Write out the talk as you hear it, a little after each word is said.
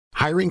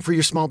Hiring for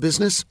your small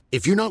business?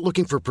 If you're not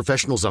looking for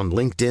professionals on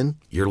LinkedIn,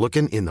 you're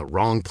looking in the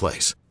wrong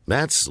place.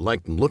 That's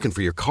like looking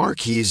for your car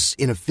keys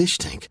in a fish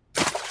tank.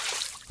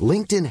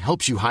 LinkedIn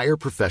helps you hire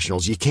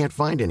professionals you can't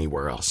find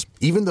anywhere else,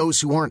 even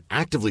those who aren't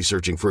actively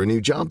searching for a new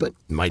job but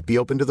might be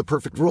open to the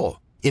perfect role.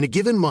 In a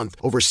given month,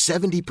 over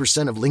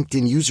 70% of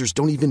LinkedIn users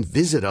don't even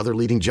visit other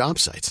leading job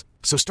sites.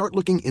 So start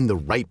looking in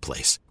the right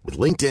place. With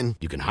LinkedIn,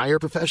 you can hire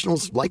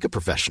professionals like a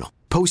professional.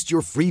 Post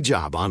your free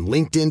job on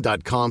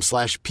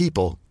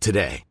linkedin.com/people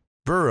today.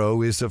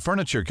 Burrow is a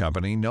furniture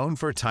company known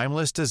for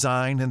timeless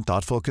design and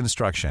thoughtful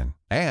construction,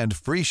 and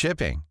free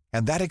shipping,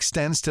 and that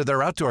extends to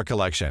their outdoor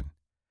collection.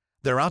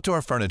 Their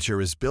outdoor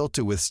furniture is built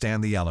to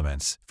withstand the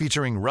elements,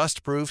 featuring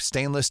rust-proof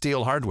stainless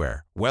steel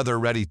hardware,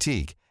 weather-ready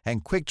teak,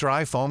 and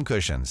quick-dry foam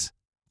cushions.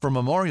 For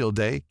Memorial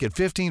Day, get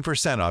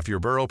 15% off your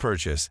Burrow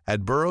purchase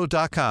at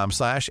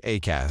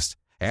burrow.com/acast,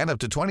 and up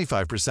to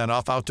 25%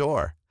 off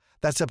outdoor.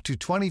 That's up to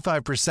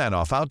 25%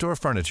 off outdoor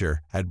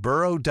furniture at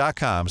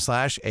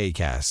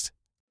burrow.com/acast.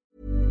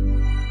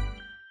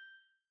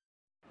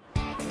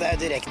 Det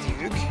direkte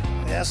ljug.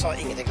 Jeg sa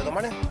ingenting til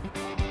dommeren.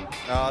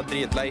 Ja,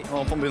 dritlei.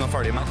 Og på begynne å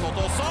følge med. Jeg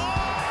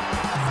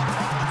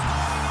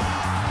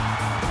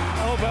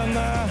håper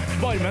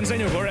barmen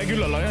sender over det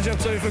Gullaland har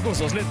kjøpt, så vi får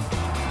kose oss litt.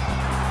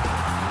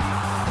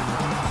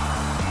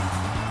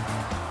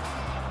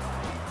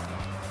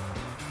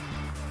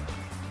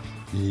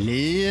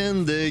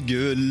 Leende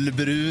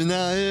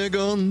gullbruna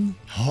ögon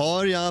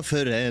har jag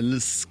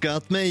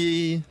förälskat mig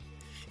i.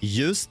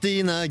 Just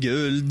dina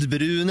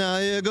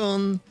guldbruna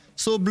ögon,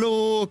 så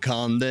blå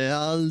kan det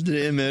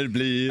aldrig mer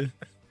bli.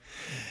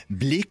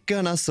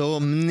 Blickarna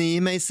som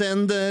ni mig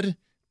sänder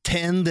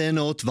tänder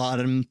något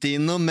varmt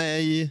inom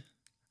mig.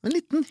 En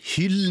liten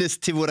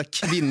hyllest till våra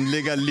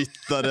kvinnliga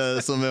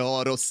lyttare som vi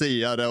har och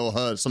seare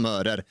och som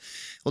hører.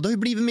 Och det har ju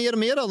blivit mer och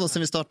mer av oss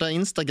sen vi startade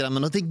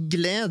Instagrammen, och det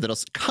gläder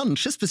oss,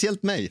 kanske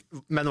speciellt mig.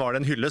 Men var det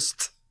en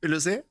hyllest, vill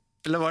du si?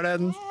 Eller var det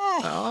en...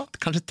 Ja,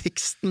 kanskje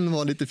teksten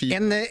var litt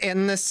fin.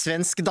 En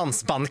svensk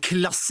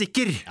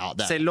dansbandklassiker. Ja,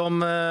 det. Selv om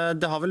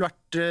det har vel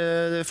vært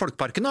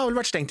Folkparken har vel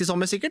vært stengt i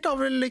sommer sikkert. Det har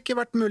vel ikke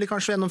vært mulig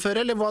kanskje å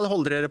gjennomføre. Eller hva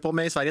holder dere på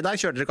med i Sverige? Der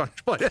kjører dere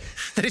kanskje bare.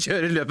 Dere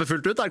kjører løpet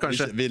fullt ut der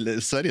kanskje.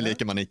 Sverige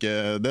leker man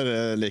ikke.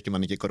 Der leker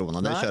man ikke korona.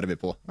 Det kjører vi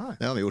på.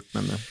 Det har vi gjort,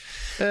 men...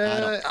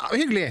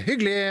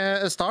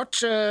 Hyggelig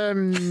start.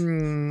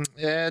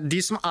 De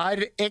som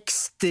er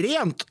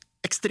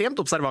ekstremt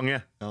observante.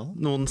 Ja.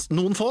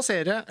 Noen få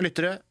seere,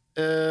 lyttere,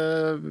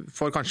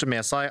 får kanskje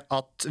med seg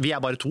at vi er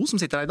bare to som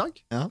sitter her i dag.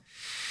 Ja.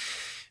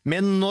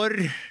 Men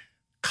når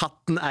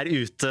katten er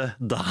ute,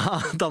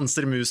 da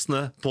danser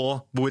musene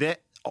på bordet.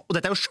 Og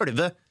dette er jo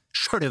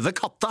sjølve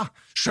katta,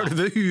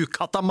 sjølve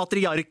hukatta,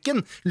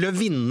 matriarken.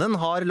 Løvinnen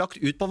har lagt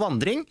ut på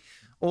vandring,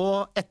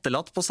 og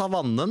etterlatt på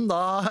savannen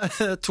da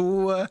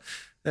to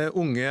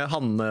unge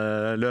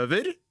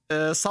hanneløver.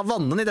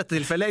 Savannen i dette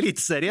tilfellet,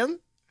 eliteserien.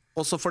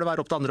 Og så får det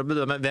være opp til andre å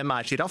bedømme hvem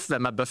er giraff,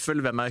 hvem er bøffel,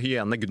 hvem er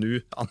hyene,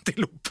 gnu,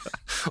 antilope,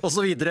 og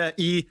så videre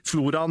i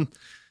floraen,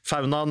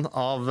 faunaen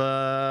av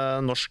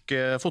norsk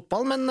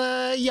fotball. Men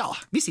ja,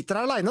 vi sitter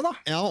her alene da.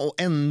 Ja, og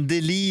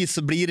endelig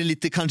så blir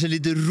det kanskje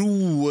litt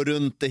ro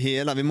rundt det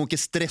hele. Vi må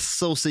ikke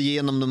stresse oss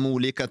gjennom de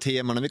olika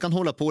temana. Vi kan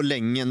holde på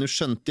lenge. Nå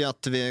skjønte jeg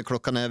at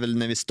klokkan er vel,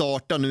 når vi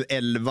starter nå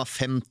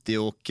 11.50,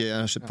 og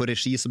på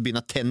regi så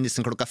begynner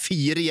tennisen klokka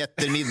 4 i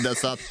ettermiddag,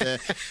 så at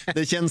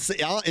det kjennes,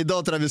 ja, i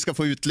dag tror jeg vi skal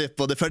få utløp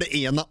både for det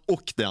ene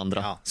og det andre.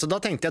 Ja, så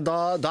da tenkte jeg,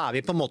 da er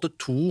vi på en måte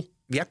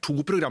vi er to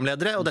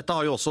programledere, og dette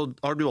har du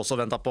også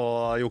ventet på,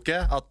 Jokke,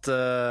 at...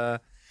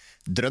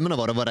 Drømmen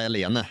var å være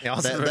alene.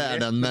 Ja, det er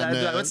den, men... Du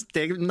er jo et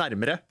steg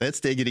nærmere. Det er et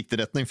steg i riktig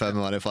retning for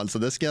meg i hvert fall,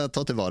 så det skal jeg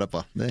ta til vare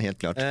på. Det er helt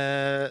klart.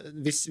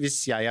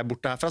 Hvis jeg er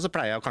borte herfra, så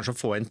pleier jeg kanskje å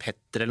få en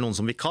Petter eller noen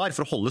som vikar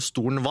for å holde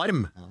stolen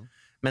varm. Ja.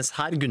 Mens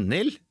her,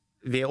 Gunnhild,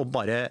 ved å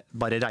bare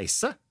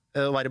reise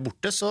og være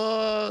borte,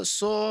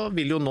 så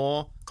vil jo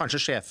nå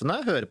kanskje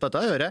sjefene høre på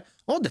dette og høre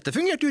dette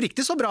fungerte jo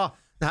riktig så bra.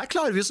 Det her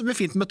klarer vi jo så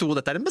fint med to.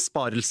 Dette er en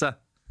besparelse.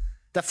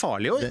 Det er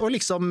farlig å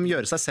liksom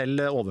gjøre seg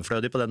selv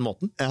overflødig på den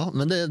måten. Ja,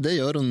 men det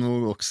gjør hun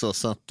nå også.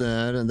 Så at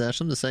det er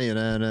som du sier,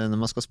 når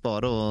man skal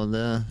spare, og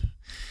det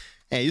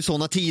er jo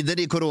sånne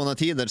tider i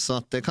koronatider, så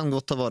at det kan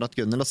godt ha vært at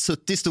Gunnhild har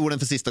suttet i stolen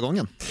for siste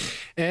gangen.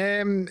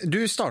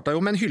 Du startet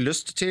jo med en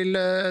hyllest til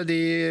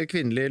de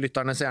kvinnelige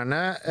lytternes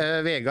hjerne.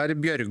 Vegard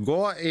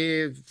Bjørgå,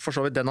 i for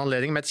så vidt den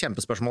anledning med et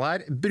kjempespørsmål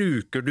her.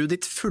 Bruker du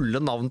ditt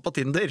fulle navn på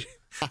Tinder?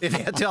 Vi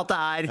vet jo at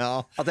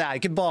det er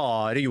ikke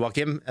bare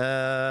Joakim.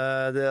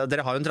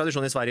 Dere har jo en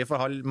tradisjon i Sverige for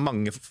å ha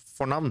mange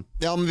fornavn.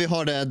 Ja, men vi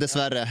har det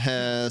dessverre.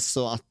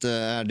 Så at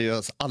det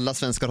jo, alle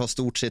svenskar har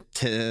stort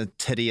sett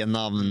 3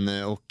 navn,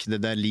 og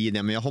det der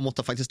lider jeg. Men jeg har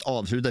måttet faktisk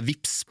avslutte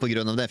Vips på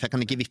grunn av det, for jeg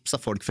kan ikke vipsa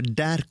folk, for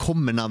der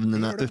kommer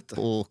navnene upp,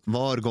 og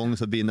hver gang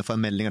så begynner jeg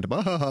få meldinger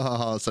tilbake,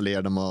 så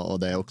ler de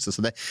og det også. Så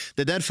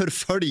det der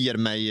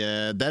forfølger meg.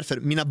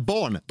 Derfor, mine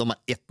barn, de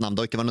har ett navn,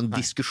 det har ikke vært noen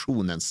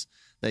diskusjonens.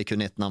 Det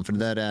kun ett namn, för det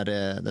där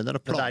är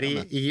planer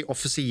med. I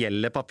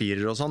offisielle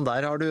papirer og sånn,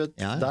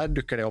 der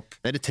dukker det opp.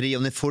 Det är det 3,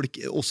 och när folk,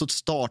 och så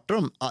startar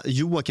de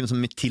Joakim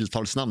som ett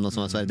tilltalsnamn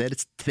som det är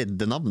det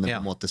tredje namnet på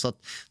en måte, så att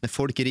när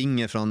folk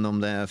ringer från, om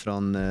det är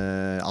från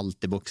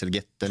Altibox eller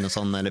Get eller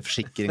sån, eller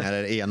försikringar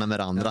eller ena med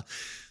det andra,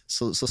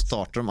 så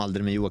startar de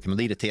aldrig med Joakim, och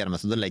det irriterar mig,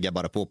 så då lägger jag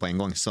bara på en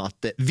gång. Så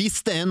att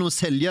visst det är någon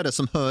säljare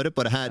som hör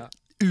på det här,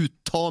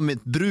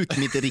 bruk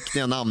mitt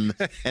riktiga namn,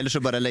 eller så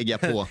bare legger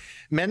jeg på.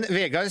 Men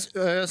Vegard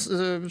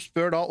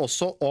spør da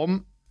også om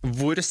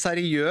hvor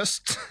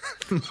seriøst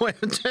må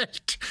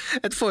eventuelt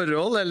et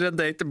forhold eller en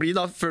date bli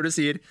da, før du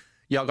sier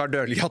jag har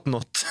dødlighet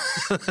nått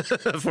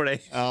for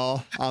deg. Ja,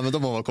 men da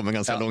må man komme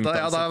ganske langt.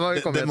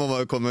 Det må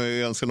man komme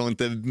ganske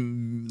langt.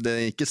 Det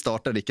ikke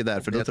starter ikke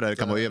der, for da tror jeg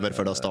det kan være over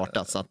for det har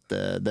startet. Så at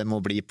det må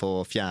bli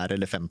på 4.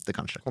 eller 5.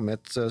 kanskje. Komme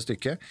et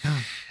stykke.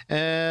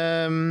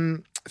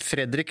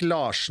 Fredrik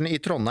Larsen i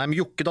Trondheim.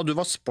 Jokke, da du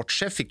var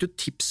sportssjef, fikk du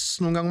tips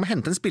noen gang om å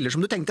hente en spiller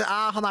som du tenkte,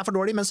 han er for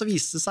dårlig, men så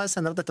viste det seg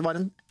senere at dette var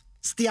en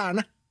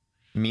stjerne?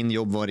 Min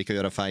jobb var ikke å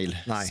gjøre feil.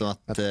 Nej. Så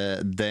at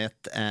det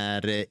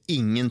er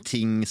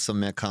ingenting som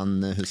jeg kan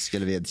huske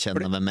eller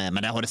vedkjenne meg med.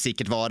 Men det har det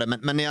sikkert vært.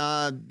 Men jeg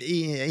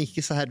er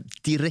ikke så her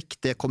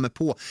direkte jeg kommer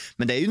på.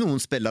 Men det er jo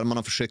noen spillere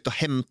man har forsøkt å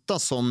hente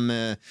som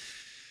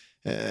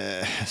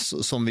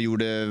vi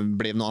gjorde,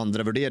 blev några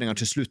andra värderingar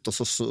till slut, och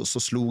så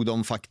slog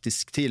de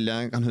faktiskt till.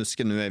 Jag kan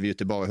huska, nu är vi ju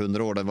tillbaka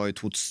 100 år, det var ju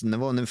 2000, det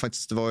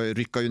var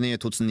ryckade ju ner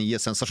 2009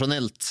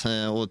 sensationellt,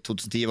 och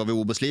 2010 var vi i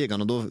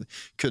OBOS-ligan, och då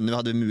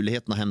hade vi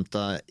möjligheten att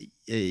hämta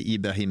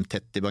Ibrahim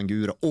Tetti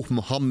Bangura och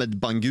Mohamed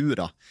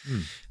Bangura,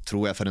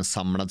 tror jag, för en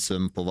samlad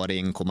sum på var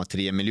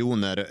 1,3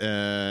 miljoner.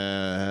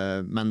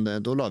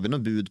 Men då la vi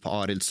nog bud på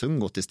Arild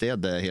Sundgodt i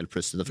stedet helt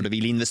plötsligt, för då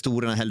ville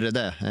investorerna hellre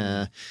det.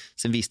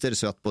 Sen visste det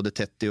så att både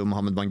Tetti och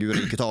Mohamed Bangura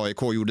gick till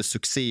AIK, gjorde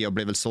succé och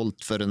blev väl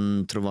sålt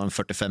för tror jag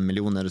 45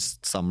 miljoner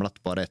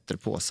samlat bara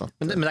etterpå. Så att,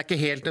 men det er ikke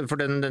helt, for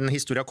den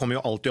historien kommer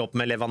jo alltid opp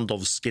med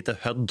Lewandowski til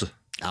Hødd.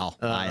 Ja,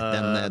 nei,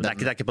 det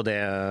er ikke på det.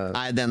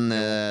 Nei,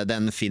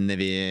 den finner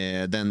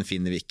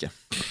vi ikke.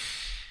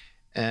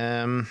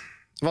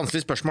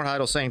 Vanskelig spørsmål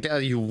her også egentlig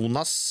er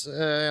Jonas,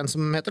 en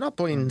som heter da,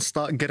 på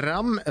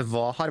Instagram.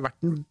 Hva har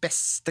vært den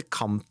beste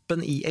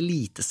kampen i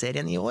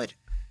Eliteserien i år?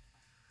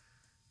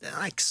 Den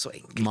er ikke så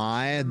enkel.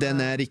 Nei,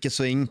 den er ikke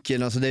så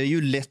enkel. Altså, det er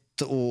jo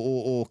lett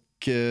å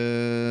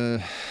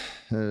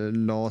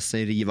la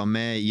sig riva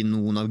med i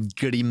noen av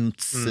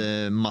Glimts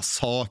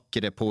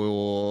massakre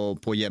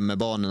på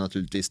hjemmebane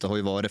naturligvis. Det har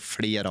ju varit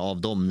flera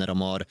av dem när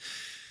de har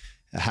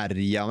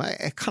härja.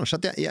 Kanske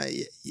att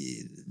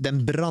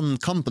den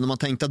brandkampen, när man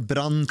tänkte att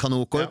Brann kan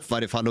åka upp i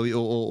varje fall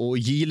och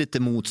ge lite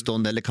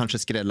motstånd eller kanske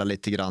skrälla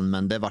lite grann,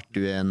 men det vart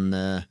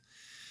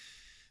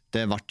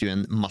ju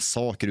en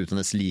massaker utan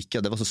dess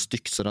lika. Det var så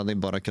stygt så det hade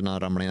bara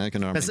kunnat ramla in.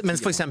 Men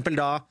for eksempel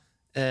da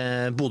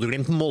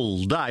Bodø-Glimt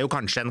Molde er jo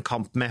kanskje en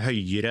kamp med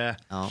høyere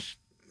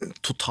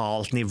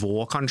totalt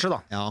nivå, kanskje da.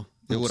 Ja,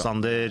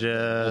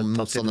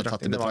 motstander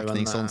tatt i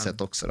betraktning sånn sett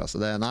også.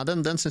 Altså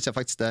den synes jeg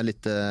faktisk er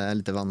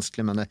litt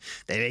vanskelig, men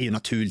det er jo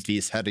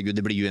naturligvis, herregud,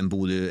 det blir jo en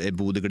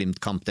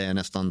Bodø-Glimt-kamp. Det er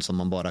nesten som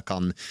man bare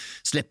kan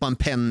släppa en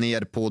penn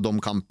ner på de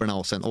kamperna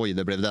og sen, oj,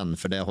 det blev den.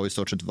 For det har jo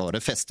stort sett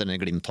vært fester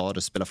når Glimt har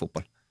spelat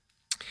fotball.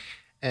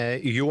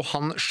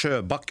 Johan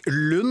Sjøbakk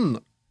Lund,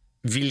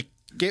 hvilke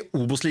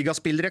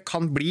Obos-ligaspillere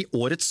kan bli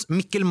årets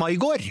Mikkel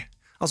Maigård?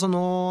 Altså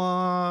nå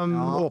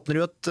åpner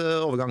jo et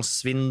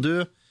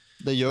overgangsvindu.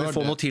 Det gjør det.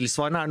 Få noe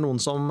tilsvarende. Er det noen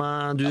som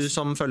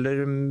som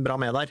følger bra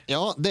med der?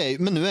 Ja,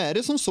 men nu är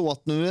det som så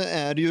att nu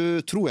är det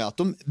ju, tror jag,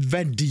 att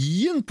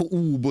värdien på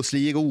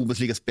Obos-liga och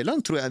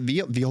Obos-ligaspelaren, tror jag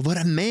vi har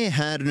varit med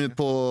här nu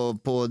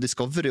på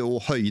Discovery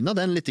och höjna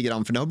den lite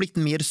grann, för det har blivit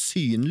mer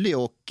synlig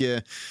och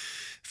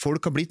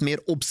folk har blivit mer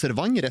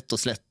observant rett og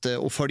slett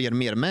og følger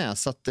mer med,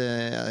 så at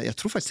jeg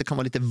tror faktisk det kan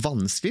være litt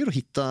vanskelig å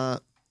hitta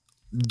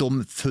de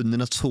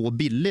funnene så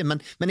billig,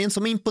 men en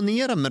som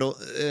imponerer meg då,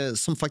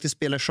 som faktisk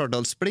spiller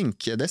Stjørdals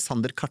Blink, det er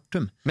Sander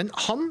Kartum. Men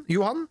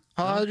Johan,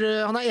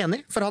 han er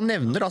enig, for han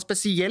nevner da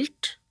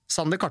spesielt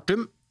Sander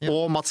Kartum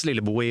og Mats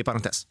Lillebo i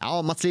parentes. Ja,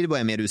 Mats Lillebo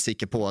er jeg mer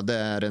usikker på. Det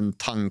er en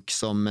tank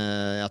som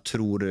jeg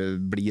tror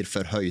blir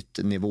for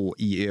høyt nivå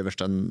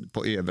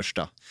på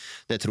øversta.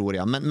 Det tror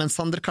jeg. Men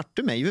Sander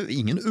Kartum er jo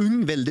ingen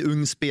veldig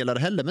ung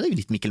spelare heller, men det er jo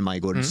litt Mikkel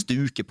Maigård,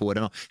 stuker på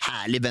den.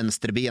 Herlig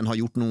venstreben, har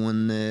gjort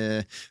noen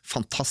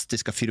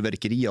fantastiska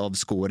fyrverkeri av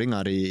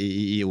skåringar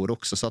i år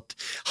också. Så att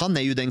han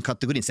är ju den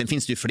kategorin. Sen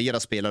finns det ju flera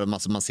spelare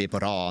man ser på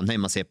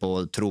Ranheim, man ser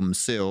på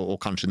Tromsø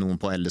och kanske någon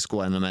på LSK.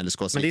 Men de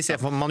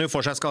ser man ju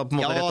för sig ska på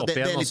en måte rett opp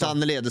igjen. Lite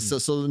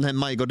annerledes, så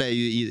Maigård är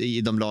ju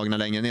i de lagna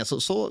längre ner,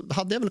 så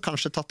hade jag väl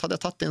kanske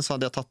tagit en, så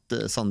hade jag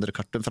tagit Sander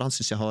Kartum, för han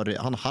syns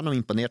han har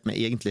imponerat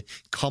mig egentligen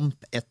kamp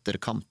etter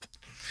kamp.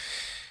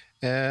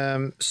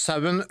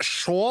 Sauen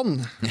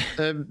Sean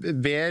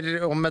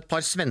ber om et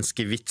par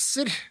svenske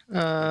vitser.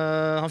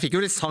 Han fikk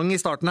jo litt sang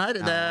i starten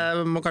her.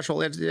 Det må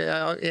kanskje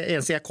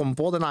eneste jeg kom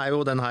på, den er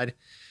jo den her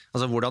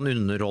Altså, hvordan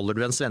underholder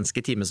du en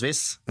svenske i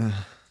timesvis?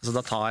 Så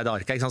da tar jeg det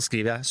arket, ikke sant?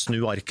 Skriver jeg snu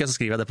arket, så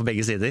skriver jeg det på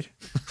begge sider.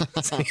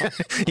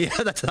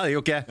 Ja, dette er jo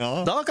ikke. Ja.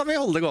 Da kan vi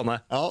holde det gående.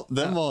 Ja,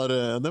 den var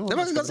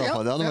ganska bra. Ja,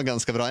 den var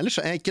ganska bra. Ellers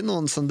er jeg ikke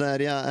noen sånn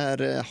der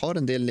jeg har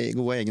en del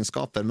gode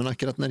egenskaper, men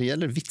akkurat når det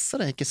gjelder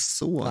vitser er jeg ikke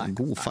så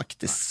god,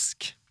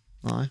 faktisk.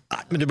 Nei.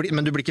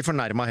 Men du blir ikke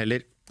fornærmet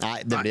heller? Nei,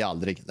 det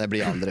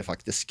blir aldri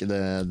faktisk.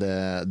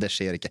 Det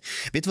skjer ikke.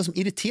 Vet du hva som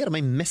irriterer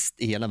meg mest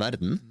i hele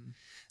verden?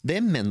 Det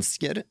er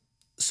mennesker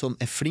som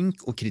er flink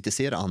å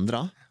kritisere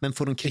andre, men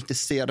blir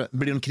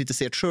de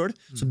kritisert selv,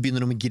 så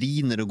begynner de å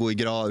grine og gå i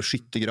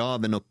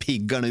skyttegraven og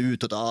piggarna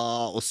ut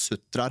og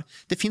suttrar.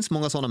 Det finns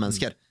många sånne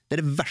mennesker. Det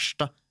er det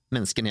verste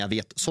menneskene jeg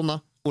vet. Sånne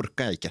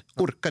orker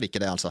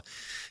ikke det altså.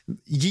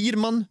 Gir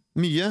man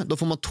mye, da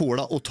får man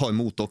tåle å ta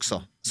imot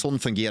også.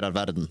 Sånn fungerer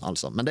verden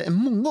altså. Men det er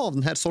mange av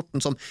den her sorten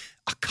som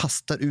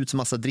kastar ut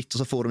så masse dritt,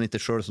 og så får de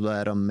ikke selv, så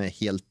da er de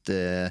helt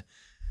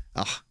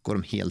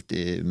går de helt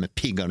med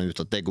piggarna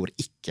ut, og det går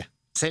ikke.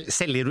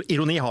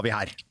 Selvironi har vi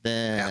her. Det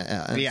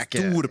er en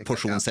stor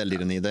porsjon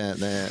selvironi,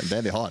 det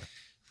vi har.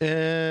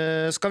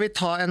 Skal vi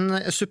ta en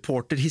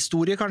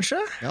supporterhistorie, kanskje?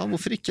 Ja,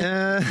 hvorfor ikke?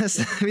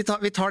 Vi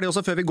tar det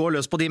også før vi går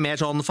løs på de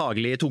mer sånn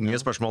faglig tunge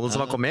spørsmålene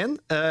som har kommet inn.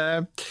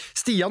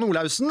 Stian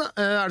Olausen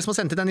er det som har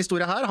sendt inn den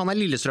historien her. Han er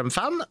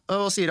Lillestrøm-fan,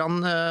 og sier han,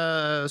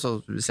 så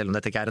selv om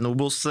dette ikke er en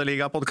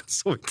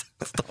Obos-liga-podcast, så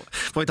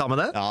får vi ta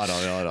med det. Ja.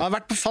 Han har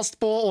vært fast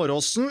på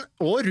Åråsen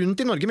og rundt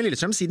i Norge med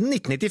Lillestrøm siden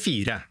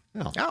 1994.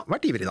 Ja,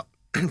 vært ivrig da.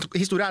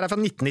 Historien er fra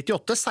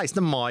 1998,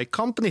 16.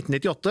 mai-kamp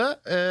 1998,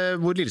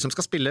 hvor Lillestrøm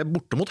skal spille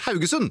borte mot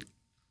Haugesund.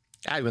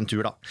 Det er jo en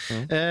tur da.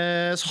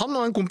 Så han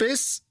og en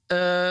kompis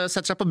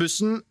setter seg på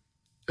bussen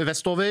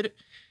vestover,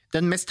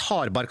 den mest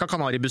hardbarka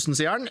kanaribussen,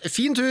 sier han.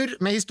 Fin tur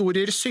med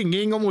historier,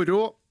 synging og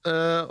moro,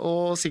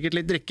 og sikkert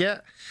litt drikke.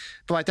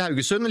 På vei til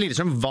Haugesund,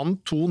 Lillestrøm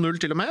vant 2-0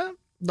 til og med,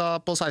 da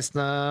på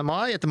 16.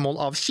 mai, etter mål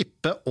av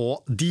Kippe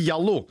og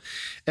Diallo.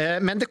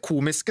 Men det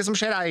komiske som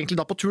skjer er egentlig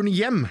da på turen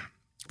hjem.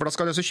 For da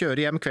skal de også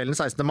kjøre hjem kvelden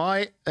 16.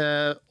 mai,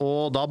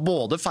 og da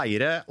både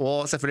feire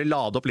og selvfølgelig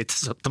lade opp litt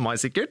 17. mai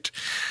sikkert.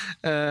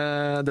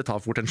 Det tar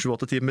fort en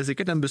 7-8 timer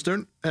sikkert, den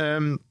bussturen.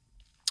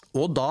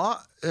 Og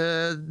da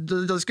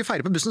de skulle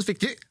feire på bussen, så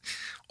fikk de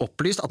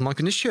opplyst at man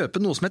kunne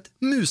kjøpe noe som het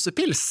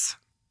musepils.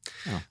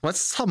 Det var et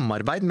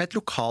samarbeid med et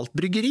lokalt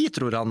bryggeri,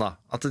 tror han da.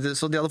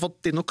 Så de hadde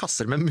fått inn noen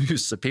kasser med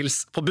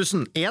musepils på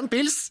bussen. En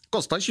pils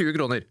kostet 20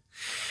 kroner.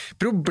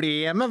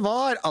 Problemet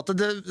var at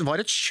det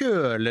var et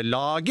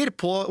kjølelager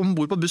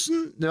ombord på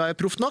bussen. Det var jo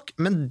proft nok,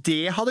 men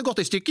det hadde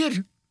gått i stykker.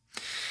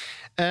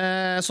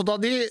 Så da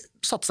de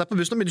satte seg på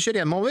bussen og begynte å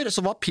kjøre hjemover,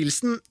 så var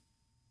pilsen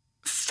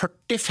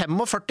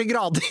 40-45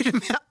 grader,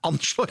 men jeg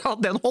anslår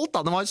at den holdt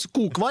da. Den var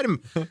kokvarm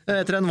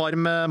etter en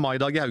varm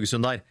maidag i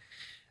Haugesund der.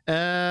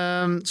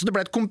 Så det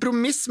ble et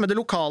kompromiss med det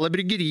lokale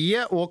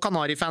bryggeriet og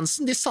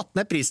Kanarifansen. De satte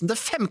ned prisen til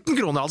 15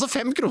 kroner, altså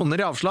 5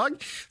 kroner i avslag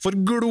for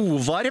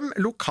glovarm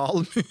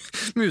lokal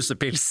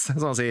musepils,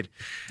 som han sier.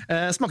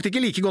 Smakte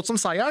ikke like godt som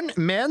seieren,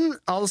 men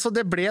altså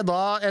det ble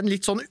da en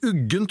litt sånn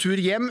uggen tur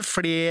hjem,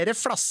 flere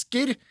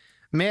flasker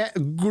med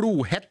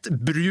glohett,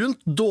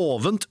 brunt,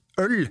 dovent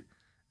øl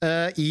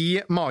i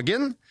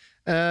magen.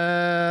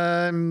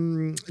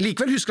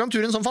 Likevel husker han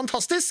turen som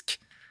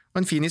fantastisk. Og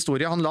en fin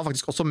historie. Han la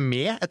faktisk også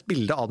med et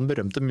bilde av den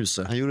berømte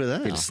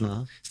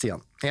musepilsen.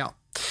 Stian. Ja.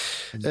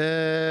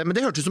 Men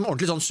det hørtes ut som en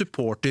ordentlig sånn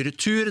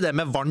supportertur, det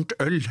med varmt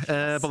øl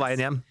på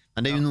veien hjem.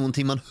 Men det er jo noen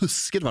ting man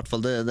husker, i hvert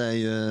fall. Det er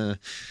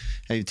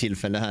jo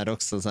tilfellet her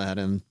også, så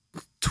her en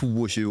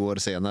 22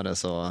 år senere,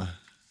 så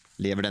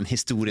lever den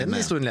historien med.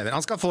 Den historien lever.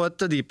 Han skal få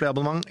et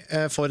Dplay-abonnement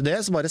for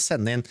det, så bare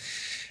send inn.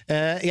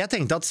 Jeg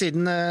tenkte at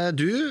siden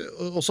du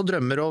også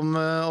drømmer om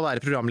å være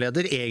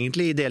programleder,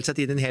 egentlig ideelt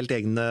sett i din helt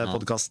egen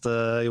podcast,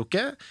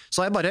 Jokke,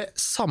 så har jeg bare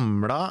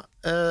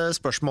samlet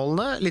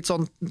spørsmålene litt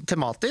sånn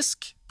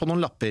tematisk på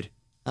noen lapper.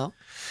 Ja.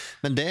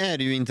 Men det er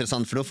jo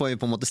interessant, for da får jeg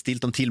på en måte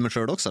stilt dem til meg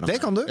selv også. Da. Det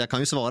kan du. Jeg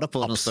kan jo svare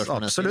på noen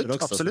spørsmål.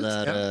 Absolutt.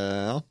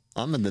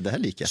 Ja, men det her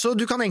liker jeg. Så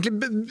du kan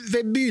egentlig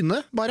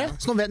begynne bare.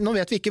 Så nå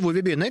vet vi ikke hvor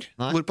vi begynner.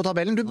 Nei. Hvor på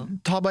tabellen. Du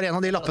tar bare en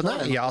av de lappene.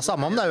 Ja,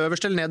 samme om det er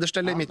øverst eller nederst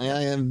eller midten.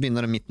 Jeg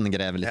begynner i midten og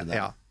grever litt.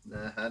 Ja.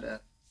 Det her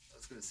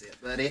skal vi se.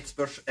 Det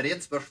er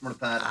et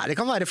spørsmål per. Nei, det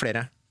kan være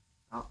flere.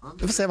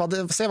 Du får se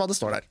hva det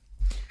står der.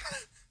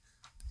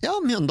 Ja,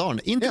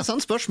 Mjøndalen.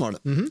 Interessant spørsmål.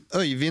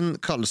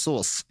 Øyvind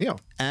Kalsås. Ja.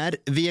 Er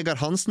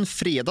Vegard Hansen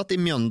fredet i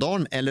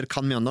Mjøndalen, eller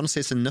kan Mjøndalen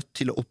se seg nødt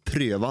til å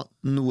prøve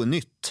noe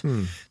nytt?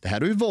 Det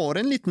her har jo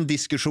vært en liten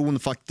diskusjon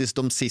faktisk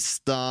de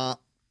siste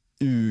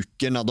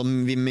ukene.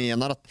 Vi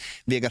mener at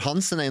Vegard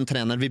Hansen er en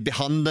trener vi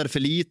behandler for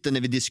lite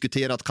når vi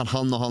diskuterer at kan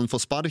han få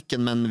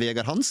sparken, men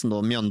Vegard Hansen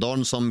då,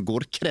 Mjøndalen som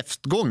går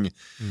kreftgång,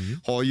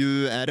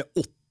 er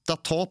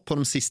 8 tap på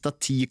de siste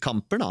 10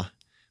 kamperna.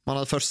 Man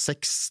hadde først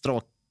 6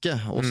 strake,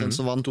 och sen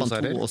så vann man 2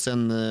 och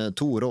sen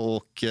 2,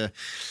 och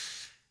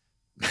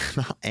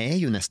Men han är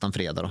ju nästan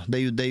fredag då. Det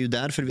är ju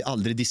därför vi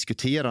aldrig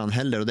diskuterar han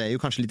heller och det är ju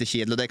kanske lite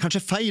kedligt. Det är kanske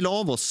fel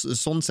av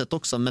oss sånt sätt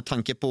också med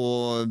tanke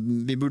på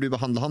vi borde ju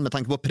behandla han med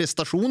tanke på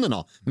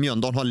prestationerna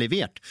Mjøndalen har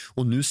levererat.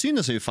 Och nu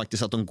synes det ju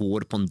faktiskt att de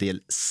går på en del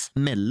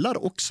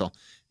smällar också.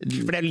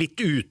 For det er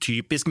litt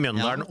utypisk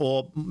Mjøndalen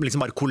å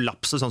liksom bare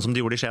kollapse sånn som de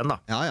gjorde i Skien da.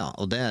 Ja,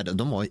 och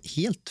de var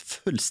helt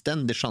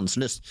fullständigt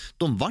chanslöst.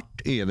 De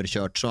vart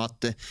överkört så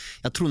att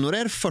jag tror nog det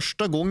är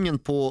första gången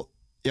på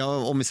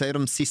om vi säger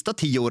de sista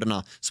 10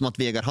 åren som att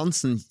Vegard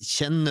Hansen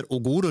känner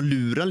och går och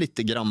lurar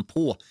lite grann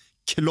på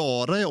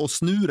klarar jag att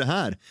snu det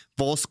här?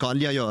 Vad ska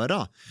jag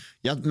göra?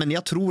 Men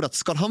jag tror att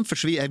ska han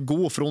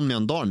gå från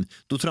Mjøndalen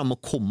då tror jag man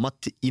komma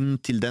in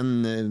till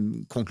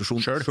den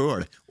konklusionen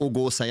själv och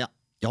gå och säga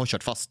jag har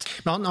kört fast.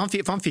 Men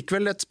han fikk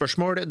vel et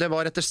spørsmål, det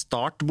var etter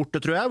start borte,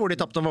 tror jeg, hvor de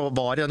tappte,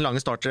 var i den lange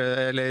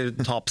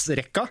eller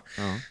tapsrekka.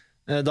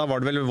 Da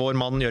var det vel vår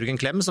mann Jørgen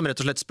Klem som rett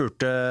og slett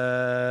spurte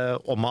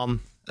om han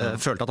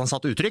følte at han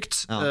satt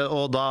utrygt.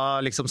 Og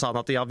da liksom sa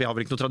han at ja, vi har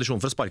vel ikke noen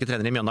tradisjon for å sparke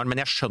trenere i Mjøndalen,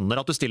 men jeg skjønner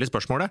at du stiller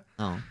spørsmålet.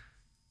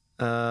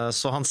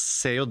 Så han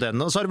ser jo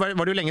den. Og så var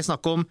det jo lenge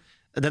snakk om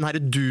den her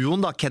duoen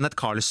da, Kenneth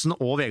Carlsen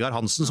og Vegard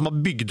Hansen, som har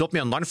bygd opp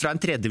Mjøndalen fra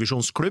en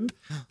tredjedivisjonsklubb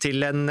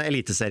til en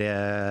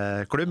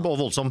eliteserieklubb, og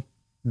voldsom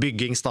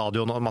bygging,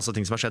 stadion og masse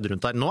ting som har skjedd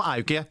rundt der. Nå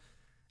jo ikke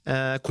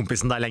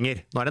kompisen der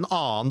lenger. Nå det en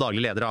annen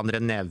daglig leder,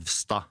 André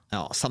Nevstad.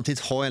 Ja,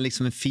 samtidigt har jag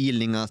liksom en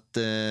feeling att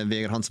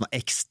Vegard Hansen var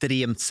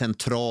extremt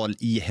central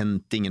i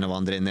häntingen av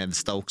André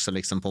Nevstad också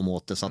liksom på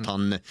måte, så att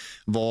han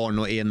var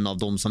nog en av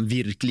dem som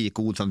virkelig gick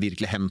god för att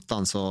virkelig hämta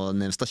han, så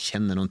Nevstad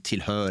känner någon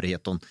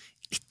tillhörighet och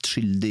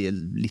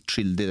litt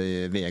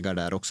skyldig Vegard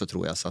der også,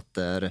 tror jeg. Så at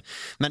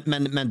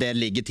men det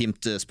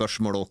legitimt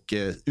spørsmål, og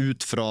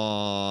ut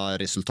fra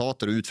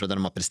resultater og ut fra det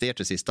de har prestert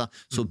det siste,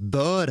 så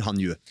bør han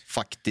jo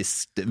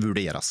faktisk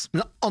vurderes.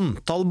 Men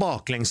antall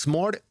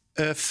baklengsmål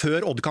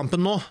før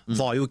Odd-kampen nå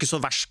var jo ikke så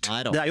verst.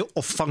 Det jo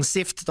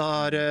offensivt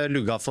da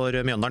lugga for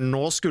Mjøndalen.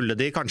 Nå skulle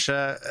de kanskje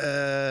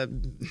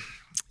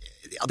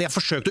de har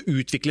forsøkt å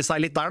utvikle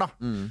seg litt der da.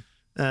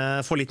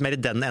 Få litt mer i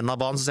den enden av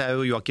banen, så ser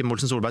jeg jo Joakim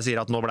Olsen Solberg sier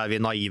at nå ble vi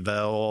naive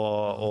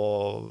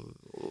og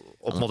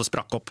på en måte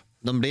sprakk opp.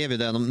 De blev ju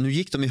det. Nu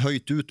gick de ju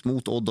höjt ut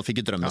mot Odd och fick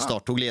ett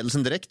drömstart. Tog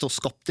ledelsen direkt och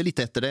skapte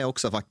lite efter det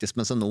också faktiskt.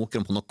 Men sen åker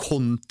de på några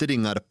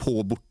kontringar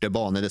på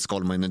bortebane. Det ska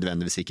man ju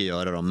nödvändigtvis inte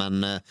göra då.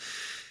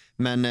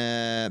 Men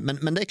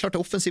det klart, det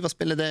offensiva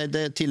spelet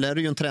det tillhör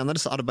ju en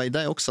tränares arbete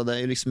det också. Det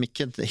ju liksom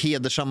inte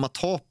hedersamma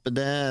tap.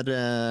 Det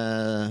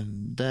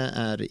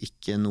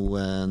inte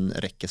någon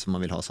räcke som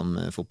man vill ha som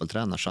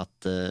fotbollstränare. Så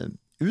att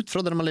ut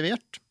från det de har levererat,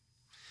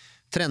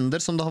 trender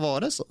som det har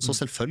varit, så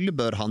selvfølgelig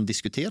bör han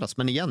diskuteras.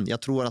 Men igen,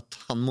 jag tror att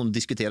han må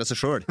diskutera sig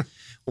själv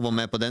och vara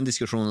med på den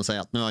diskussionen och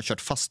säga att nu har jag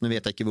kört fast, nu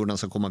vet jag inte hur han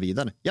ska komma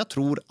vidare. Jag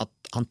tror att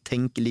han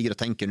ligger och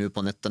tänker nu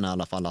på nätterna i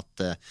alla fall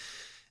att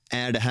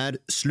det här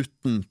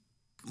slutten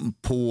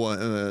på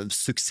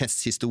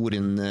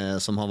successhistorien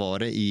som har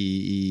varit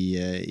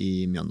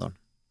i Mjøndalen.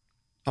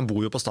 Han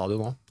bor jo på stadion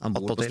nå. Han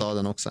bor på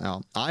stadion också,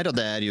 ja. Nej då,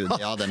 det är ju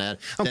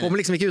han kommer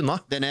liksom inte unna.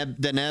 Den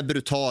är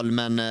brutal,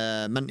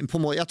 men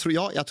på jag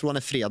tror han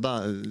är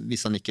fredag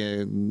hvis han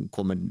inte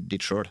kommer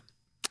dit själv.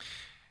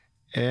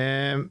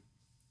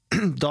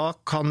 Da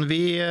kan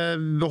vi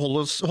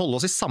holde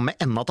oss i samme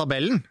ende av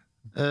tabellen.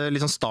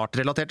 Litt sånn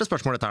startrelaterte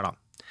spørsmål dette her da.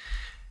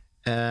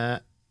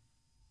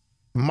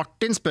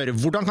 Martin spør,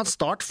 hvordan kan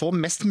Start få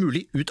mest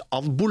mulig ut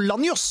av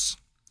Bolaños?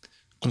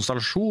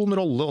 Konstellasjon,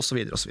 rolle, og så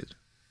videre, og så videre.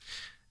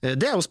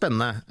 Det jo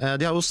spennende.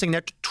 De har jo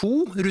signert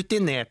 2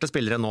 rutinerte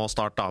spillere nå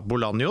Start da.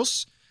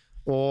 Bolaños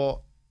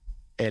og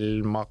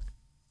El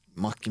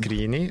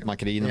Makrini.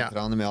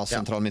 Med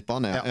central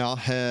midtbane.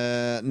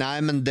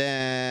 Nej, men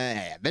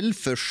det väl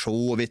för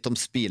så vet de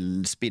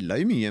spelar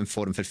ju mycket en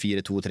form för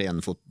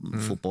 4-2-3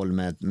 fotboll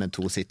med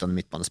 2 sittande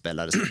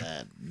mittbanespelare, så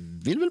det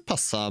vill väl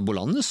passa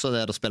Bolaños så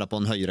där att spela på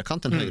en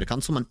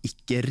högerkant som man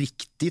inte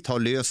riktigt har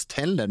löst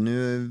heller.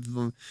 Nu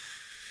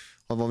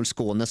var väl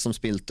Skånes som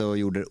spilte och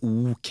gjorde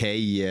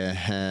okej,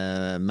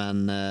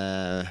 men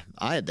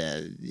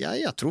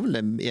jag tror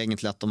väl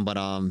egentligen att de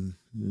bara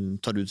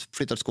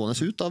flyttar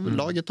Skånes ut av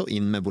laget och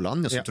in med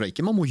Bolaños, så tror jag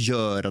inte man må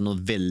göra något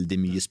väldigt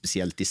mycket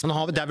speciellt i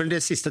men det väl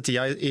det sista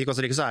tida i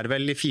Costa Rica, så det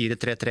väl i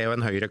 4-3-3 och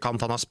en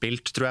högerkant han har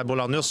spilt, tror jag,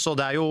 Bolaños, så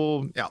det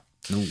ju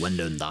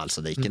noenlunde,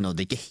 alltså det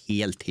är inte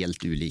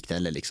helt ulikt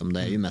eller liksom,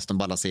 det är ju mest en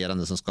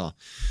balanserande som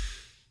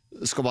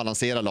ska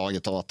balansera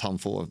laget, och att han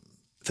får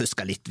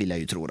fuska lite vill jag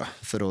ju tro då,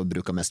 för att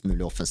bruka mest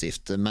möjligt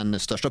offensivt. Men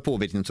största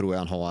påvirkningen tror jag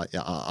han har,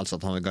 alltså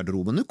att han har i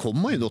garderoben. Nu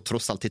kommer ju då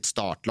trots allt ett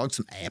startlag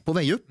som är på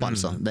väg upp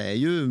alltså. Det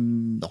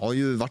har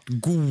ju varit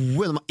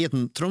goda.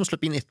 Tror de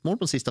släpper in 1 mål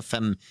på de sista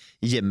 5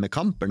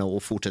 hjemmekamperna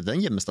och fortsätter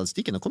den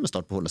hjemmestatistiken, då kommer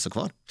Start på hålla sig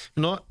kvar.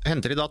 Nå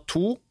henter de da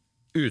 2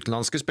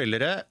 utenlandske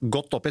spillere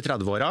godt opp i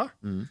 30-åra,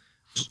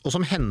 og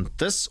som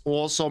hentes,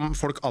 og som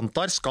folk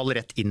antar skal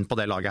rett inn på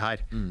det laget her.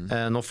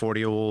 Nå er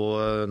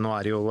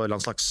det jo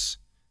landslags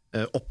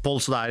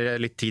opphold, så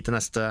det litt tid til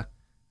neste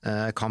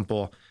kamp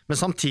også. Men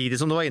samtidig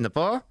som du var inne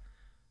på,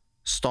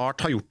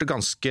 Start har gjort det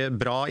ganske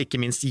bra, ikke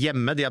minst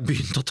hjemme. De har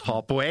begynt å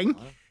ta poeng.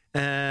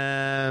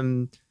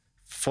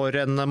 For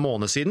en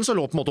måned siden så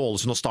lå på en måte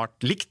Ålesund og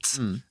Start likt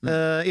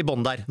i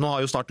bånd der. Nå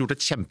har jo Start gjort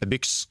et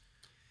kjempebyks.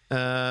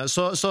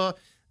 Så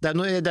det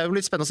er jo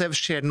litt spennende å se,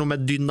 skjer det noe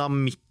med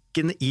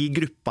dynamikken i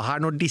gruppa her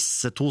når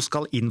disse to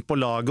skal inn på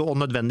laget og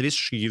nødvendigvis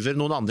skyver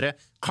noen andre,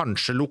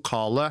 kanskje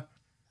lokale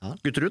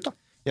gutter ut da?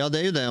 Ja, det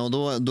är ju det, och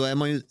då är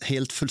man ju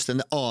helt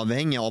fullständigt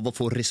avhängig av att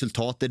få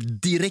resultater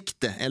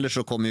direkt. Eller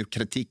så kommer ju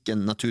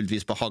kritiken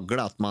naturligtvis på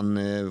hagla att man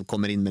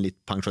kommer in med lite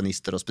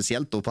pensionister, och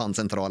speciellt då på han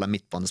centrala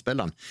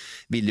mittbanespelaren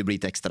vill ju bli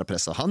ett extra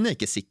press, och han är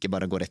inte säker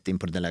bara gå rätt in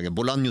på det läget.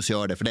 Bolaños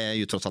gör det, för det är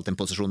ju trots allt en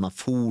position man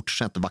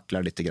fortsätter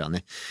vackla lite grann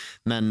i.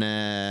 Men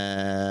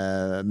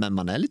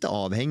man är lite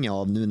avhängig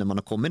av nu när man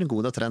har kommit i den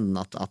goda trenden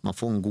att man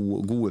får en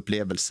god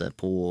upplevelse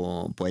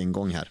på en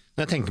gång här.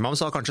 Jeg tenker meg om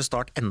så har kanskje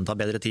Start enda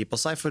bedre tid på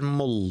seg, for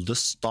Molde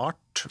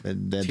Start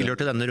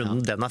tilhørte denne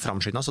runden, den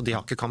framskyndet, så de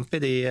har ikke kamp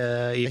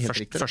i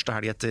første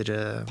helg etter...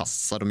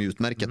 Passar de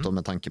utmärket då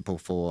med tanke på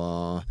att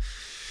få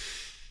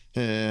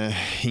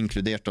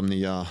inkludert de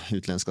nya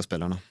utländska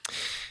spelarna.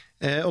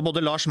 Og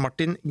både Lars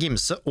Martin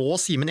Gimse og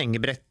Simen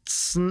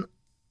Engebretsen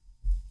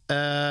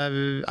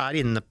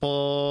inne på,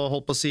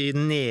 holdt på å si,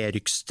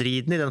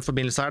 nedrykksstriden i den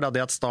forbindelse her, da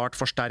det at Start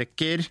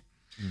forsterker.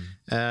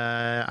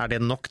 Det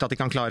nok til at de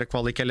kan klare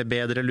kvalik eller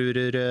bedre,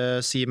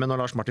 lurer Simen,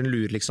 og Lars Martin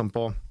lurer liksom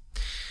på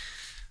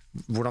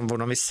hvordan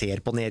vi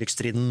ser på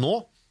nedrykksstriden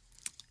nå.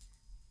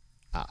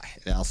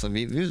 Nej, alltså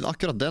vi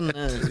akkurat den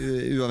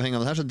uavhängig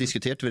av det här så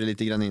diskuterade vi det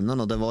lite grann innan,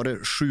 och det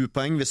var 7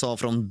 poäng vi sa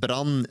från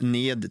Brann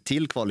ned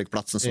till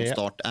kvalikplatsen som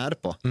Start är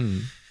på.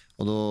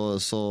 Och då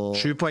så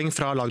 7 poäng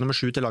fra lag nummer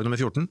 7 till lag nummer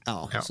 14.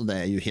 Ja, så det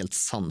är ju helt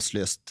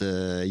sanslöst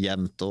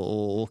jämnt,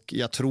 och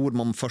jag tror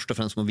man först och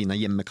främst må vinna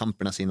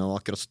hjemmekamperna sina, och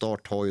akkurat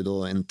Start har ju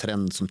då en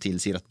trend som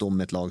tillser att de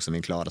är ett lag som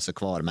vill klara sig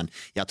kvar, men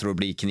jag tror det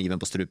blir kniven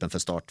på strupen för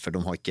Start, för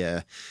de har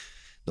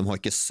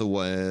inte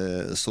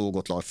så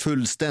gott lag.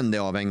 Fullständig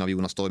avhängig av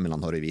Jonas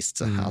Dormeland har det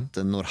visst.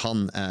 Att när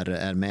han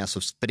är med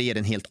så sprer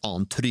en helt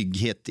annan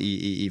trygghet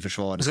i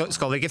försvaret.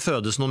 Skal det ikke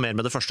fødes noe mer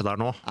med det første der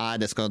nå? Nej,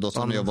 det ska då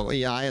han jobba.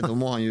 Nej, då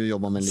må han ju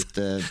jobba med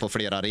lite på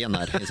flera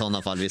arenor i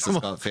sådana fall, hvis det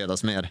ska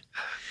födas mer.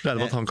 Det är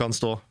att han kan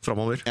stå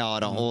framover. Ja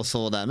då, och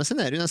så där. Men sen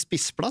är det ju den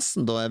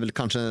spissplatsen då är väl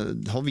kanske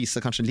har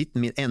visat kanske lite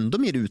mer ändå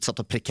mer utsatt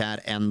och prekär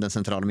än den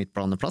centrala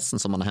mittbaneplatsen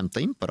som man har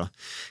hämtat in på då.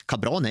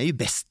 Cabran är ju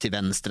bäst till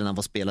vänster när han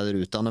får spela där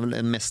ute. Han är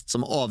väl mest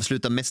som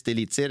avslutar mest i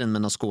elitserien,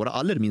 men har skårat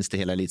allra minst i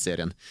hela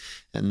elitserien.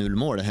 0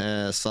 mål.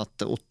 Så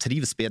att och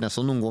trivs spela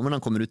så någon gång när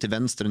han kommer ut till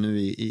vänster nu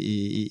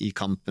i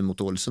kampen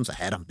mot Ålesund så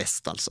är han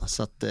bäst alltså.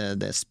 Så att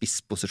det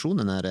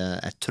spisspositionen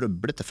är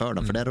trubbligt för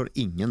dem, för där har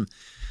ingen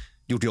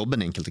gjort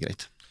jobben enkelt och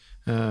grejt.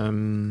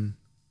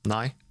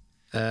 Nej.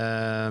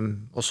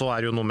 Och så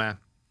är det ju nog med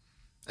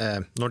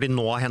när de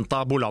nå har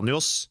hentet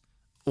Bolaños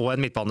och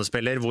en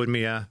mittbanespiller, hvor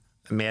mye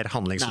mer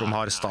handlingsrom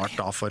har Start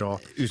da for å...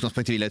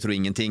 Utgangspunktet jag tror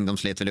ingenting. De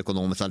slet väl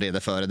ekonomiskt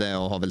redan före det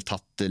och har väl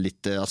tagit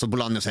lite... Alltså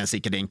Bolaños är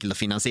säkert enkelt att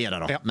finansiera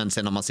då. Ja. Men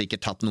sen har man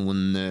säkert tagit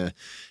någon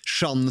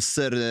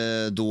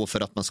chanser då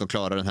för att man ska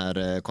klara den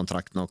här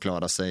kontrakten och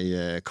klara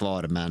sig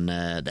kvar. Men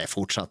det är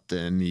fortsatt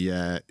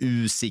mycket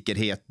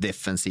usikkerhet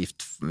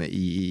defensivt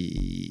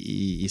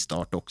i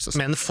Start också.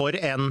 Men för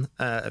en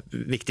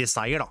viktig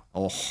seger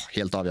då?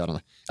 Helt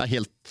avgörande. Ja,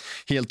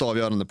 helt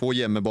avgörande på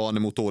hjemmebane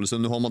mot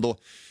Ålesund. Nu har man då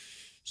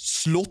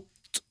slått...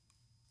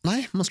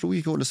 Nej, man slog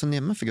inte Ålesund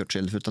hemma för Guds,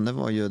 utan det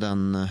var ju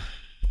den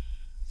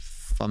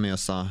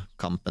famösa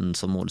kampen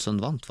som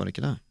Ålesund vann, var det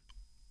inte det?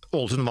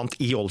 Ålesund vant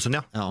i Ålesund,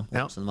 ja. Ja,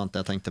 Ålesund vant,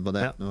 jag tänkte på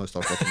det. Ja. Nu har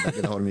startat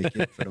det har de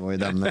mycket, för det var ju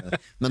den.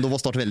 Men då var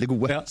Start väldigt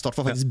goda. Ja. Start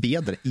var faktiskt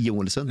bättre i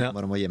Ålesund än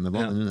vad de var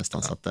hemmebana nu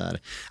nästan. Så att det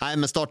är... Nej,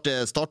 men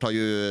Start har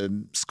ju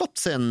skott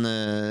sig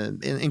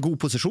en god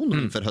position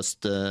inför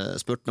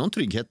höstspurten och en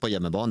trygghet på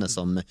hemmebana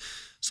som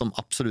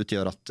absolut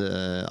gör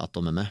att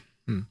de är med.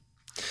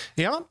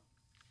 Ja,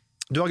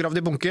 du har gravd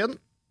i bunken.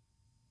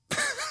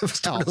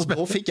 Ja,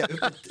 då fick jag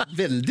upp ett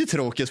väldigt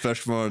tråkigt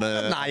spørsmål.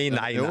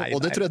 Nej.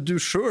 Och det tror jag du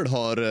själv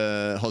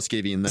har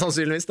skrivit in.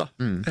 Sannsynligvis da.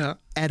 Ja.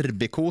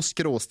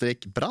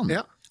 RBK-Brann.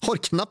 Ja. Har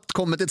knappt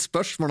kommit ett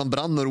spørsmål om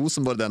Brann och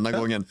Rosenborg denna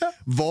gången.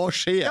 Vad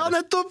sker? Ja,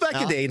 nettopp.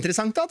 Är inte det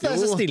intressant att det är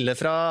så stille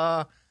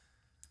fra...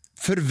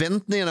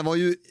 Förväntningarna var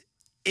ju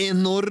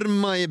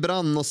enorma i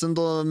Brann, och sen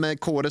då med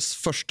Kåres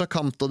första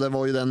kamp då, det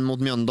var ju den mot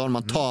Mjøndalen,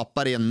 man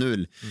tapar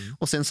 1-0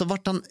 och sen så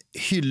vart han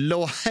hylla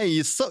och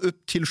hejsa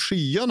upp till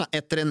skyarna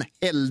efter en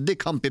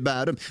heldig kamp i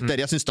Bärum där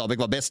jag syns Stabæk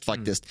var bäst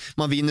faktiskt.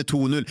 Man vinner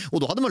 2-0 och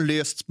då hade man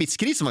löst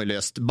spitskrisen, var ju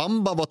löst.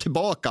 Bamba var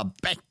tillbaka,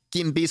 back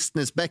in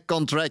business, back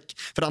on track,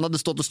 för han hade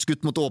stått och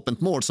skutt mot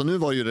öppet mål, så nu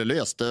var ju det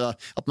löst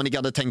att man inte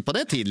hade tänkt på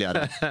det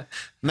tidigare.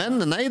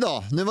 Men nej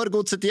då, nu var det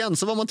godset igen,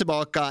 så var man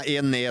tillbaka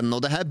 1-1,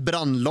 och det här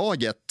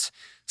Brannlaget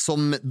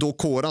som då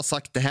Kåre har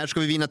sagt, det här ska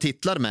vi vinna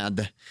titlar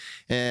med.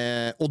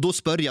 Och då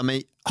spör jag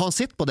mig, har han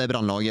sett på det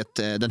Brannlaget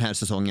den här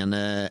säsongen?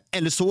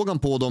 Eller såg han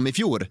på dem i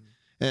fjol?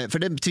 för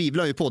det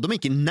tvivlar jag ju på. De är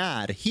inte i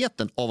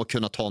närheten av att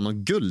kunna ta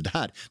någon guld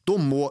här.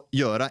 De må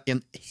göra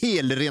en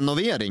hel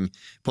renovering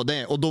på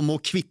det och de må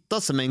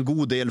kvitta sig med en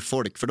god del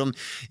folk för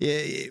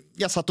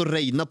jag satt och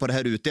regnade på det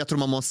här ute. Jag tror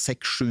man må ha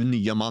 6-7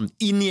 nya man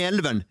in i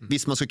älven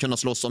hvis man ska kunna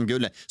slåss om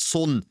guldet.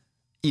 Sånn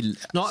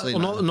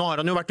Nå har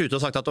han jo vært ute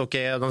og sagt at ok,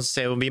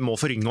 vi må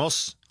forynge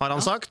oss, har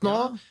han sagt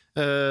nå.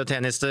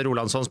 Tennis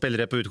Rolandsson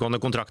spillere på utgående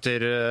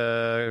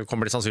kontrakter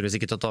kommer de sannsynligvis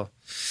ikke til å ta.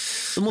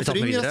 De må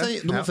föryngra sig,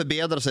 de må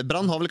förbättra sig.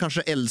 Brann har väl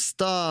kanske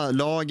äldsta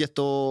laget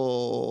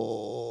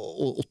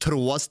och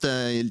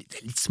tråaste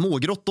lite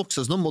smågrått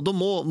också. Så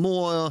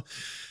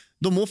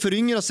de må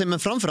föryngra sig, men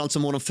framförallt så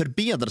må de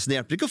förbättra sig. Det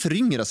hjälper inte att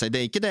föryngra sig. Det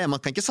är inte det. Man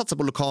kan inte satsa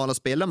på lokala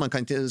spelare,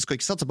 ska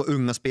inte satsa på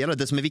unga spelare.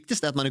 Det som är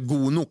viktigast är att man är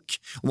god nog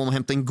och man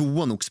hämtar en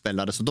god nog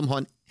spelare.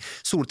 Så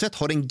Soltvedt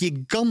har en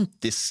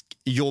gigantisk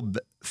jobb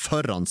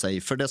föran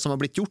sig för det som har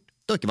blivit gjort.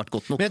 Det har ikke vært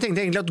godt nok. Men jeg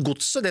tenkte egentlig at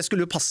Godset, det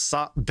skulle jo passe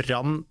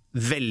Brann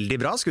veldig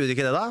bra, skulle det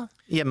ikke det da?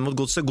 Hjemme mot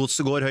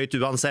Godset går høyt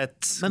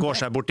uansett, går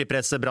seg bort i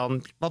presset, Brann.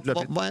 Hva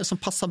er det som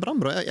passer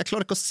Brann bra? Jeg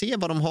klarer ikke å se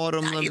hva de har.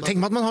 Jeg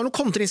tenker at man har noe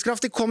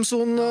kontringskraft i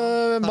Komson,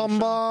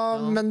 Bamba,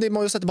 men de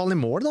må jo sette ballen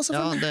i mål da,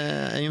 selvfølgelig. Ja, det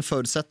er jo en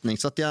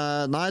forutsetning. Så at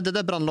det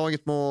der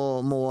Brannlaget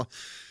må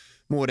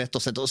rätt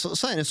och sätt. Och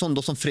så är det en sån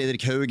då som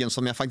Fredrik Haugen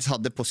som jag faktiskt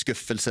hade på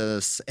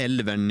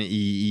skuffelseelvern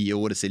i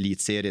årets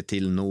elitserie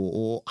till nu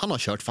och han har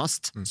kört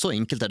fast. Så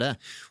enkelt är det.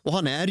 Och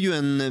han är ju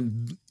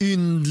en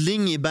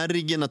yndling i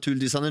Bergen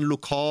naturligtvis. Han är en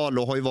lokal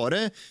och har ju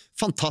varit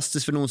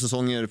fantastisk för några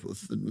säsonger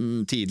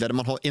tidigare.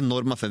 Man har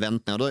enorma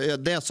förväntningar.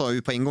 Det sa jag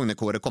ju på en gång när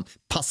Kåre kom.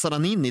 Passar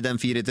han in i den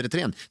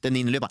 4-3-3? Den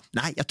inlöpa?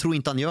 Nej, jag tror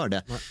inte han gör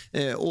det.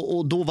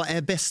 Och då vad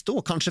är bäst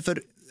då? Kanske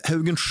för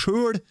Haugen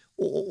själv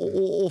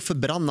och för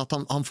Brann att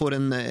han får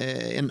en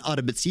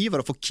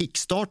arbetsgivare och får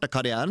kickstarta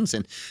karriären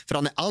sin. För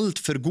han är allt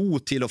för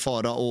god till att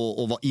fara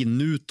och vara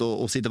inut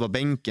och sitta på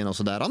bänken och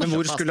sådär. Men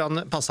hvor skulle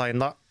han passa in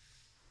då?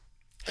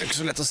 Det er ikke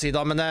så lett å si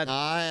da, men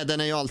nei, den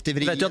er jo alltid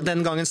vrien. Vet du at den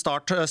gangen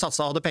Start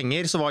satsa og hadde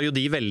penger, så var jo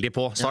de veldig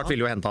på. Start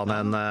ville jo hente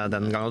han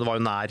den gangen, og det var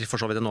jo nær for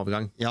så vidt en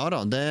overgang. Ja da,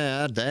 det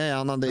er det.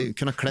 Han hadde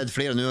kunnet kledd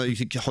flere. Nu har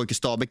jo ikke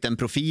Stabæk den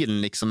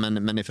profilen, liksom,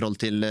 men i forhold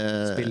til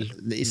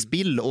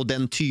spill og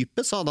den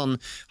type, så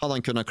hadde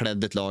han kunnet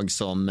kledd et lag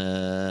som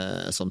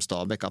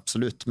Stabæk,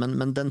 absolutt.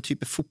 Men den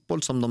type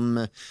fotboll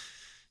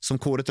som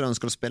Kåre tror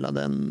ønsker å spille,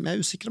 jeg er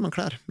usikker om han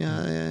klær.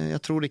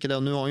 Jeg tror ikke det,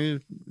 og nå har han jo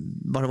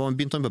bare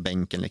begynt på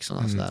benken liksom,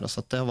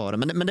 så det har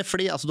vært. Men det er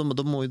flere, altså,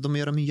 de må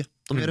gjøre mye.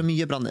 De må gjøre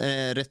mye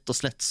rett og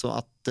slett, så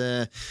at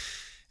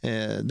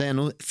det er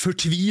noe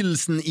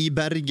fortvilelsen i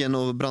Bergen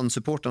og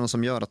Brann-supporterne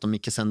som gjør at de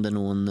ikke sender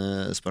noen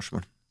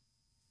spørsmål.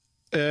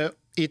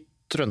 I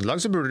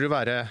Trøndelag så burde det jo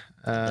være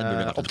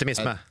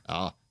optimisme.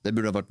 Ja, det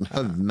burde ha vært en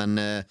høv, men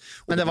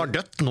det var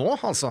dødt nå,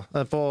 altså,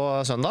 på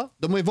søndag.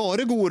 De har ju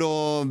varit gode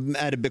och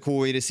RBK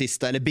i det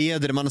sista, eller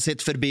bedre. Man har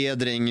sett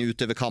förbättring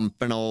utöver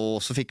kamperna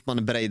och så fick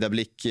man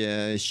Breidablikk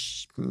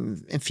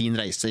en fin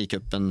resa i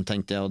kuppen,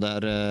 tänkte jag. Och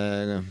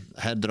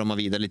här drar man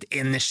vidare lite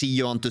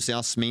energi och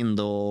entusiasm in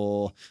då.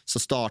 Och så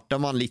startar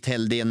man lite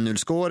heldig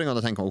 1-0-skåring och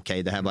då tänker man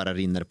okej, det här bara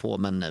rinner på.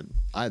 Men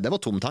nej, det var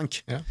tom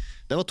tank. Ja.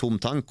 Det var tom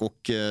tank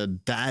och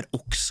där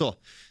också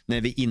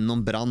när vi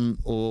inom Brann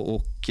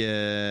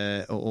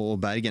och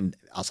Bergen,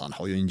 alltså han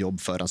har ju en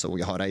jobb för han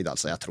såg Hareid,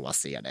 alltså jag tror jag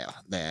ser det.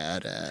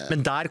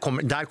 Men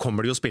där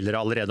kommer det ju spelare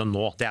allerede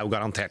nå, det är ju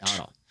garanterat.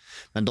 Ja,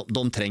 men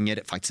de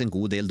tränger faktiskt en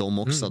god del de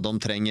också. De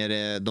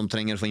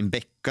tränger få in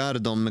bäckar,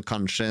 de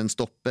kanske en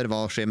stopper.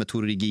 Vad sker med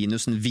Tore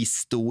Reginussen?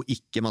 Visst då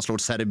icke man slår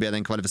Serbien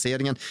den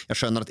kvalificeringen. Jag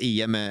skönner att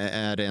EM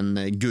är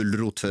en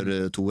guldrot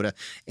för Tore.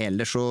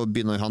 Eller så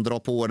börjar han dra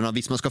på åren.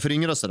 Visst man ska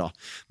föryngra sig då.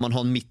 Man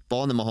har en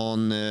mittbane, man har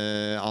en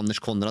Anders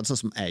Konradsen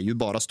som är ju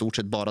bara stort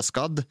sett bara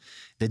skadd.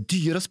 Det är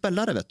dyra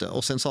spelare, vet du.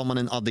 Och sen så har man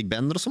en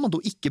Adegbenro som man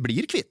då icke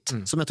blir kvitt.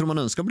 Som jag tror man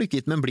önskar bli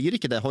kvitt, men blir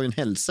icke det. Har ju en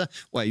hälsa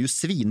och är ju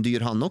svindyr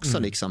han också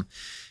liksom.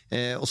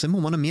 Och sen må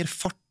man ha mer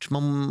fart.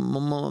 Man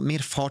må mer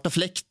fart och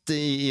fläkt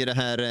i det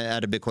här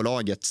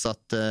RBK-laget. Så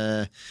att,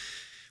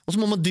 och så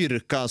må man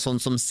dyrka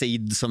sånt som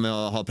Seid som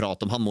jag har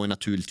pratat om. Han må ju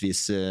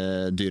naturligtvis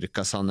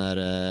dyrkas. Han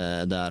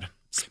är där.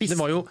 Det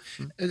var ju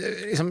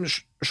liksom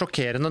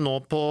chockerande nå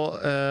på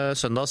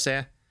söndag att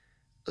se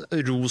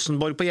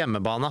Rosenborg på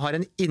hjemmebane har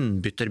en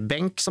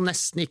innbytterbenk som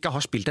nesten ikke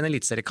har spilt en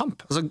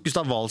elitseriekamp. Altså,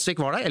 Gustav Valsvik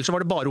var der, ellers så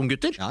var det bare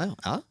unggutter.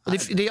 Ja.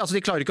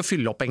 De klarer ikke å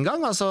fylle opp en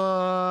gang. Altså...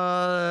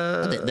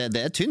 Det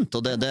er tynt,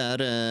 og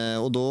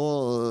og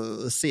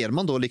da ser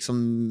man då liksom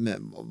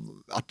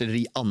at det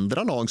er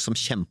andre lag som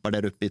kjemper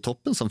der oppe i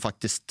toppen, som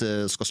faktisk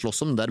skal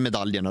slåss om de der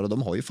medaljerna, og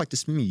de har jo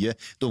faktisk mye.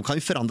 De kan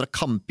jo forandre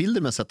kampbilder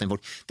med å sette inn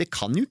folk. Det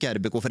kan jo ikke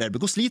RBK, for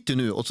RBK sliter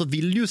jo nå, og så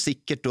vil jo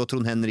sikkert då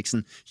Trond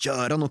Henriksen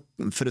gjøre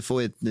noe for å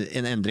få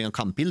en ändring av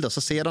kampbildet, så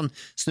ser han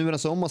snurrar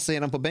sig om och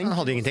ser han på bänken. Han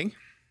hade ingenting.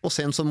 Och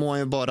sen så må han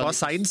ju bara... Det var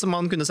Seid som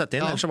man kunde sätta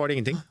in, eller så var det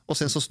ingenting. Och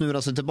sen så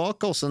snurrar sig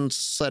tillbaka och sen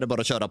så är det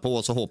bara att köra på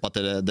och så hoppa att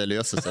det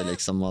löser sig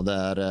liksom. Och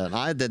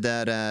det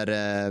där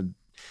är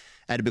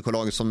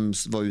RBK-laget som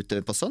var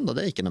ute på söndag,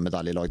 det är inte någon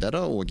medaljlag där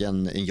och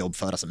en jobb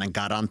för sig, men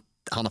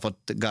han har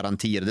fått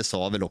garantier, det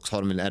sa väl också,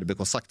 har väl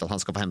RBK sagt att han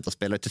ska få hämta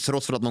spelare till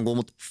trots för att man går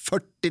mot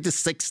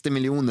 40-60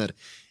 miljoner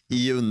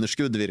i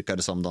underskudd virker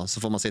det som då,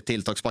 så får man se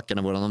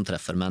tilltagsbackarna hvordan de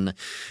träffar, men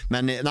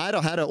nej då,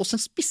 här och sen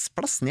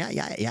spissplassen, jag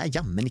är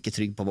jammen inte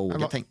trygg på vad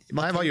Åge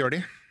Nej, vad gör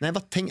de? Nej,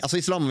 alltså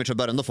Islamovic och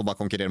Börren, då får bara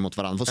konkurrera mot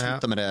varandra, får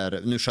sluta med det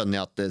här. Nu skönner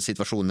jag att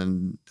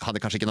situationen hade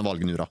kanske inte någon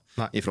valg nu då,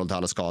 i förhållande till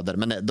alla skador,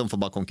 men de får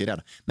bara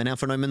konkurrera. Men är han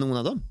förnöjd med någon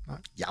av dem?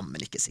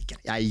 Jammen inte sikker.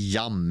 Jag är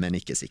jammen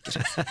inte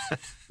sikker.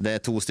 Det är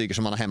 2 stycken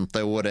som man har hämtat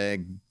i år,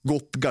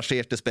 gott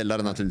gagerte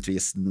spelare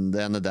naturligtvis.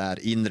 Den är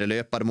där, inre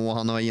löpare må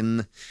han ha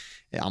in.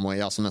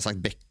 Ja, som jag sagt,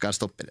 Bäckar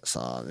stoppar. Så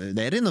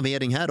det är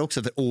renovering här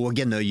också, för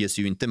Åge nöjes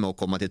ju inte med att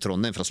komma till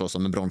Trondheim för att slåss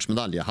om en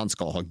bronsmedalj. Han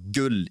ska ha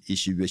guld i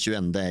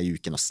 2021, det är ju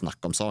inte något snack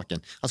om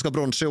saken. Han ska ha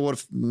brons i år,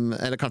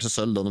 eller kanske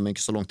söljd då, de är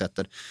inte så långt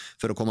efter,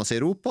 för att komma till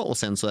Europa, och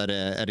sen så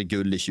är det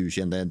guld i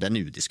 2021, det är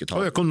nu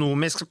diskutabelt. Och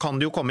ekonomiskt kan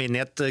det ju komma in i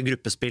ett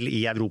gruppespill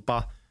i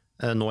Europa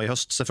nå i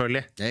höst,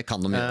 selvfølgelig. Det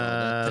kan de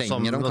göra,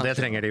 det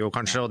tränger de ju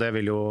kanske, och det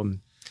vill ju...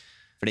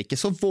 För det är inte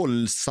så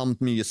våldsamt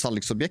mye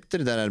salgsobjekter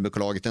i det där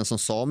RBK-laget. En som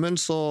Samuel,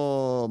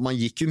 så man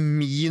gick ju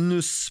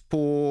minus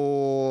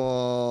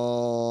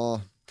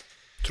på...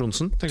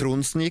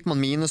 Tronsen gick man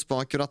minus på,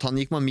 akkurat han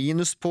gick man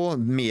minus på.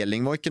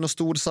 Meling var inte någon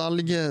stor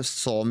salg.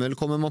 Samuel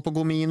kommer man på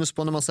gå minus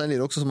på när man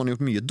säljer också, så man har gjort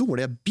mycket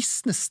dåliga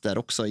business där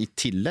också i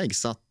tillägg,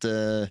 så att...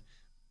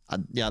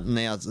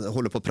 när jag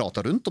håller på att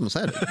prata runt om så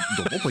här,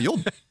 de var på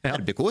jobb.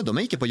 RBK, de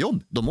är inte på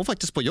jobb. De var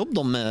faktiskt på jobb,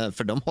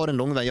 för de har en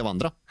lång väg att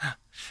vandra.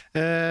 Det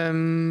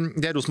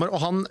är Rosenborg, och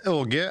han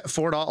Åge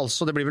får då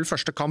alltså, det blir väl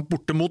första kamp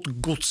borte mot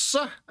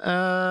Godset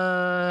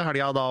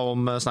helga då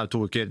om snart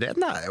 2 veckor.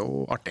 Den är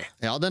ju artig.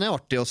 Ja, den är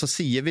artig, och så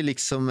ser vi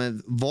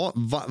liksom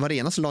var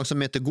enaste lag som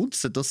möter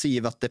Godset, då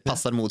ser vi att det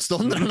passar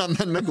motståndarna,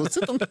 men med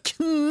Godset de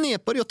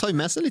knepar ju att ta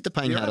med sig lite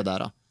poäng här och där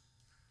då.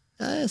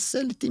 Jag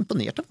är lite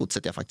imponerad av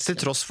Godset, jag faktiskt. Till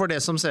tross för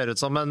det som ser ut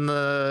som en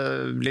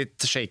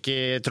lite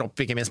shaky tropp,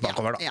 inte minst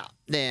bakover då. Ja,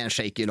 det är en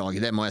shaky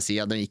lag, det må jag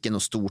säga. Det är inte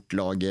något stort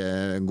lag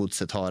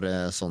Godset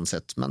har sånt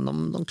sett, men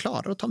de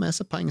klarar att ta med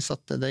sig poäng, så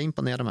att det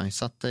imponerar mig.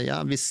 Så att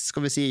visst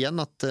ska vi se igen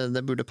att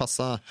det borde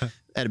passa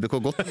RBK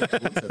gott.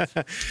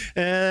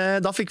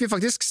 Då fick vi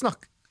faktiskt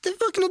snacka. Det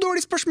var inte något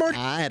dåligt spörsmål.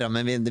 Nej då,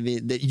 men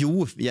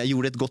jag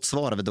gjorde ett gott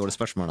svar av ett dåligt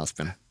spörsmål,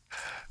 Aspen.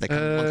 Man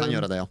kan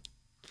göra det, ja.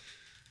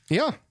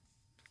 Ja.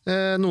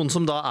 Någon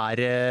som då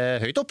är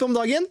högt uppe om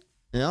dagen.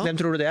 Ja. Vem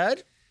tror du det är?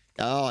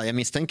 Ja, jag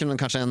misstänker nog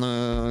kanske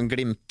en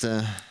Glimt.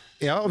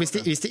 Ja, och hvis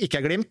det inte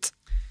är Glimt,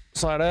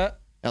 så är det...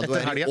 Ja, då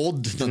är det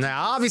Odd.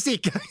 Nej, hvis det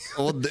inte...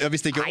 Odd, jag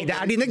visste inte. Nej, det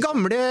är dina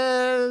gamla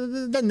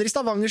vänner i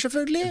Stavanger,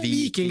 selvfølgelig.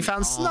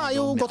 Vikingfansen är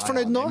ju gott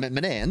förnöjd nu.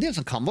 Men det är en del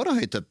som kan vara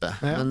högt uppe.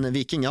 Ja. Men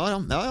Viking,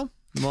 ja.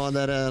 Vad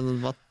är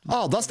vad...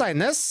 Ada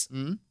Steines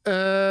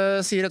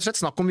säger rätt och slett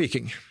snack om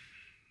Viking.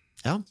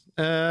 Ja.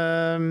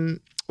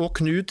 Og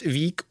Knut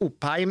Vik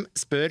Oppheim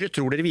spør,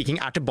 tror dere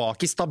Viking er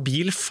tilbake i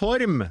stabil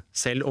form,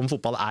 selv om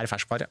fotball er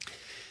ferskvare?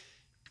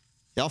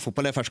 Ja,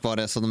 fotboll är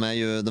färskvara, så de är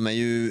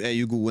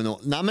ju gode nå.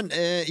 Nej, men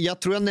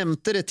jag tror jag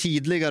nämnde det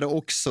tidigare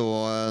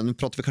också. Nu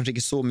pratar vi kanske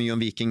inte så mycket om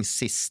Viking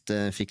sist,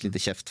 fick lite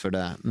käft för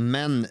det.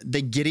 Men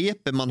det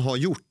grepet man har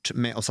gjort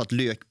med att satt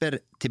Lökberg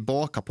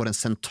tillbaka på den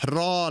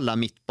centrala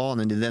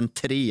mittbanen i den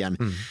trean,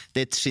 det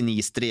är ett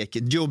genistrek.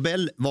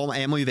 Jobel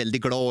är man ju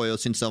väldigt glad i och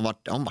syns han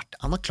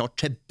har klart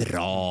sig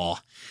bra.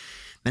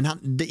 Men jag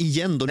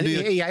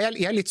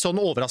är lite sånn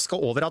overrasket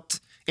over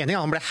at en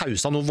gang han ble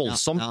hausa noe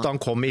voldsomt da han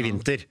kom i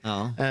vinter,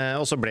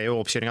 og så ble jo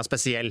oppkjøringen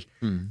spesiell.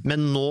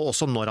 Men nå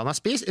også når han har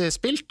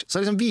spilt, så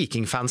liksom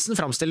Vikingfansen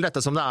framstiller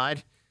dette som det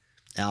er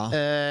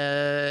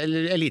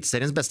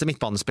elitseriens beste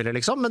midtbanespiller,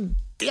 liksom. Men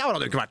det har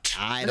han jo ikke vært.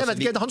 Nei, jeg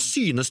vet ikke, han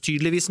synes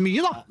tydeligvis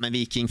mye da. Men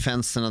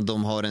Vikingfansen,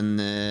 de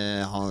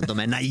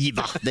är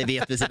naiva. Det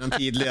vet vi sedan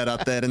tidigare,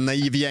 att det är en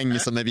naiv gäng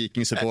som är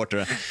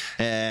Viking-supportare.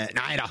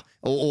 Nej då.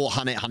 Och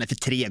han är för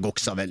treg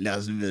också väl,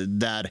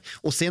 där.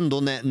 Och sen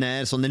då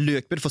när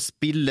Lökberg får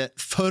spilla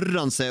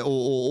förran sig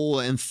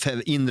och en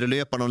inre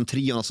löpare och en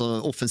trio,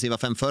 alltså offensiva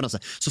 5 förran sig,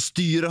 så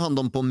styr han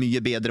dem på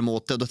mycket bättre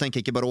måte. Och då tänker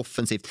jag inte bara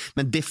offensivt,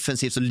 men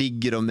defensivt så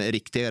ligger de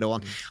riktigare. Och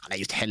han är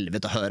ju ett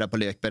helvete att höra på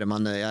Lökberg.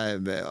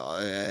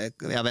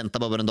 Jag väntar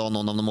bara en dag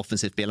någon av de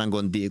offensivt spelarna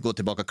går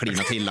tillbaka och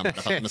klina till honom,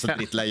 för att de är så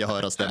drittleja att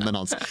höra stämmen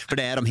hans. För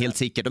det är de helt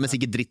säkert. De är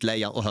säkert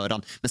drittleja att höra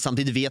han. Men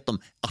samtidigt vet de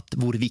att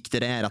vår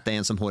viktigare är att det är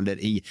en som håller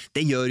i.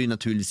 Det gör ju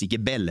naturligtvis inte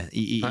Bell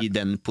i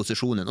den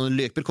positionen. Och när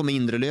Lökberg kommer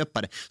inre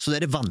löpare, så är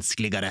det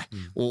vanskligare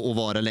att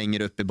vara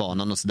längre upp i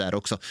banan och så där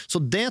också. Så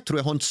det tror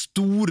jag har en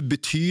stor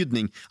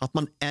betydning, att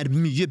man är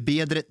mycket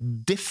bättre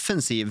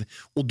defensiv,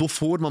 och då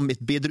får man ett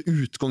bättre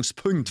utgångsläge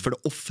fokuspunkt för det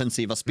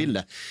offensiva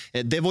spelet.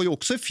 Det var ju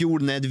också i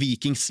fjol när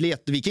Viking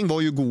slet. Viking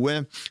var ju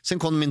gode, sen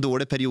kom min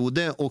dåliga period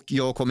och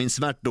jag kom in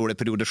svärt dåliga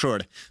perioder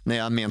själv när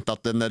jag mente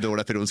att den där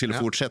dåliga perioden skulle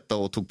fortsätta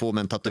och tog på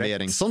med en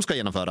tatuering som ska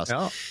genomföras.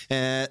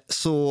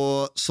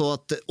 Så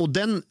att, och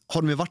den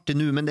har de ju varit i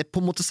nu, men det är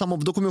på något samma,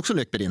 då kommer ju också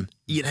Lökberg in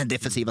i den här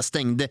defensiva,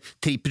 stängde,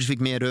 Tripic fick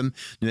mer rum.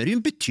 Nu är det ju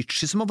en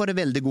Betycci som har varit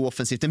väldigt god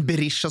offensivt, en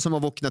Berisha som har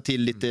vaknat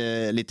till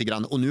lite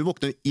grann, och nu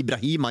vaknar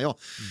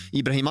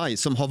Ibrahimaj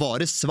som har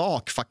varit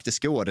svag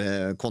faktiskt i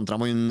år, kontra han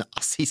var ju en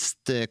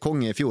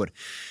assistkong i fjol.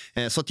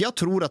 Så att jag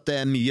tror att det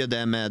är mycket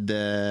det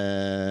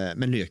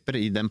med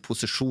Lökberg i den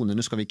positionen.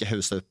 Nu ska vi inte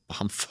husa upp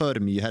han för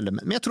mycket heller,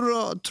 men jag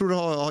tror det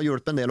har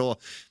hjulpet en del,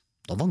 och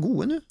de var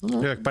gode nu.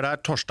 Løkberg der,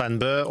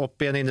 Torsteinbø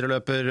opp i en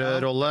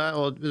indreløperrolle,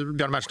 og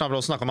Bjørn Berntsen har vel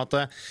også snakket om at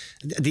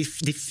de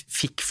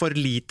fikk for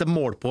lite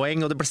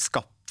målpoeng, og det ble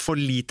skapt for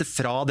lite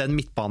fra den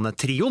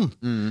midtbanetrioen,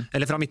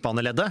 eller fra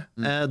midtbaneleddet.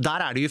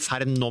 Der er det jo i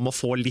ferd nå med å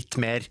få litt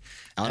mer.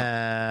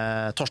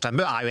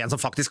 Torsteinbø er jo en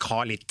som faktisk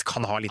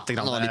kan ha litt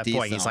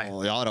poeng i seg.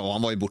 Ja, og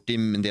han var jo borte i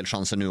en del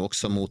chanser nu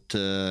också mot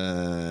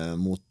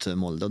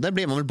Molde. Och där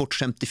blev man väl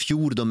bortskämt i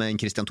fjol då med en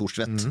Christian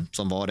Thorstvedt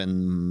som var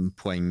en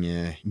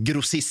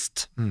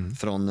poänggrossist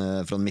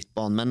från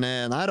mittban. Men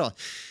nej då.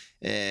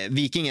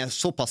 Viking är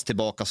så pass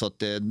tillbaka så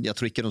att jag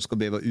tror inte de ska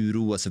behöva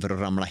oroa sig för att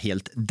ramla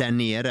helt där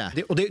nere.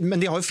 Men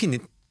de har ju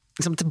funnit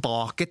liksom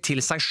tilbake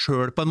til seg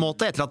selv på en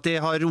måte, etter at de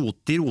har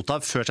rota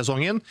før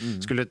sesongen.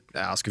 Skulle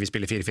vi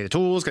spille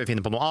 4-4-2? Skal vi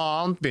finne på noe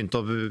annet?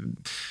 Begynte å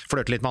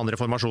flørte litt med andre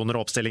formasjoner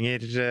og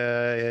oppstillinger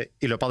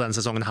i løpet av denne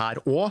sesongen her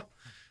også.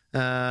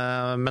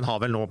 Men har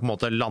vel nå på en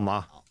måte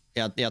landet.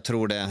 Jag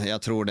tror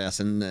det.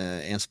 Sen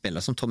en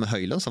spelare som Tommy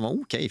Højlund som var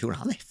okej i fjol,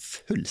 han är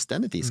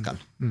fullständigt iskall.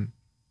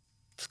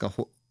 Ska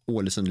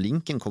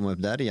Ålesund-linken komma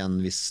upp där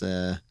igen hvis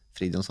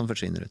Fridjonsson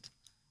försvinner ut?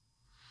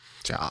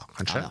 Ja,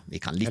 kanskje. Ja, vi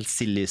kan litt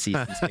silly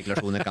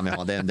spekulasjoner kan vi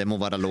ha. Det må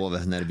være lov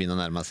når det begynner å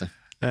nærme seg.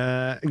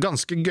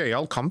 Ganske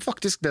gøyal kamp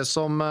faktisk, det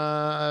som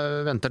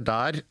venter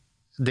der.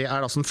 Det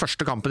er altså den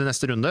første kampen i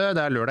neste runde.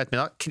 Det er lørdag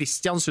ettermiddag.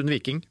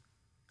 Kristiansund-Viking.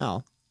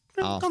 Ja.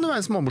 Kan det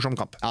være en småmorsom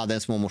kamp? Ja, det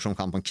er en småmorsom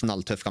kamp, en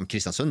knalltøff kamp.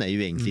 Kristiansund er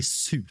jo egentlig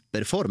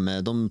superform.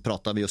 De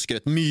pratet vi og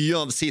skrøt mye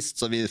av sist,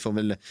 så vi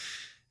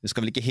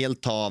ska väl inte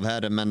helt ta av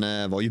här, men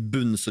var ju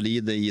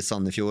bunnsolide i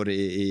Sandefjord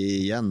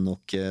igen,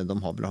 och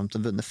de har väl inte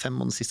vunnit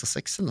 5 av de sista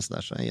 6 eller så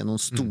där, så är en av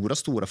de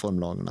stora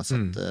formlagarna, så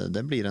att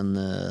det blir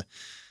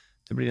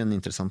en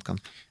intressant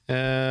kamp.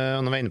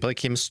 Og når vi er inne på det,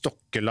 Kim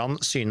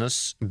Stokkeland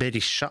synes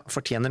Berisha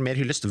fortjener mer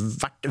hyllest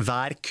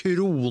hver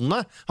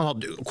krone.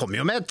 Han kom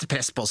jo med et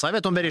press på sig,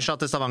 vet du, om Berisha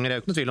til Stavanger, er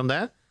jo ikke noe tvil om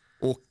det.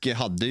 Och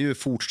hade ju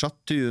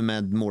fortsatt ju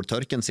med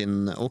måltörken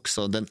sin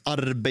också. Den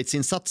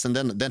arbetsinsatsen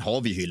den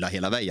har vi hyllat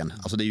hela vägen.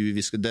 Alltså det är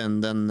ju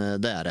den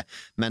det är det.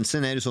 Men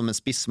sen är det som en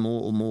spiss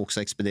må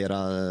också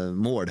expedera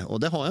mål, och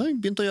det har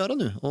han begynt att göra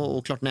nu.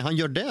 Och klart när han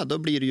gör det, då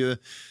blir det ju,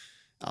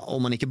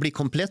 om man inte blir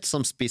komplett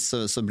som spiss,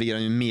 så blir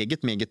han ju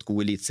meget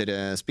god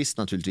elitseriespiss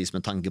naturligtvis,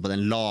 med tanke på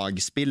den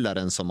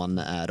lagspillaren som han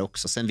är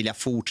också. Sen vill jag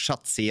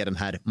fortsatt se de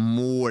här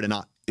målen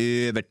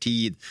över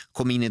tid.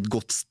 Kom in i ett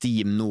gott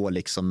steam nå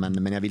liksom,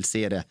 men jag vill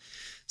se det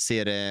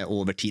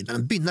över tid.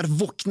 Men börjar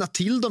vakna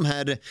till de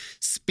här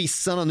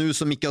spissarna nu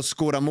som inte har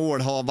skårat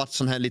mål, har varit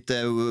sån här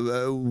lite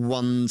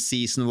one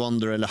season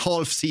wonder eller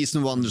half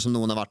season wonder som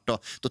någon har varit.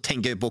 Då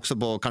tänker jag också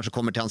på, kanske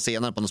kommer till han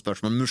senare på något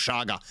spörsmål,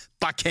 Mushaga,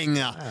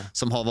 Bakenga,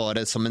 som har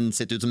varit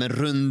sett ut som en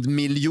rund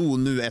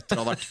miljon nu efter att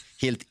ha varit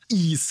helt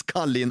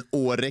iskall i en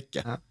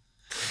årräcke. Ja.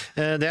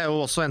 Det er jo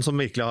også en som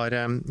virkelig har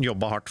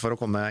jobbet hardt for å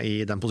komme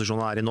i den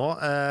posisjonen han er i nå.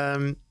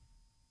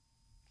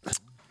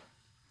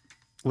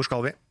 Hvor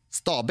skal vi?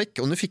 Stabæk,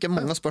 og nu fick jag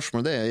många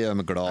spørsmål, det gör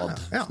mig glad.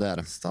 Ja,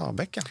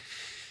 Stabæk, ja.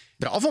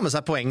 Bra å få med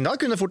seg poeng da,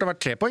 kunne fort ha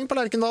vært 3 poeng på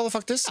Lerkendal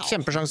faktisk.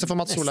 Kjempesjanse for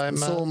Mats Solheim.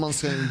 Så man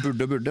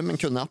burde,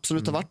 men kunne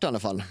absolutt ha vært i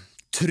alle fall.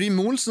 Trym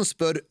Olsen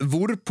spør,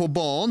 hvor på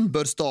banen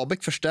bør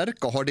Stabæk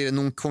forsterke? Har dere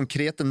noen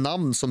konkrete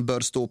navn som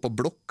bør stå på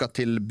blokka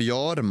til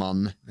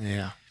Bjarman?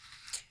 Ja.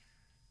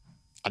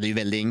 Ja, det är ju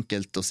väldigt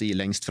enkelt att se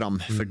längst fram,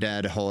 för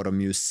där har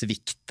de ju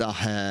sviktat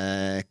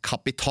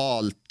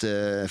kapitalt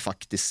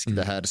faktiskt,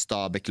 det här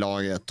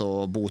Stabæk-laget,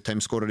 och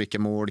Botheim skårar inte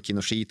mål,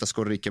 Kinoshita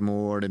skårar inte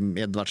mål,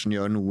 Edvardsen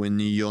gör nog en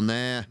ny och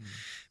nä,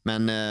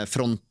 men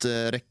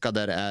fronträcka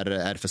där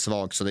är för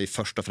svag, så det är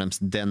först och främst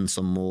den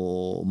som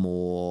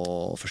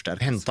må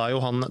förstärkas. Hentet jo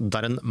han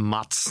Darren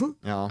Madsen,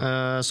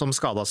 som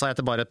skadet seg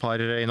etter bare et par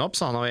innopp,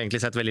 så han har jo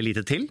egentlig sett veldig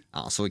lite til.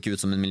 Ja, så ikke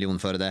ut som en million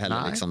för det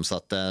heller, liksom, så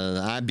att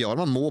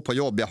Bjarman må på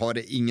jobb. Jag har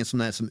ingen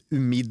som är som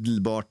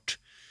umiddelbart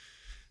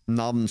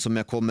namn som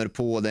jag kommer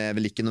på. Det är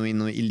väl inte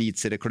någon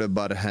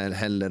elitserieklubbar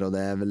heller, och det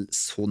är väl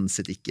sånn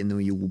sett inte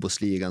någon i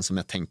Obos-ligan som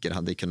jag tänker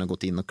hade kunnat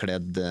gått in och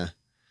klädd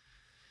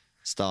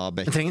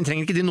Stabæk.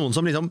 Trenger ikke de noen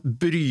som liksom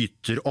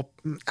bryter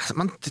opp?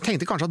 Man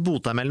tenkte kanskje at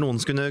Botheim eller noen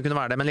kunne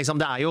være det, men liksom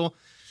det er jo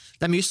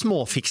Det mye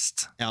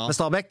småfikst med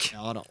Stabæk.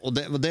 Ja då. Och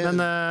det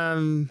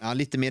Men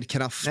lite mer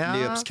kraft,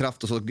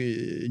 löpskraft och så.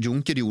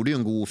 Junker gjorde ju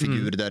en god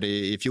figur där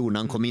i fjol när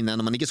han kom in. När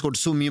man inte skårde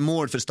så mycket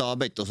mål för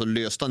Stabæk då, så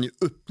löste han ju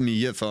upp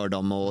mycket för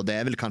dem, och det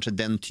är väl kanske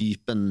den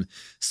typen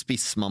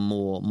spiss man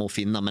må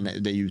finna, men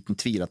det är ju utan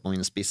tvil att man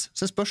vinner spiss.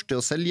 Sen spörs det,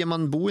 och säljer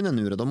man Boinen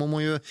nu då må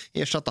man ju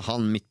ersätta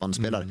han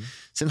mittbanespelare.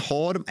 Sen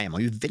är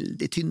man ju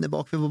väldigt tynne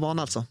bak vid banan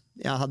alltså.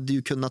 Jag hade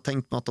ju kunnat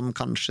tänkt mig att de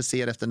kanske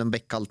ser efter en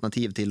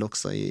bäckalternativ till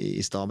också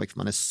i Stabæk, för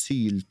man är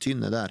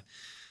syltynne där.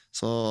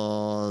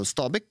 Så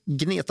Stabæk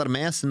gnetar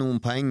med sig någon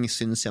poäng,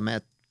 syns jag, med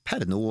ett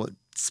per nå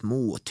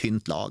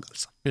småtynt lag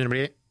alltså. Det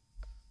blir,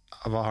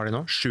 vad har de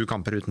nå? 7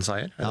 kamper uten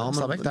seier? Ja,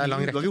 men det er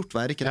lang rekke. Uavgjort,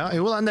 hva er det ikke det? Ja,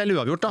 jo, det er en del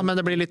uavgjort da, men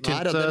det blir litt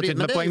tynt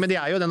med poeng. Men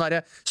de er jo den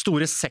der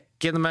store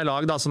sekken med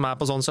lag da, som er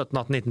på sånn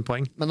 17-18-19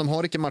 poeng. Men de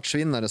har ikke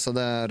matchvinnere, så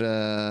det er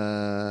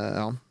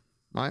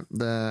nei,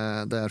 det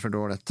er for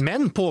dårligt.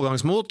 Men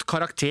pågangsmot,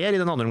 karakter i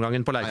den andre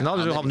omgangen på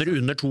Lerkendal, du havner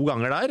under 2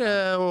 ganger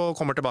der og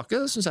kommer tilbake,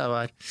 synes jeg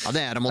var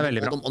det er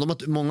veldig bra. De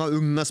har mange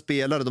unge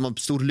spelare, de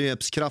har stor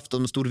løpskraft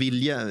og stor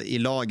vilje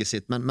i laget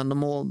sitt, men de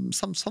må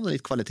samle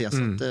litt kvalitet.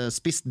 Så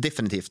spiss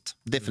definitivt.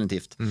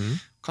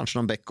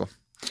 Kanskje noen Becko.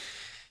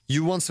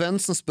 Johan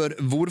Svensson spør,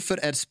 hvorfor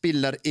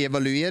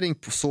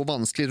spillerevaluering så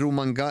vanskelig?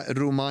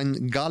 Roman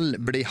Gall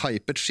ble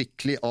hypet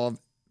skikkelig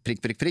av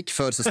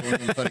för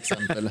säsongen för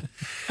exempel.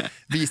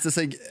 Visste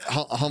sig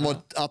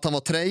att han var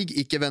träig,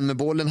 icke vän med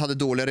bollen, hade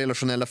dåliga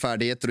relationella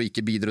färdigheter och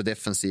icke bidrog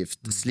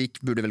defensivt.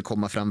 Slik borde väl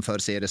komma fram för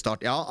seriestart.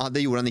 Ja,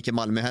 det gjorde han inte i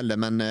Malmö heller,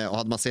 men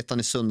hade man sett han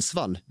i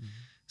Sundsvall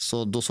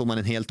så då såg man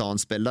en helt annan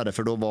spelare,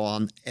 för då var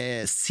han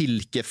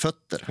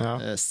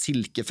silkefötter.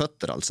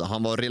 Silkefötter alltså.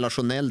 Han var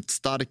relationellt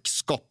stark,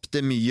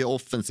 skapte mycket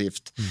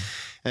offensivt.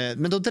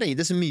 Men då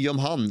drejde sig mycket om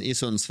han i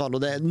Sundsvall,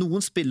 och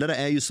någon spelare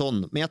är ju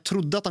sån, men jag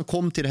trodde att han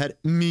kom till det här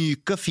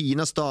myka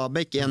fina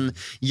Stabæk, en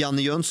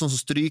Janne Jönsson som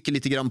stryker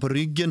lite grann på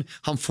ryggen.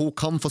 Han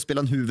kan få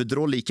spela en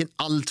huvudroll, inte en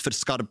allt för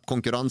skarp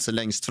konkurrens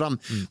längst fram,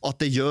 och att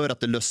det gör att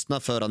det lösnar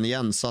för han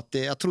igen. Så att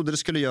jag trodde det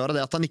skulle göra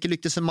det. Att han inte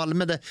lyckades i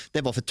Malmö,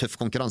 det var för tuff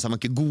konkurrens. Han var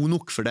inte god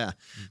nog för det.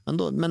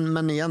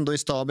 Men igen då i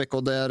Stabæk,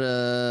 och där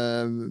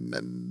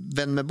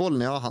vän med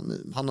bollen,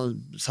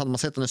 hade man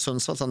sett han i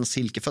Sundsvall, så han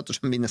silkefötter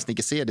som vi nästan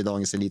inte ser i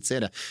dagens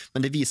elitserie.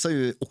 Men det visar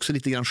ju också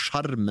lite grann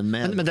charmen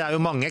med. Men det är ju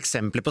många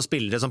exempel på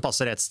spelare som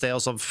passar ett sted,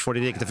 och så får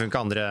det inte funka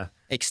andra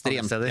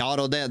extremt. Ja,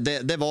 då,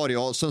 det var det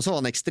ju. Sen så var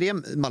han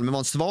extrem, Malmö var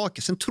en svag.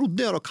 Sen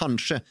trodde jag då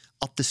kanske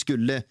att det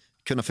skulle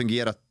kunna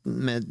fungera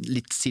med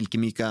lite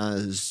silkemyka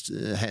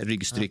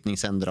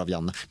ryggstrykningshänder av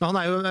Janne. Men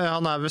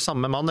han är väl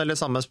samma man, eller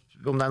samma,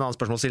 om det är en annan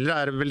spørsmålsstiller,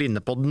 är väl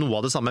inne på något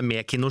av det samma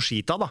med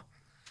Kinoshita då.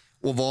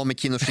 Och vad med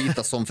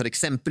Kinoshita som för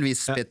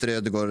exempelvis Peter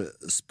Ödegård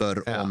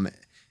spör om.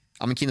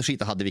 Ja, men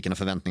Kinoshita hade vi några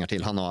förväntningar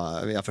till.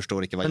 Jag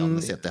förstår inte vad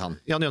Janne sett till han.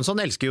 Jan Jönsson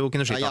älskar ju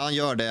Kinoshita. Ja, han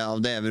gör det.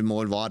 Det är väl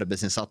mål var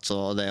arbetsinsats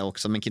och det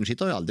också. Men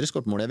Kinoshita har ju aldrig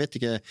skått mål. Jag vet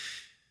inte.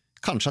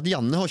 Kanske att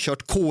Janne har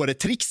kört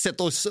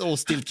kåretrixet och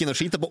stilt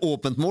Kinoshita på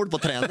öppet mål på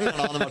träningarna.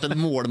 Han har varit en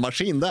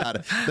målmaskin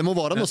där. Det må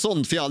vara något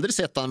sånt, för jag har aldrig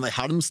sett han i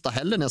Halmstad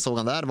heller när jag såg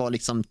han där. Var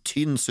liksom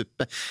tynn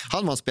suppe.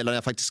 Han var en spelare,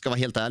 jag faktiskt ska vara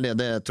helt ärlig.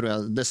 Det tror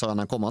jag, det sa han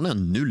när han kom. Han har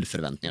 0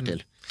 förväntningar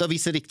till. Det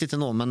visar riktigt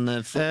ändå,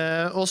 men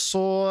och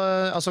så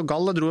alltså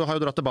Gall har ju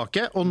dragit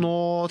tillbaka, och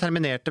nu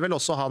terminerade väl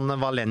också han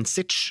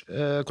Valencic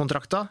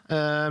kontrakta.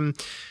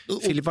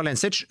 Filip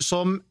Valencic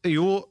som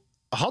ju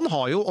han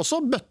har ju också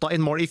bøtta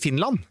in mål i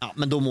Finland. Ja,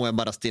 men då må jag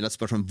bara ställa ett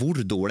spörsmål.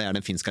 Hur dålig är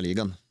den finska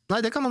ligan?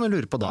 Nej, det kan man ju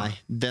lura på då.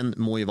 Nej, den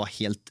må ju vara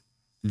helt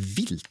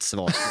vilt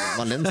svag.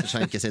 Valencia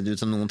har inte sett ut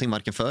som någonting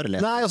varken för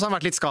eller. Nej, och så har han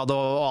varit lite skadad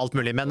och allt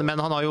möjligt, men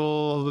han har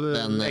ju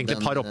egentligen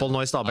ett par uppehåll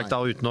nu i Stabæk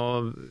då, utan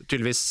att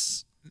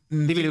tydligvis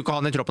de vill ju inte ha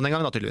han i troppen en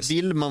gång då, tydligvis.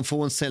 Vill man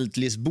få en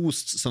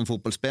selvtillit-boost som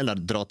fotbollsspelare,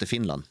 dra till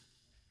Finland.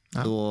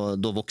 Ja.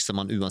 Då växer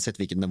man oavsett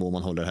vilken nivå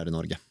man håller här i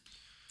Norge.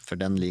 För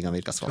den ligan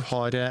virker svag. Du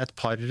har ett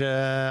par,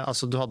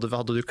 alltså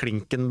hade du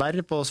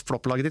Klinkenberg på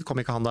flopplaget ditt, kom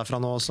inte han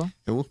därifrån också?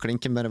 Jo,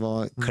 Klinkenberg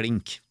var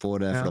klink på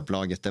det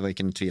flopplaget, det var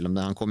inte något tvil om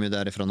det. Han kom ju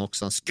därifrån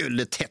också. Han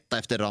skulle tätta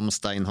efter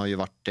Ramstein, har ju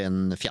varit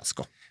en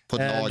fiasko. På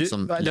ett lag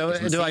som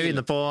du är ju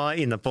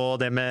inne på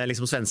det med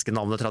liksom svenska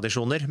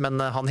navnetradisjoner, men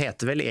han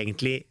heter väl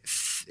egentligen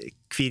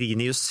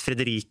Quirinius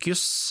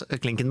Frederikus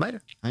Klinkenberg.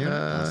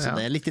 Så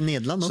det är lite i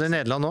Nederland också. Så det är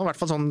Nederland också, i hvert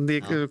fall sånn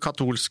de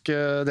katolske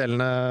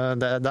delene,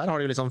 där har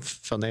de liksom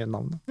funny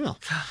navn. Ja.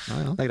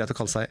 Det är greit att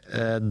kalla sig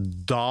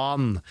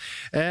Dan.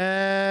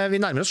 Vi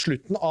närmar oss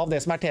slutten av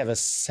det som är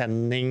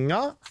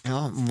TV-sändninga.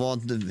 Ja,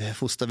 vad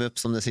hostar vi upp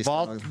som det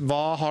sista?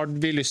 Vad har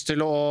vi lyst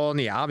till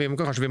att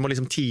kanske vi må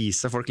liksom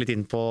tease folk lite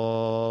in på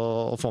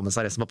och få med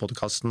sig resten av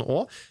podcasten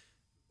och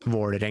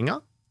Vålerenga.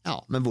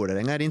 Ja, men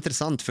Vålerenga är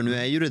intressant, för nu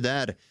är ju det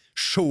där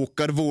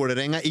sjokar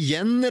Vålerenga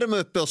igen när de är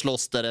uppe och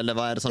slåss där, eller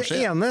vad är det som sker?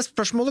 Det ene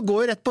spørsmålet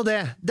går ju rätt på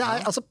det. Det är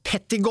alltså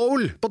Petty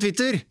Goal på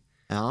Twitter.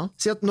 Ja.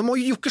 Sier at nå må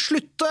jo ikke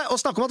slutte å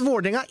snakke om at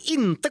Vålerenga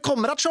inte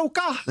kommer att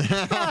choka.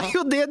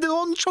 Jo, det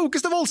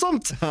chokes det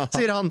voldsomt,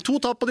 sier han. 2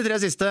 tap på de 3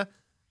 siste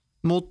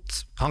mot,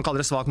 han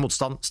kaller det svak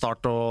motstand,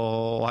 Start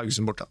og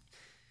Haugesund borte.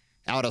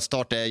 Ja, då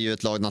Start är ju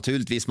ett lag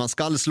naturligtvis man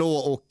ska slå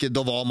och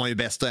då var man ju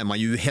bäst, då är man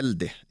ju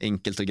heldig.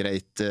 Enkelt och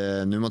grejt.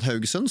 Nu mot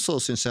Haugesund så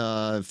syns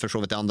jag för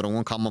så vidt i andra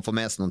omgången kan man få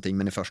med sig någonting,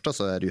 men i första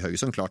så är det ju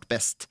Haugesund klart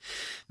bäst.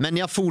 Men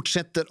jag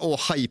fortsätter och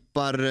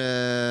hypar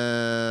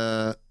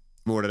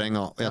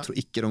Vålerenga och jag tror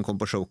ikke de kommer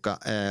på choka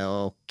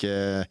och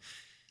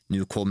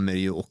nu kommer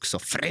ju också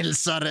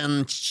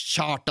frälsaren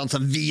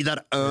Kjartansson, Vidar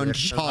Ørn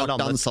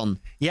Kjartansson.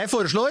 Jeg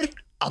foreslår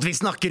at vi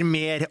snakker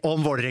mer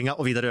om Vålerenga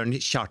og Vidar Ørn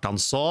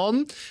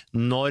Kjartansson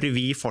når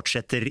vi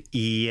fortsetter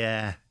i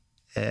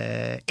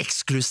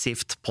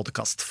eksklusivt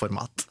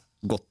podcastformat.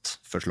 Godt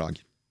forslag.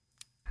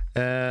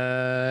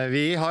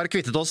 Vi har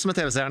kvittet oss med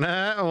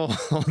TV-seerne og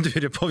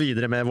durer på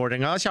videre med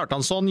Vålerenga.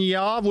 Kjartansson,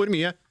 ja, hvor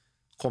mye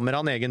kommer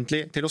han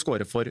egentlig til å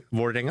score for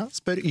Vålerenga?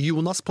 Spør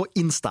Jonas på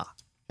Insta.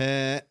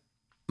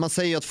 Man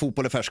säger att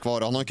fotboll är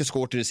färskvara. Han har inte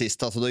skårt i det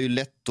sista, så det är ju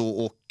lätt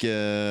då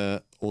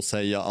att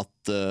säga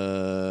att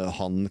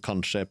han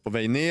kanske är på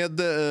väg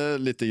ned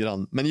lite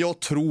grann. Men jag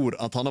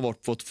tror att han har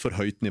varit på ett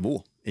förhöjt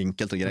nivå.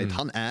 Enkelt och grejt.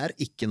 Han är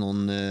inte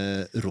någon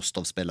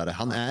Rostov-spelare.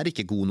 Han är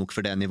inte god nog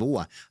för den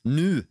nivån.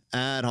 Nu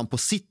är han på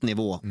sitt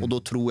nivå och då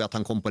tror jag att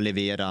han kommer att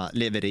leverera.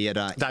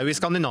 Det är ju i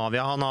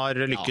Skandinavia han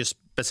har lyckats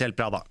speciellt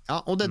bra då. Ja,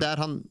 och det där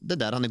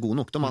han är god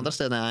nog. De andra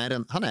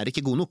städerna han är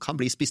inte god nog. Han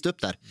blir spist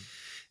upp där.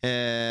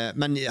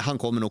 Men han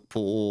kommer nog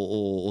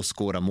på att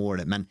skåra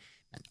mål. Men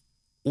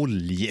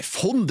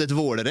oljefondet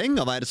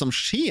Vålerenga, vad är det som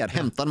sker?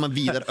 Hämtar man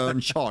vidare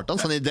Ørn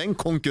Kjartansson i den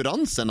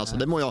konkurrensen? Alltså,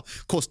 det må ju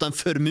kosta en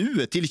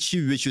förmue till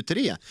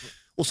 2023.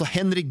 Och så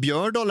Henrik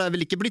Bjørdal är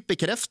väl inte blivit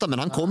bekräftad, men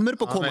han kommer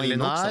på att komma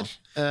in också.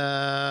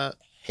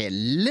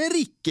 Heller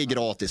inte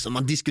gratis. Om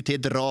man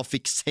diskuterar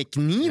Rafik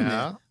Seknini.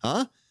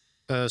 Ja.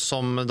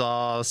 Som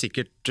da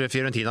sikkert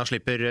Fiorentina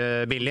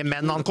slipper billig,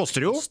 men han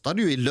koster jo. Kostar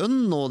jo i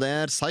lønn, og det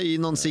er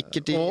Seinon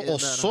sikkert i. Og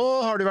også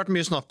har det vært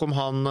mye snakk om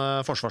han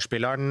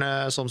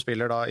forsvarsspilleren som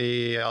spiller da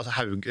i altså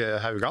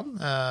Haugan,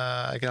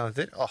 ikke det han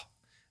heter?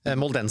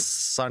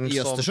 Moldenseren i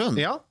Østersund?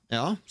 Ja,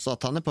 så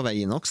at han er på vei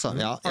inn også.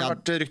 Ja, har det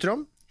vært rykter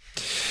om.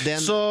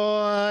 Så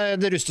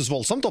det rustes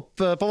voldsomt upp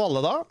på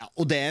Valle då. Ja,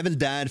 och det är väl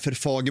därför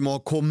Fagemo har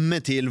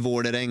kommit till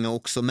Vålerenga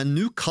också. Men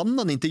nu kan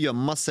han inte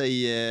gömma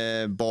sig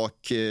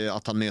bak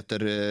att han möter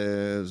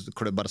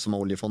klubbar som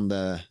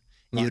oljefondet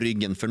i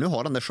ryggen. För nu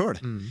har han det själv.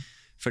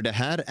 För det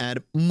här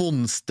är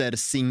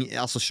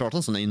alltså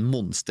Kjartansson är en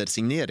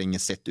monstersignering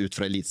sett ut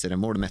från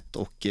elitseriemålet.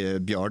 Och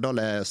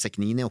Bjørdal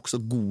Seknini är också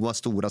goda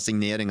stora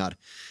signeringar.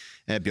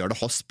 Bjørdal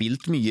har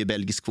spilt mye i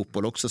belgisk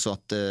fotboll också, så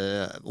att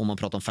om man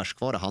pratar om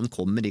färskvara, han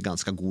kommer i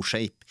ganska god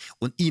shape.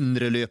 Och en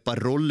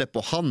inrelöparrolle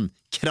på han,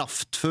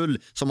 kraftfull,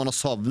 som man har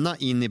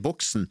savnat in i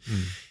boxen.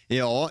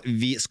 Ja,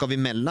 ska vi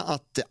mella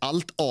att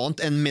allt annat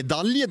än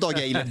medalj, Dag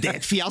Eilif, det är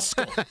ett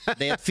fiasko.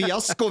 Det är ett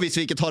fiasko hvis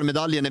vi inte tar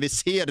medaljer när vi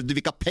ser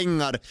vilka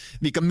pengar,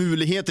 vilka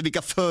möjligheter,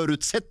 vilka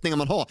förutsättningar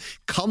man har.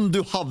 Kan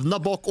du havna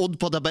bak Odd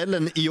på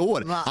tabellen i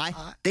år? Nej,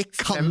 det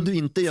kan du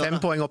inte göra. 5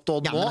 poäng upp till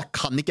Odd. Ja, han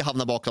kan inte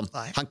havna bak dem.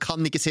 Han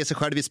kan inte se sig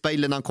själv i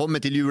spejlen när han kommer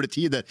till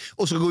juletider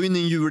och så gå in i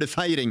en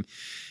julefeiring.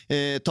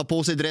 Ta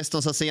på sig dressen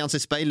och så ser han sig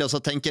i spejlen och så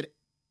tänker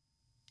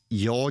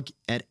jag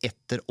är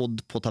efter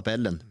Odd på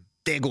tabellen.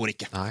 Det går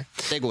inte. Nej.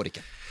 Det går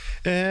inte.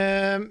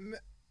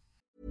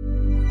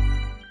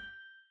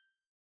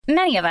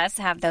 Many of us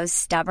have those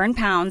stubborn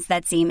pounds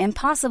that seem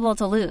impossible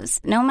to lose,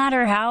 no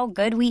matter how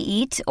good we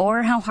eat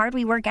or how hard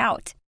we work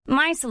out.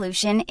 My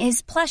solution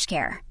is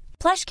PlushCare.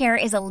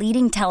 PlushCare is a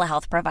leading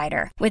telehealth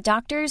provider with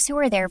doctors who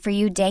are there for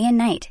you day and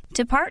night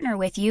to partner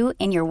with you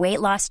in your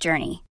weight loss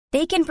journey.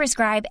 They can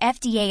prescribe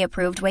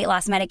FDA-approved weight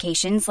loss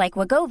medications like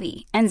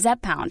Wegovy and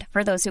Zepbound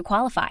for those who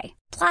qualify.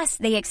 Plus,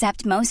 they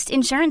accept most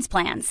insurance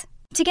plans.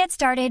 To get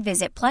started,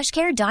 visit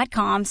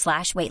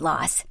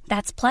plushcare.com/weightloss.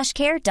 That's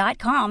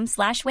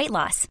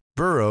plushcare.com/weightloss.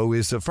 Burrow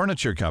is a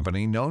furniture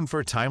company known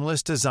for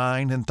timeless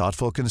design and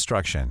thoughtful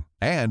construction,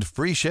 and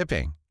free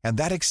shipping, and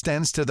that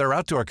extends to their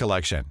outdoor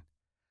collection.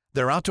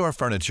 Their outdoor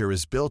furniture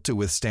is built to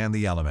withstand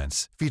the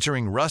elements,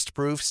 featuring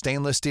rust-proof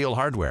stainless steel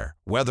hardware,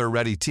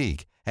 weather-ready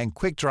teak, and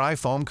quick-dry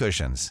foam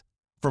cushions.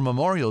 For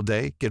Memorial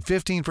Day, get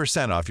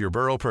 15% off your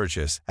Burrow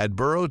purchase at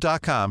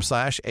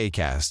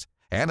burrow.com/acast,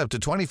 and up to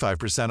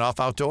 25% off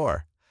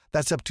outdoor.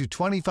 That's up to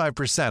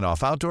 25%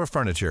 off outdoor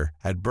furniture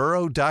at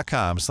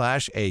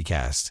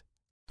burrow.com/acast.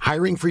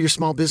 Hiring for your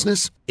small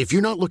business? If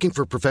you're not looking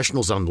for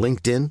professionals on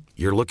LinkedIn,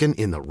 you're looking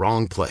in the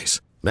wrong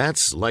place.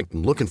 That's like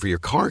looking for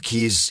your car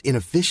keys in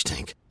a fish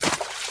tank.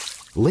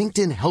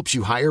 LinkedIn helps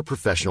you hire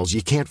professionals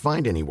you can't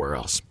find anywhere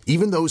else,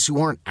 even those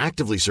who aren't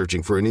actively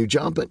searching for a new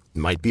job but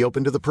might be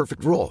open to the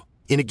perfect role.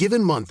 In a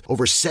given month,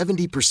 over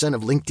 70%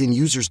 of LinkedIn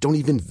users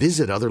don't even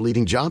visit other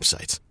leading job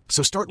sites.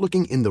 So start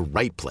looking in the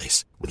right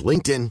place. With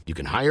LinkedIn, you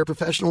can hire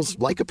professionals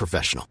like a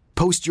professional.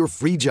 Post your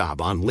free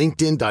job on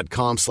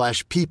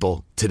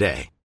linkedin.com/people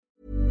today.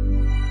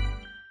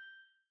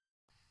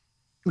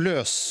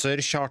 Løser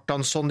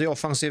Kjartansson de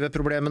offensive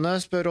problemene,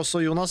 spør også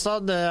Jonas da.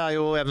 Det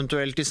jo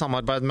eventuelt i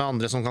samarbeid med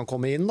andre som kan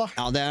komme inn da.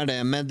 Ja, det det.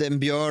 Med en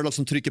Bjørdal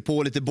som trycker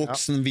på litt i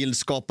boksen, vil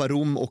skapa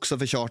rom også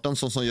for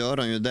Kjartansson, så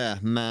gjør han jo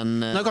det.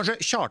 Men kanskje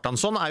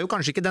Kjartansson jo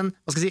kanskje ikke den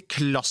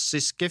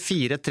klassiske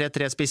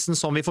 4-3-3-spissen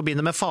som vi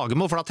forbinder med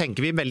Fagermo, for da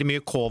tenker vi veldig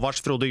mye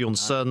Kovacs, Frode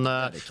Johnsen,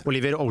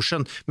 Oliver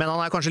Ocean. Men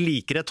han kanskje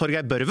likere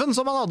Torgeir Børven,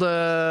 som han hadde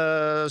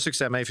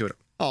suksess med i fjor.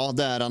 Ja,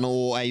 det han,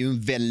 og jo en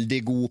veldig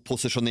god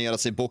posisjonere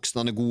seg i boksen,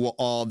 han god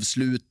å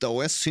avsluta,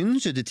 og jeg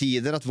synes jo til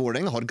tider at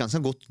Vålerenga har et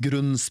ganske godt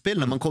grunnspill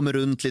når man kommer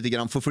rundt litt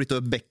grann, får flytta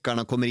upp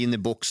bäckarna, kommer inn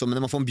i boksen, men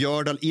når man får en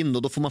Bjørdal inn,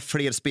 og da får man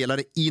flere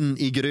spelare inn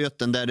i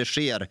grøten der det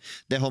skjer.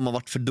 Det har man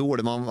vært for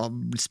dårlig,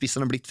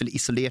 spissarna har blitt for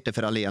isolerte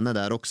for alene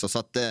der også,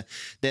 så at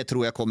det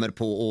tror jeg kommer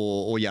på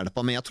å hjelpe,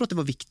 men jeg tror at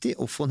det var viktig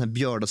å få den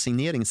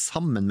Bjørdal-signeringen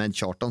sammen med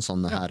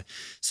Kjartansson her,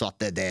 så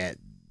at det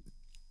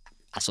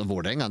alltså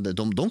Vårdänga,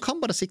 de kan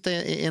bara sikta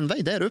en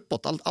vei der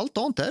uppåt. Allt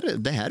annet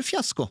det her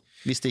fiasko,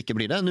 hvis det ikke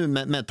blir det nu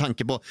med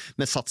tanke på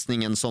med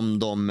satsningen som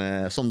de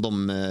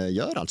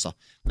gjør altså.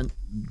 Men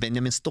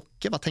Benjamin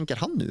Stokke, hva tenker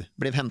han nu?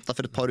 Blev hämtad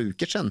for et par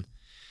uker sedan.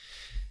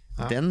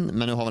 Ja. Men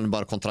nu har han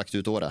bare kontrakt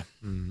ut året.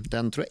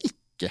 Den tror jeg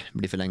ikke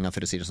blir forlenget,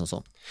 for å si det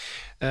sånn.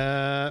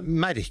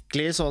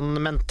 Merkelig sånn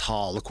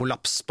mental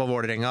kollaps på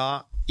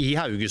Vålerenga i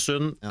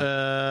Haugesund,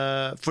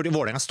 fordi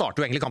Vålerenga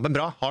starter jo egentlig kampen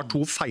bra, har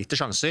 2 feite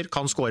sjanser,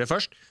 kan skåre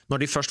først. Når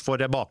de først får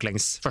det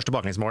første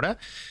baklengsmålet,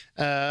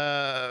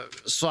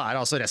 så det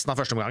altså resten av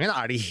første omgangen,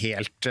 de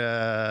helt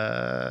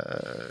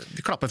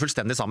de klapper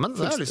fullstendig sammen.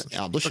 Liksom,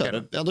 ja,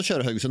 da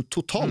kjører Haugesund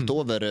totalt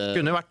over.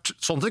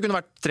 Sånn at det kunne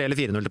vært 3 eller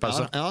 4-0 til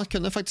pause. Ja,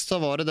 kunne faktisk ha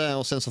vært det,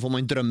 og sen så får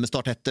man en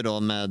drømmestart etter da,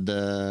 med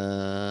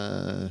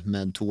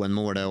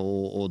 2-1-målet,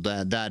 og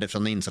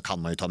derifra inn så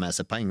kan man jo ta med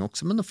seg poeng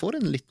også, men de får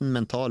en liten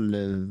mental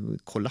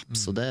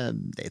kollaps, og det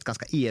et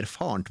ganske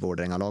erfarent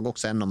Vålerenga-lag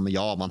også, enn om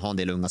man har en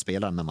del unge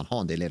spelare, men man har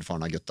en del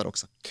erfarne gutter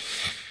også.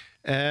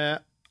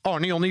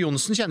 Arne Jonny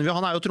Jonsen kjenner vi,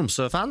 han jo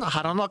Tromsø-fan.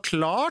 Her han har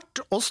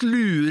klart å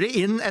slure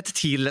inn et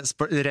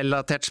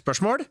TIL-relatert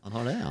spørsmål. Han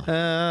har det, ja.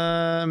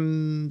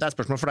 Det et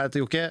spørsmål for deg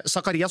til Jokke.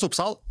 Zakarias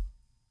Oppsal,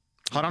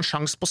 har han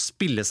sjans på å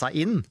spille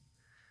seg inn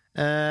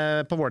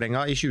på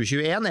Vålerenga i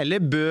 2021, eller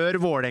bør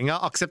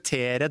Vålerenga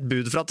akseptere et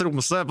bud fra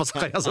Tromsø på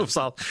Zakarias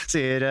Oppsal,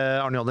 sier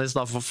Arne Jonnis,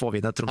 da får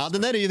vi inn et Tromsø. Ja, det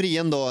der jo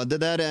vrien da.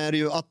 Det der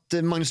jo at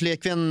Magnus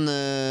Lekven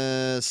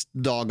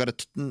dagar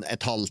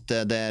et halvt,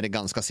 det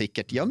ganske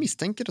sikkert. Jeg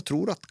mistenker og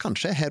tror at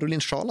kanskje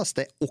Herolin Schalas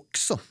det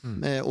også.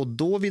 Og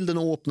da vil det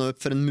nå åpne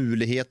opp for en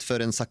mulighet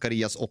for en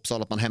Zakarias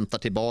Oppsal, at man hämtar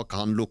tilbake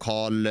han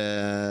lokal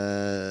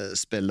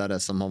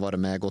spillere som har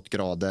vært med gått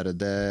grader.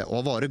 Det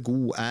har vært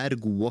god,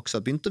 god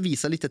også. Begynt å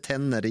vise litt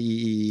tenner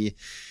i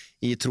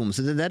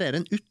Tromsø. Det der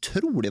en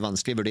utrolig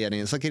vanskelig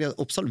vurdering. Zakarias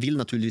Oppsal vil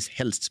naturligvis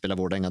helst spille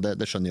Vålerenga,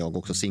 det skjønner jeg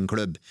også. Sin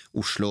klubb,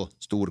 Oslo,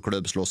 stor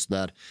klubb, slåss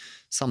der.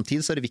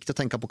 Samtidig så det viktig å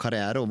tenke på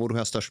karriere og hvor du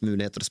har størst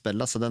muligheter å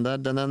spille. Så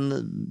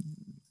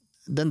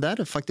den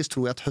der faktisk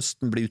tror jeg at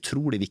høsten blir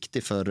utrolig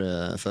viktig for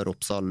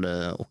Oppsal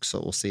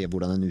også, å se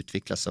hvordan den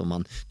utvikler seg, og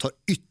man tar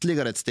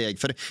ytterligere et steg.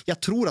 For jeg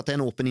tror at det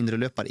en åpen indre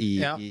løper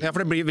Ja,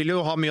 for det vil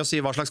jo ha mye å si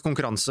hva slags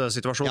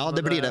konkurransesituasjon. Ja,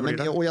 det blir det,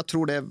 og jeg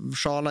tror det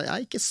Schala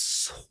ikke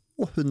så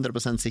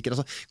 100% sikker.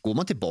 Altså, går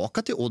man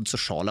tilbake til Odd, så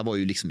Schala var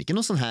jo liksom ikke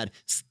noen sånn her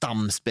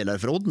stamspillere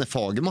for Odd. Når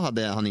Fagermo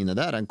hadde han inne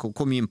der, han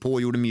kom inn på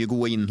og gjorde mye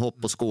gode innhopp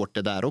og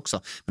skårte der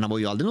også, men han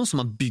var jo aldri noen som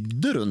man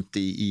bygde rundt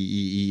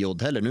i Odd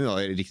heller. Nu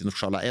er riktig nok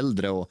Schala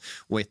eldre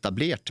og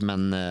etablert,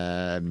 men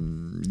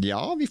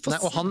ja, vi får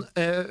se. Og han,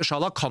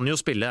 Schala kan jo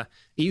spille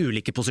i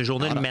ulike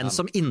posisjoner, men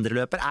som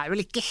indreløper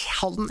vel ikke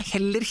han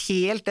heller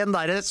helt den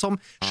der som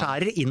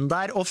skjærer inn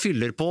der og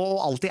fyller på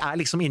og alltid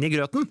liksom inne i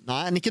grøten.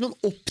 Nei, han ikke noen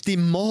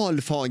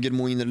optimal Fagermo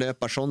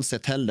innløper sånn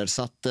sett heller,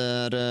 så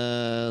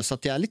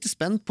at jeg litt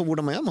spent på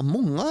hvordan man gjør.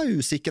 Mange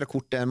usikre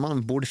kort der,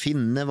 man borde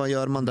finne, hva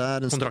gjør man der?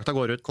 Kontrakta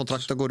går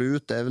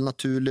ut. Det vel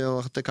naturlig, og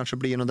at det kanskje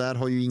blir noe der,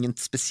 har jo ingen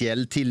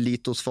spesiell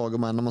tillit hos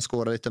Fagermo når man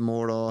skårer litt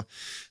mål, og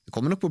det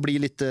kommer nok på å bli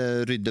litt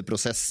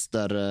ryddeprosess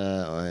der,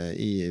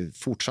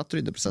 fortsatt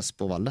ryddeprosess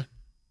på Valle.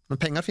 Men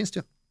penger finnes det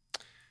jo.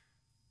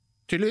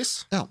 Tydeligvis.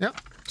 Ja.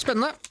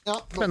 Spennende.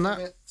 Spennende.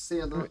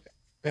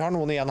 Vi har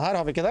noen igjen her,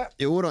 har vi ikke det?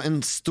 Jo da,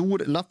 en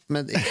stor lapp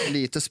med et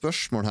lite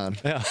spørsmål her.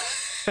 Ja.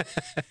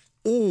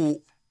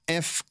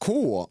 OFK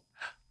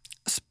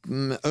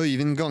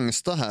Øyvind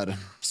Gangstad her.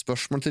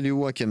 Spørsmål til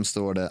Joakim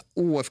står det.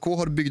 OFK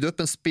har bygd opp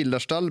en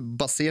spillerstall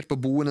basert på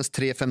boendes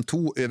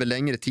 3-5-2 over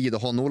lengre tid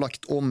og har nå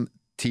lagt om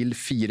til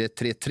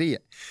 4-3-3.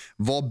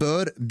 Hva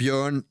bør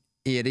Bjørn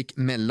Erik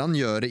Mellan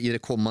gjøre i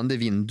det kommende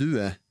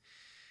vinduet?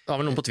 Det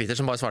var vel noen på Twitter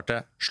som bare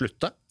svarte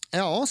slutte.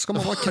 Ja, skal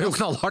man være Det var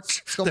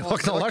knallhardt.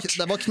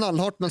 Det var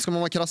knallhardt, men skal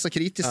man være krass og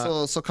kritisk,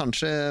 så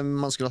kanskje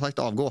man skulle ha sagt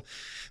avgå.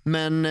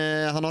 Men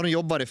han har en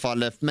jobb i hvert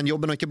fall, men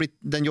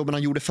den jobben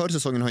han gjorde før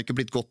sesongen har ikke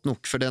blitt godt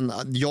nok, for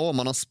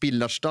man har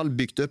spillerstall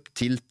bygd opp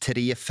til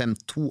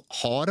 3-5-2.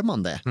 Har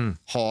man det?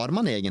 Har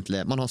man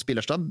egentlig? Man har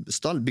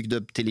spillerstall bygd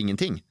opp til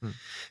ingenting.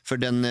 For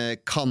den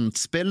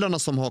kantspillerne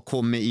som har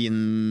kommet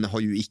inn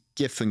har jo ikke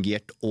ikke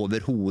fungert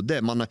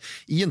overhodet.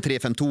 I en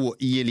 3-5-2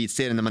 i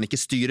elitserien, når man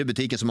ikke styrer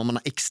butikken, så må man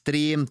ha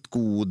ekstremt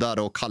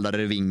godere og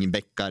kaldere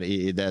vingbekker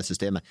i det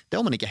systemet. Det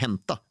har man ikke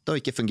hentet. Det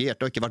har ikke fungert,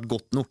 det har ikke vært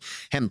godt nok.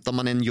 Hentet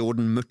man en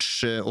Jordan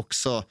Mutch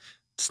også,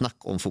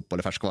 snakk om fotball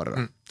i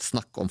ferskvare.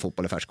 Snakk om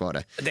fotball i ferskvare.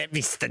 Det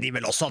visste de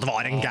vel også, at det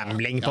var en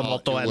gambling på en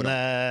måte, og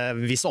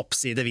en viss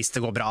oppside hvis det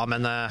går bra,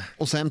 men...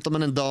 Og så hentet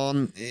man en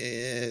Dan,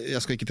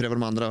 jeg skal ikke prøve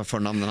de andre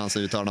fornavnene hans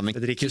uttaler, men...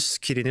 Fredrikus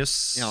Krinius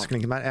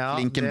Klinkenberg.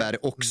 Klinkenberg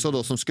også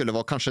då, som skulle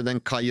være kanskje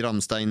den Kai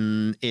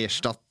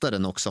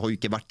Ramstein-erstatteren også, har jo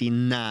ikke vært i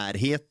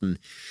nærheten.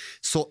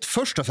 Så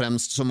først og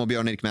fremst så må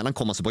Bjørn Erik Mæland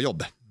komme seg på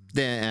jobb.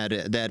 Det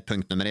er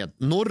punkt nummer 1.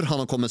 Når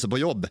han har kommet seg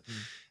på jobb,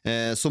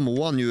 så må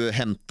han jo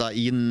hente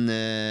inn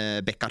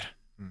Bekkar.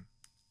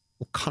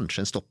 Og kanskje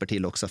en stopper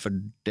til også, for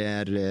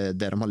der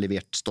de har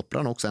levert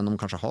stopperne også, enn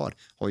de kanskje har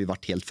jo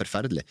vært helt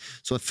forferdelig.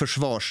 Så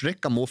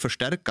forsvarsrekka må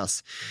forsterkes.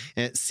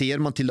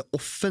 Ser man til det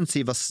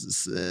offensiva,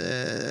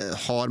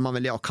 har man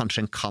vel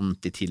kanskje en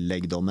kant i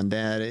tillegg da, men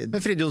det er...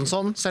 Men Frid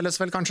Jonsson selges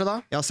vel kanskje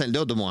da? Ja,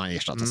 da må han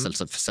erstatte,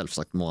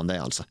 selvsagt må han det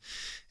altså.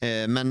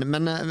 Men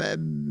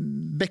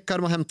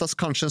Bekkar må hentes,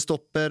 kanskje en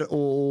stopper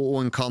og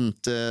en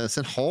kant.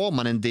 Sen har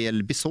man en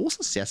del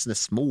Bisåsas, yes, det er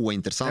små og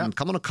interessant.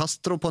 Kan man ha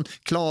Castro på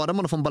klarer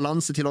man å få en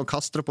balanse til å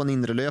Castro på en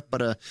indre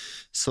løpere,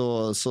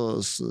 så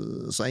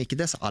er ikke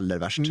det så aller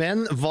verst.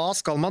 Men hva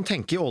skal man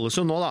tenke i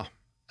Ålesund nå da?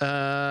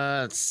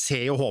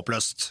 Ser jo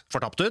håpløst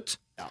fortapt ut.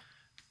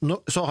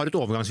 Så har du et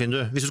overgangsvindu.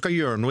 Hvis du skal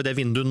gjøre noe i det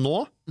vinduet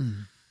nå,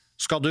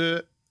 skal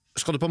du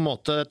på en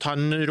måte ta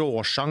en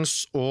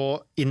råsjans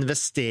og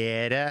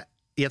investere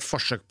i et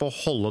forsøk på å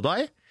holde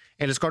deg,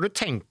 eller skal du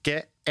tenke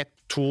 1,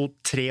 2,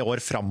 3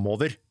 år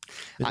fremover?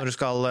 Når du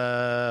skal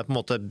på en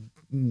måte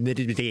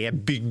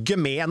rebygge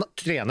med en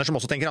trener som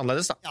også tenker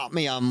annerledes da. Ja,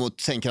 men jeg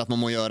tenker at man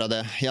må gjøre det.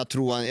 Jeg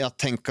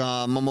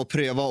tenker man må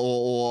prøve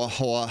å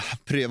få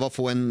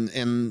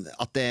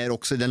at det er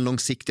også den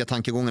långsiktiga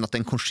tankegången, at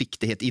det er en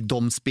kortsiktighet i de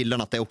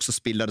spillerne, at det er også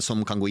spillere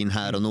som kan gå inn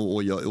her og nå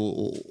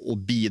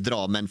og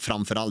bidra, men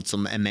framförallt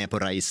som er med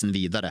på reisen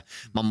videre.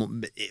 Man må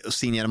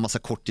signere en masse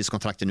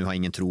korttidskontrakter nu har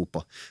ingen tro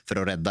på for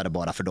å redde det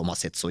bare, for de har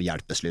sett så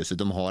hjelpeløse ut.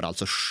 De har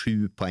altså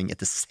 7 poeng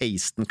etter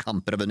 16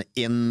 kamper, de har vunnet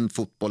 1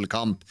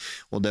 fotbollkamp,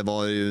 og det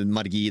var jo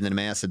marginer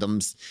med seg.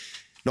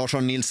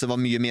 Lars-Arne Nilsen var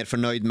mye mer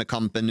fornøyd med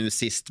kampen nu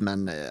sist,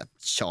 men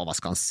hva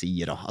skal han si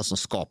da? Altså,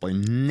 han skaper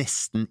jo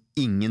nesten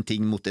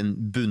ingenting mot en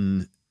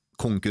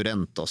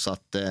bunnkonkurrent då, så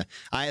att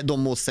de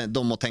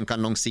må tenke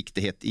en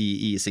långsiktighet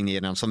i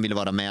signeringen, som vill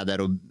vara med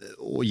där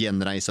och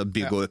genreise og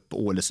bygge upp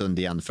Ålesund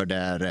igjen, for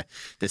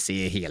det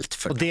ser helt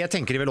for. Og det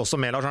tenker de vel også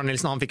med Lars-Arne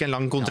Nilsen. Han fikk en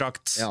lang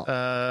kontrakt.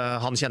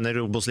 Han kjenner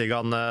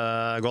Obos-ligaen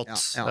godt.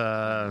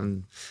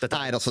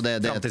 Dette er et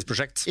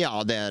framtidsprosjekt.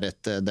 Ja, det er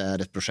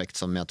et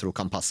prosjekt som jeg tror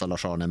kan passe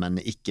Lars-Arne, men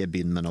ikke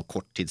begynne med noen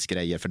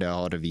korttidsgreier, for det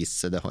har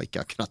vist det har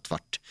ikke knapt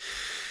vært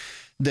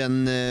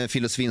den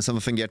filosofien som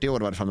har fungert i år,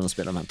 i hvert fall med å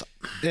spille og vente.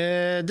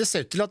 Det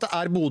ser ut til at det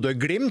er Bodø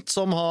Glimt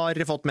som har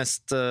fått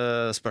mest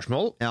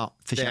spørsmål. Ja,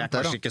 det er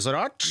kanskje ikke så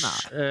rart.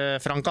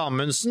 Frank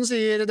Amundsen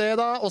sier det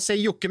da, og ser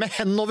Jokke med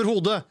hendene over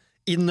hodet.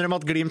 Innrøm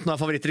at Glimt nå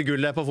er favoritter i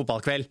gullet på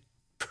fotballkveld.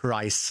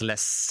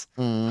 Priceless.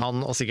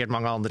 Han og sikkert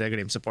mange andre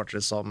Glimt-supportere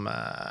som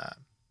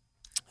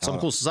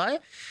koser seg.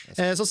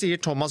 Så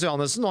sier Thomas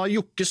Johannessen, nå har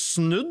Jokke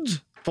snudd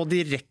på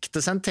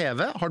direktesendt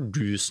TV. Har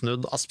du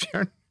snudd,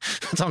 Asbjørn?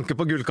 Med tanke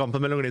på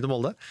gullkampen mellom Glimt og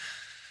Molde.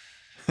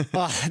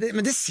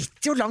 Men det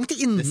sitter jo langt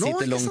inne nå.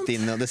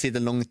 Det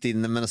sitter langt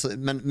inne,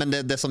 men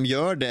det som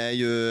gjør det er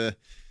jo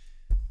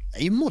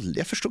Molde.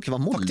 Jeg forstår ikke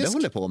hva Molde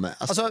holder på med.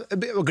 Altså,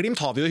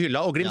 Glimt har vi jo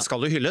hylla, og Glimt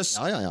skal jo hylles.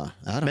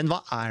 Men hva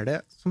er det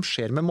som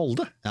skjer med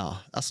Molde? Ja,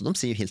 altså de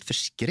ser jo helt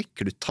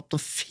forskrekkelig. Du tappte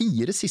de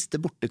 4 siste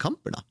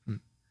bortekampene.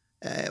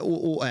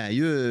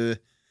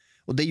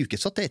 Og det er jo ikke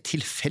så at det er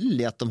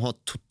tilfeldig at de har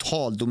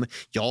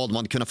ja, de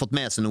hadde kunnet fått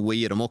med seg noe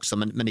i dem også,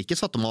 men ikke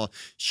så at de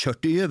har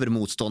kjørt over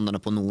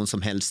motstånderne på noen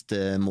som helst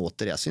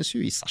måter. Jeg synes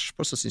jo i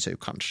Sarpsborg så synes jeg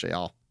jo kanskje,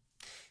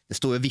 det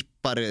står jo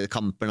vippar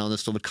kamperna, og det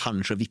står vel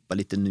kanskje vippa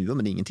litt nu,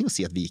 men det er ingenting å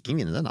si at Viking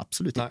vinner den,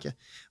 absolutt ikke.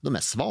 De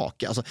er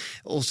svake, altså,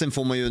 og sen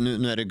får man jo,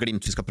 nu er det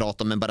Glimt vi skal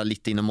prate om, men bare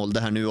litt innom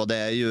Molde her nu, og det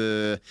er jo,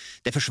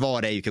 det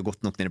forsvaret er jo ikke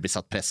godt nok når det blir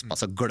satt press på,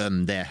 altså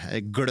glem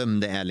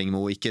det Erling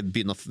Moe, ikke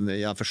begynne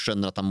jeg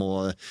forskjønner at han må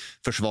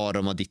forsvare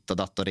om ditt og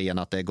datt og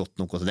rena at det er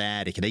godt nok, og det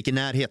er ikke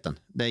nærheten,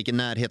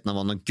 av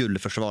noen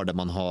gullforsvar det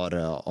man har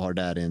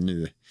der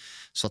nu.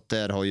 Så att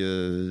där har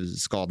ju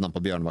skadorna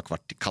på Bjørnvak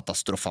vært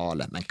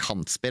katastrofale, men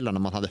kantspellarna,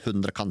 man hade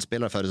 100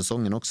 kantspelare förra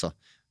säsongen också.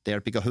 Det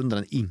hjelper ikke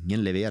 100,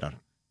 ingen leverer.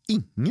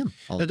 Ingen.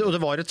 Og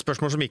det var et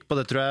spørsmål som gikk på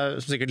det, tror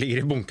jeg, som sikkert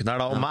ligger i bunken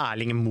her da, om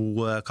Erling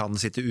Moe kan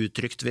sitte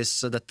utrygt hvis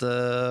dette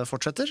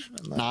fortsetter?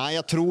 Nei,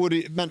 jeg tror,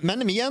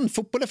 men igjen,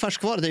 fotboll er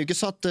ferskvare. Det er jo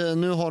ikke så at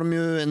nu har de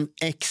jo en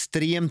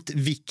ekstremt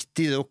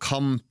viktig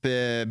kamp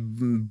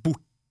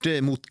bort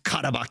mot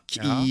Karabakh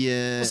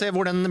og se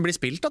hvor den blir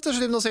spilt da, til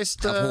syvende og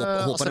sist.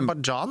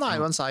 Aserbajdsjan er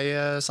jo en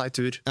seig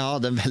tur. Ja,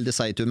 det er en veldig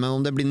seig tur, men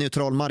om det blir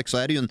neutral mark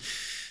så er det jo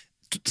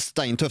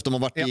steintøft. De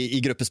har vært i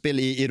gruppespill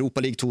i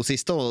Europa League 2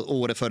 siste, og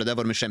året før det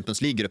var de i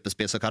Champions League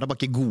gruppespill, så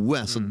Karabakh er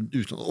gode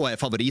og er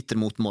favoriter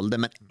mot Molde,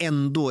 men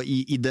ändå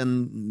i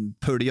den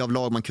pølje av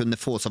lag man kunne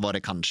få, så var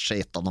det kanskje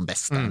et av de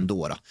beste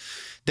ändå.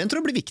 Den tror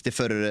jeg blir viktig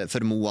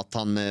for Mo, at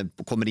han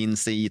kommer inn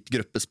seg i et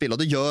gruppespill, og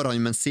det gjør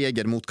han med en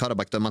seger mot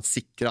Karabakh, der man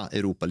sikrer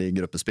Europa League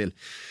gruppespill.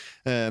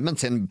 Men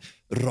sen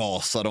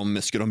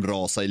skulle de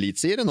rasa i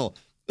elitserien og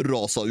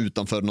rasa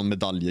utenfor noen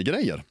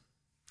medaljegreier.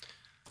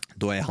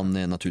 Da er han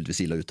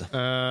naturligvis ille ute.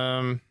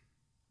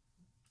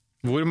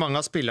 Hvor mange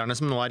av spillerne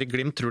som nå er i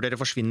Glimt tror dere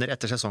forsvinner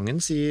etter sesongen,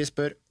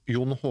 spør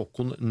Jon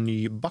Håkon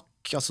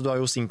Nybakk. Altså, du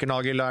har jo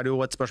Sinkernagel, er det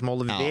jo et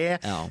spørsmål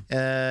ved.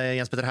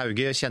 Jens Petter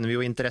Hauge kjenner vi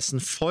jo interessen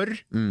for.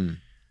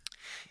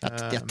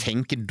 Jag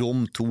tänker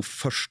de to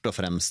først og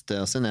fremst.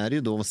 Sen är det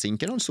ju då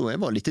Sinkernagel, så det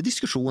var lite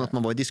diskussion, att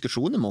man var i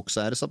diskussionen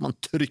också. Är det så att man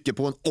trycker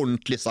på en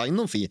ordentlig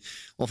sign-on-fee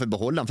och får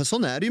behålla den? För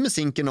sånn är det ju med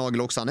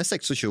Sinkernagel också. Han är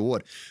 26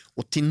 år.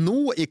 Och till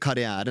nå i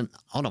karriären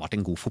har han varit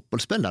en god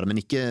fotbollsspelare,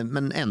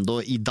 men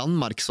ändå i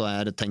Danmark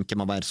så tänker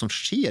man vad är det som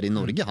sker i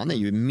Norge? Han är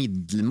ju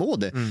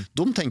middelmåde.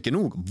 De tänker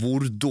nog, hvor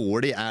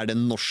dårlig är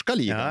den norska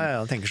ligan? Ja,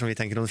 de tänker som vi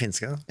tänker om den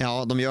finska.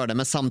 Ja, de gör det,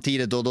 men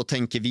samtidigt då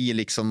tänker vi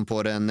liksom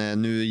på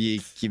den, nu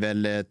gick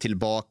väl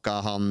tillbaka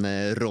han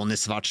Ronny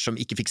Svarts som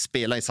ikke fikk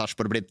spela i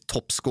Sarpsborg og ble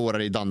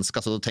toppskårer i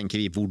danska, så da tenker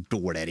vi, hvor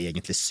dårlig er det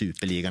egentlig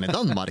Superligaen i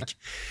Danmark?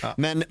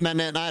 Men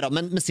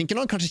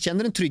Sinkernagel kanskje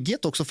kjenner en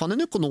trygghet også, for han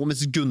en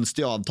økonomisk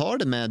gunstig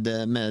avtale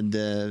med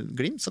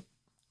Glimt, så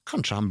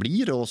kanskje han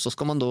blir, og så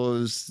skal man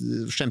da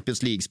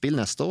Champions League-spill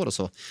neste år, og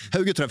så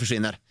Hauge tror jeg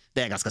forsvinner. Det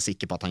er jeg ganske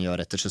sikker på at han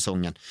gjør etter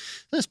sesongen.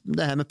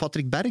 Det her med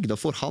Patrick Berg, da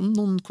får han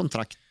noen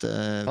kontrakt?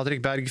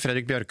 Patrick Berg,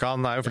 Fredrik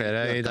Bjørkan, det er jo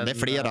flere i den. Det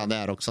er flere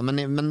der også,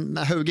 men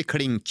Hauge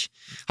Klink.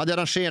 Hadde jeg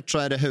rangert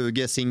så er det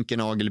Hauge,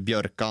 Sinkernagel,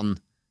 Bjørkan,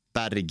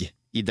 Berg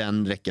i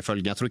den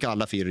rekkefølgen. Jeg tror ikke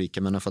alle fire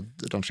ryker, men jeg har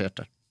fått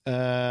rangert det.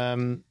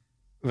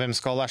 Hvem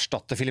skal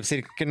erstatte Philip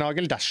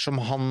Sinkernagel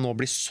dersom han nå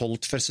blir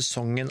solgt før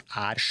sesongen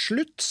er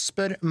slutt,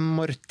 spør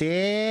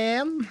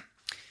Morten.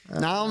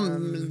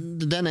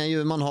 Den er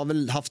jo, man har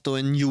vel haft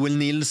en Joel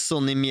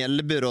Nilsson i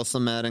Mjällby då,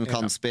 som er en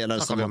kantspelare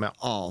som vi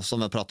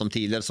har pratat om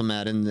tidligere, som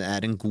er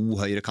en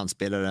god høyre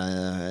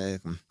kantspelare,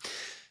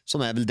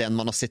 som er vel den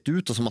man har sett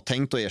ut og som har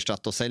tenkt å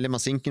erstatte, og selger man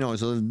Sinkernagel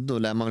så då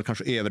lär man vel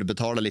kanskje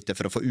overbetale litt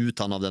for å få ut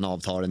han av den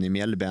avtalen i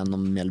Mjällby, enn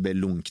om Mjällby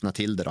lunkna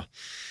til det da.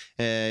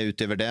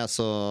 Utöver det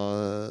så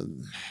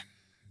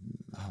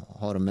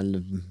har de vel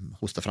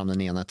hostet fram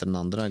den ene etter den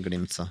andre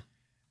Glimt, så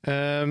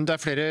det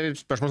er flere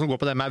spørsmål som går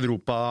på det med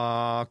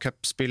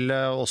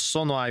Europacup-spillet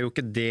også. Nå er jo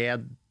ikke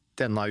det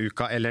denne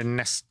uka eller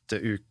neste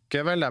uke,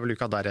 vel. Det er vel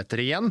uka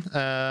deretter igjen.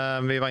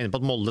 Vi var inne på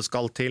at Molde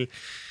skal til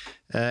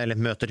eller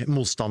møter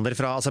motstander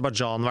fra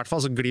Aserbajdsjan i hvert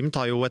fall, så Glimt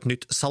har jo et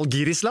nytt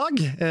Salgiris-lag.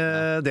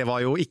 Det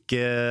var jo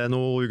ikke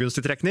noe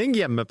ugunstig trekning.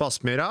 Hjemme på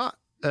Aspmyra,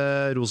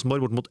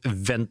 Rosenborg bort mot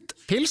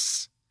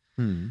Ventpils.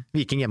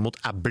 Viking hjemme mot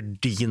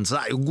Aberdeen, så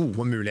det er jo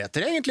gode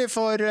muligheter egentlig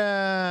for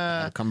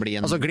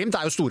altså Glimt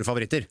er jo store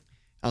favoritter.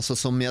 Altså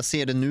som jeg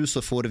ser det nu så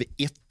får vi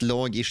ett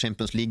lag i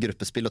Champions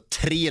League-gruppespill og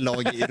 3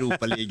 lag i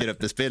Europa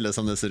League-gruppespillet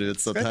som det ser ut.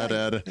 Så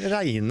her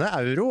reine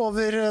euro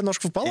over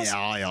norsk fotball. Altså.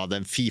 Ja,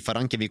 den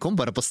FIFA-ranken, vi kom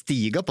bare på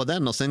stiga på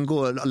den, og sen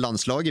går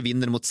landslaget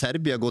vinner mot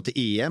Serbia, går til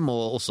EM,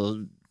 og så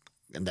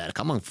der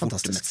kan man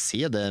fort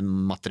se det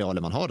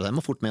materialet man har, og der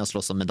må fort med å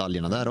slåss om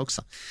medaljene der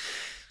også.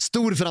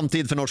 Stor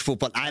framtid for norsk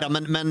fotball. Nej,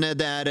 men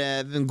det er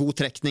en god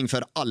trekning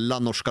for alle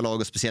norske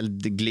lag, og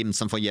spesielt Glimt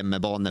som får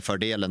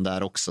hjemmebanefordelen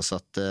der også, så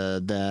at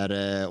det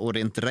er, og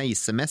rent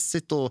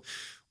reisemessigt og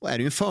er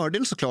det jo en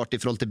fordel så klart i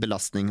forhold til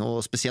belastning,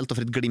 og spesielt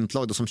for et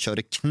Glimt-lag som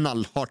kjører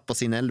knallhardt på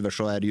sine elver,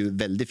 så er det jo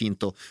veldig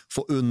fint å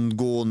få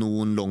undgå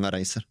noen lange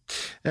reiser.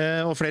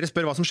 Og flere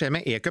spør hva som skjer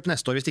med E-cup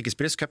neste år hvis det ikke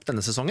spilles cup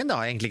denne sesongen. Det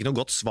har jeg egentlig ikke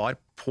noe godt svar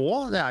på.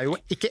 Det er jo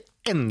ikke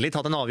endelig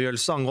tatt en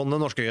avgjørelse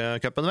angående norske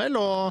cupen vel,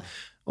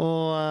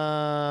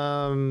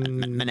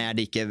 men er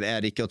det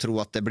ikke å tro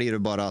at det blir jo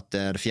bare at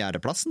det er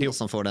fjerdeplassen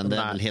som får den? Det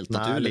er vel helt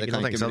naturlig.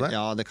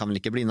 Det kan vel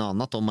ikke bli noe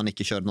annet om man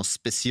ikke kjører noe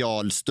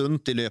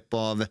spesialstunt i løpet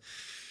av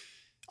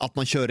at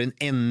man kjører en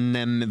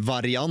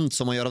NM-variant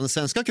som man gjør av den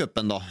svenska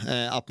cupen då.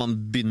 At man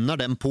begynner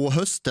den på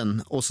høsten,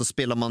 og så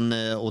spiller man,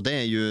 og det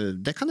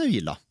kan jeg jo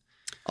gilla.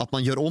 At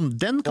man gjør om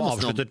den kan og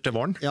avslutter til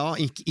våren. Ja,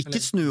 ikke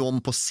snu om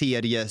på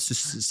serie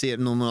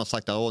noen har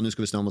sagt at nå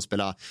skal vi snu om og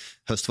spille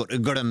høst for.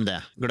 Glem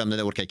det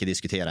orker jeg ikke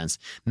diskutere ens.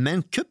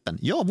 Men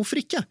cupen, ja, hvorfor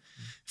ikke?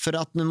 For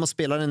at når man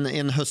spiller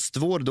en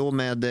høstvår då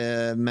med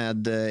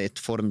et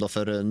form då,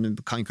 for nu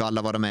kan ikke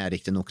alle være med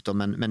riktig nok då,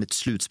 men et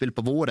slutspill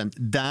på våren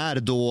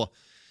der då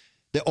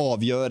det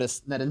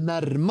avgjøres når det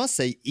nærmer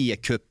seg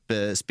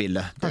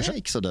E-cup-spillet. Det er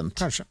ikke så dumt.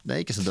 Det er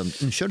ikke så dumt.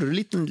 Kjører du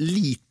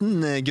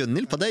liten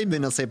Gunnhild på deg,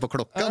 begynner å se på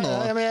klokken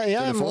og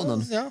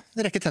telefonen? Ja,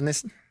 rekke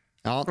tennisen.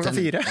 Ja, klokka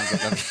 4.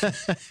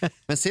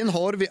 Men sen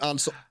har vi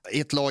altså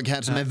et lag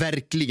her som er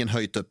virkelig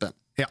høyt oppe.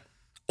 Ja.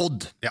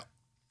 Odd. Ja.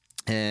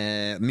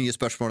 Mye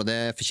spørsmål, og det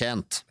er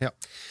fortjent. Ja.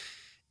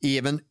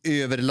 Even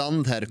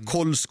Överland här.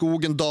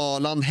 Kolskogen,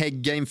 Daland,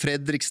 Heggheim,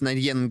 Fredriksen är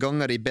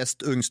gengångare i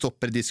bäst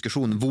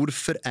ungstopperdiskusjon.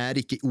 Hvorfor är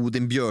ikke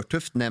Odin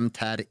Bjørtuft nevnt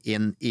här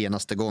en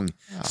enaste gång?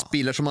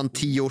 Spiller som har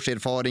 10 års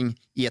erfaring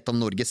i ett av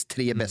Norges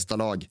 3 bästa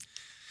lag.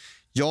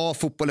 Ja,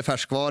 fotboll är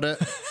färskvare.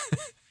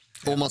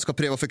 Om man ska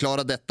pröva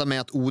förklara detta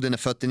med att Odin är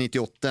född i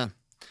 98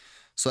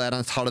 så är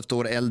han ett halvt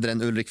år äldre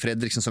än Ulrik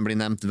Fredriksen som blir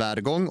nämnt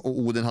hver gång och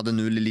Odin hade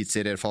 0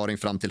 elitserieerfaring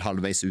fram till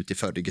halvvägs ut i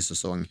förra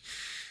säsong.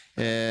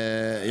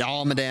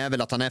 Ja, men det är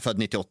väl att han är född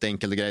 98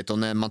 enkelt och grejt och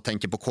när man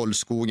tänker på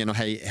Kolskogen och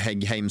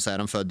Heggheim så är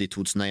han född i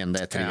 2001, det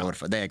är 3 år,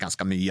 det är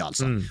ganska mycket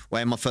alltså. Och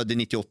är man född i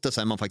 98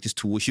 så är man faktiskt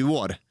 22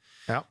 år.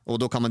 Och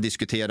då kan man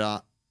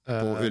diskutera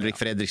på Ulrik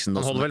Fredriksen.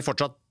 Han håller väl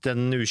fortsatt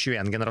den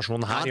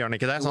U21-generasjonen her, gjør han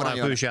ikke det? Så han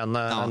er på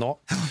U21 nå.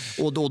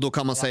 Och då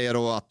kan man säga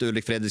då att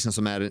Ulrik Fredriksen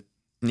som är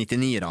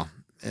 99 då,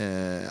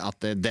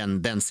 att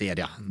den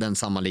serien, den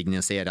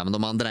sammanliggningen serien, men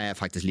de andra är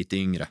faktiskt lite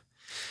yngre.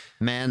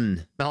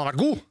 Men han har vært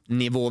god.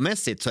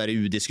 Nivåmässigt så är det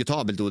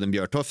udiskutabelt. Odin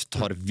Bjørtuft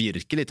har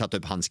virkelig tatt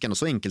upp handsken och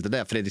så enkelt är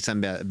det.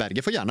 Fredriksen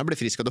Berge får gärna bli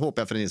frisk och det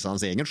hoppas jag för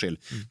hans egen skyld.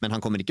 Men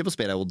han kommer inte på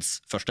spela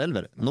odds första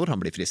elver när han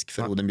blir frisk.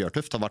 För Odin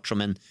Bjørtuft har varit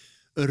som en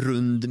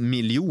rund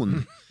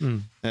miljon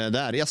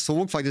där. Jag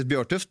såg faktiskt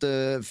Bjørtuft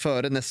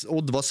före när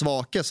Odd var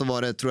svake så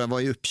var det, tror jag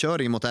var i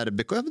uppköring mot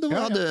RBK. Då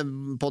hade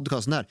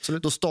podcasten här.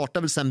 Absolut. Då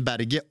startade väl sen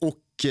Berge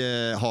och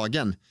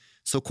Hagen.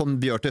 Så kom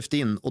Bjørtuft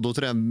in och då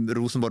tror jag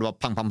Rosenborg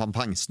var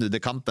pang, snudde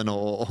kampen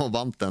och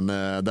vant den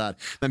där.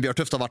 Men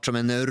Bjørtuft har varit som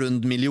en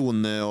rund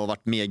miljon och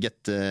varit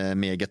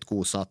meget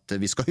god så att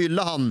vi ska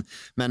hylla han.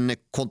 Men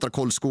kontra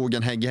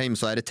Kolskogen, Heggheim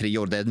så är det 3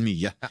 år, det är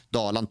mycket.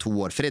 Daland 2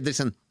 år.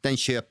 Fredriksen, den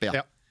köper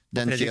jag.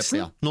 Den Fredriksen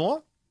köper jag.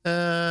 Nå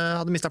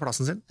hade mistat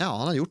plassen sin. Ja,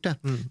 han har gjort det.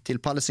 Till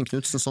Pallesen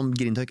Knudsen som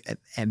Grindhøg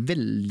är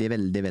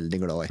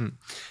väldigt glad i.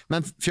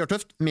 Men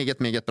Bjørtuft,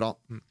 meget bra.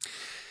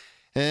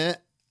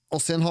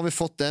 Och sen har vi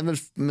fått det väl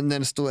när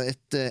det står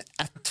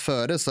ett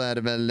före så är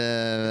det väl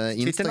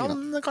Instagram.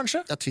 Twitternamn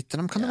kanske? Ja,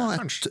 Twitternamn kan det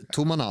vara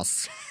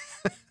Tomanas.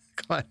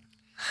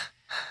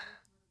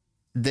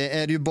 Det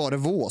är ju bara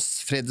Vås.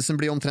 Fredriksen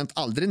blir omtrent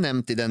aldrig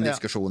nämnt i den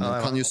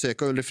diskussionen. Kan ju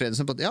söka Ulrik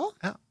Fredriksen på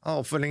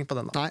uppföljning på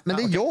den då. Nej, men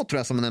det är jag tror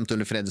jag som har nämnt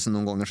Ulrik Fredriksen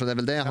någon gånger så det är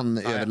väl det han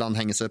Överland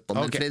hänger sig upp på.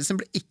 Men Fredriksen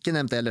blir inte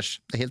nämnt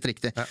ellers. Det är helt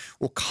riktigt.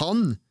 Och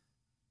han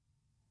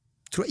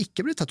tror jag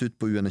inte blir tagit ut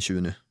på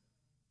UN20 nu.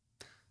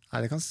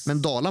 Nej, det kan...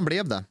 Men Daland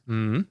blev det.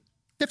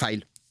 Det är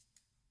fel.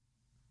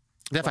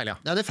 Det är fel, ja.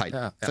 Ja, det är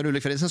fel. För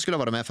Ulrik Fredriksen skulle ha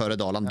varit med före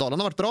Daland.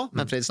 Daland har varit bra,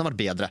 men Fredriksen har varit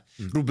bättre.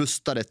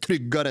 Robustare,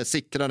 tryggare,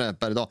 säkrare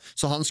per dag.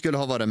 Så han skulle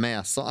ha varit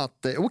med. Så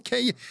att,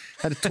 okej,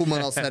 herr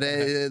Tomanas, det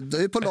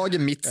är på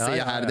laget mitt, ser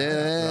jag här.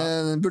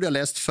 Det borde jag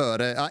läst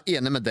före. Jag är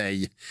enig med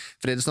dig.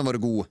 Fredriksen var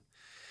god.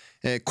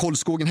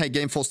 Kolskogen,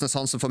 Heggheim, Fosnes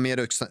Hansen får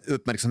mer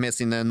uppmärksamhet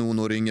sina någon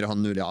år yngre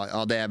han nu.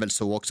 Ja, det är väl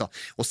så också.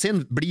 Och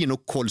sen blir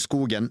nog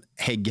Kolskogen,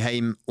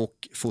 Heggheim och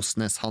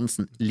Fosnes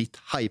Hansen lite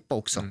hypa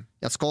också.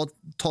 Jag ska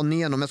ta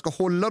ner dem, jag ska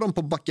hålla dem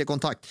på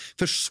backekontakt.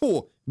 För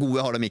så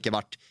goda har de inte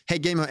varit.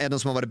 Heggheim är den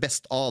som har varit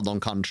bäst av dem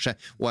kanske.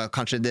 Och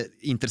kanske det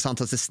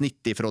intressantaste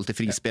snittet i förhåll till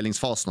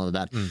frispelningsfasen och det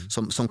där.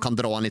 Som kan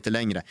dra en lite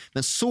längre.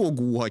 Men så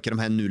god har inte de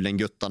här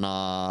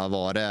nullenguttarna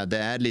varit. Det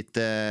är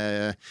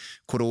lite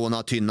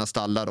corona, tynna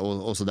stallar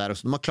och sådär.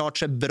 Så de har klart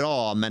sig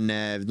bra, men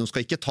de ska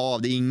inte ta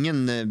av det.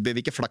 Ingen behöver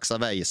inte flaxa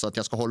väg. Så att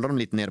jag ska hålla dem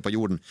lite nere på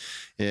jorden.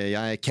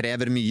 Jag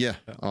kräver mycket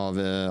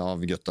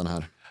av guttarna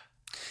här.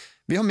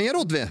 Vi har mer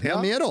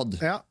Odd,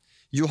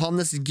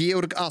 Johannes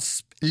Georg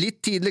Asp,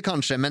 lite tidlig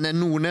kanske, men är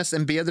Nordnes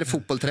en bättre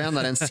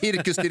fotbolltränare än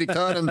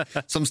cirkusdirektören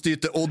som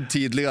styrte Odd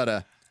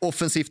tidigare?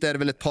 Offensivt är det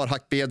väl ett par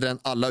hack bättre än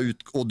alla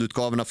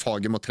Odd-utgavorna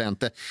Fagem och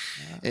Trente.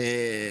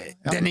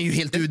 Den är ju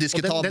helt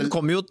udiskutabel.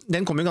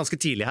 Den kom ju ganska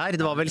tidigt här.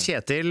 Det var väl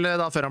Kjetil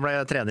da før han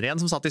blev tränare igen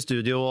som satt i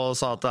studio och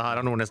sa att här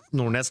har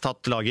Nordnes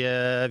tatt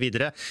laget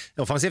vidare.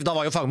 Offensivt, da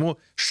var ju Fagemo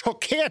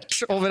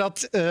chockert över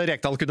att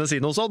Rekdal kunde si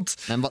något sånt.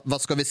 Men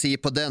vad ska vi se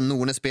på den?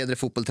 Nordnes bättre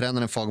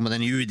fotbolltränare än Fagemo,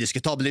 den är ju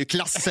udiskutabel. Det är ju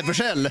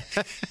klasseförskäll.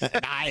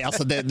 Nej,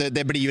 alltså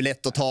det blir ju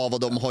lätt att ta av och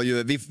de har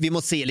ju, vi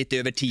måste se lite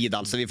över tid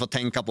alltså. Vi får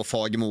tänka på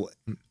Fagemo.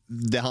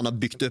 Det han har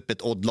byggt upp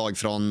ett Odd-lag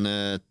från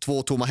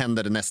 2 tomma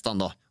händer nästan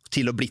då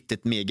till att blivit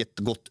ett meget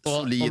gott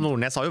solid. Och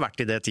Nordnes har ju varit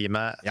i det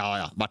teamet.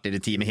 Ja, varit i det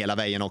teamet hela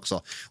vägen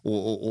också.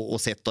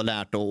 Och sett och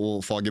lärt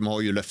och Fagem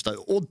har ju lyftat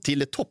Odd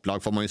till ett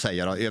topplag får man ju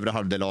säga då. Övre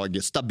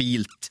halvdelag,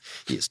 stabilt,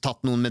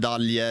 tagit någon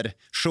medaljer,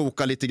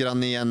 choka lite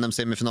grann i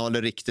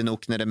NM-semifinaler riktigt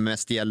nog när det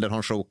mest gäller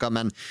han choka,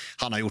 men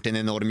han har gjort en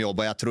enorm jobb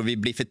och jag tror vi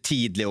blir för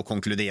tidiga att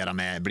konkludera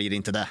med, blir det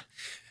inte det?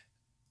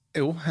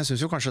 Jo, jeg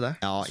synes jo kanskje det.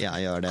 Ja,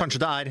 jeg gjør det.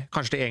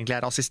 Kanskje det egentlig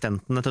er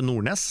assistentene til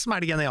Nordnes som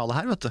er det geniale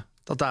her, vet du.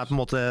 At det er på en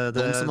måte,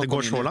 det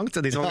går så langt,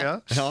 de som ja.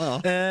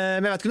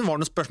 Men jeg vet ikke om det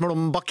var noe spørsmål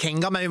om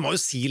Bakenga, men vi må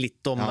jo si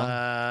litt om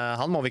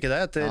han, må vi ikke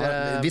det?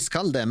 Vi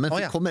skal det, men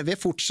vi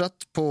er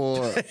fortsatt på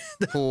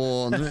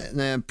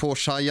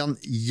Shayan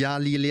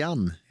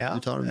Jalilian.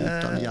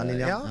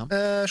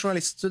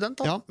 Journaliststudent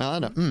da. Ja,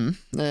 det.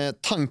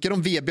 Tanker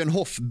om Vebjørn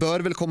Hoff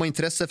bør vel komme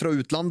interesse fra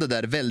utlandet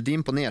der,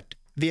 veldig imponert.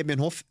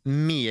 Vebjørn Hoff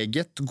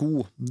meget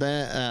god.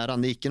 Det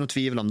han, det ikke noe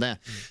tvil om det.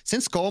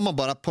 Sen skal man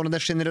bara på det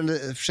där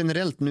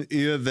generellt nu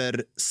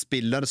över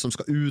spelare som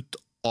ska ut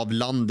av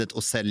landet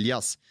och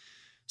säljas.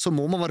 Så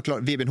må man vara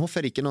klar. Vebjørn Hoff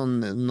ikke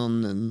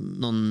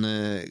någon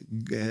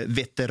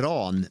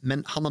veteran,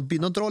 men han har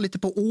begynt å dra lite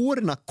på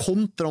årene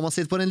kontra om man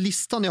ser på den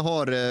listan jag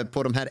har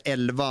på de här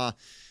 11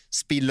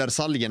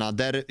 spillersalgerna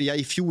där jag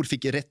i fjol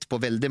fick rätt på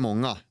väldigt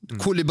många.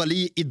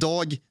 Koulibaly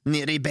idag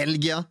nere i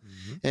Belgia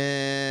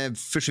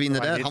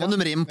försvinner där. Han var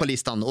nummer 1 på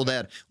listan och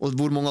där. Och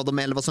hur många av de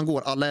 11 som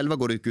går? Alla 11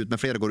 går ut, men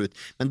flera går ut.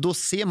 Men då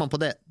ser man på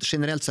det.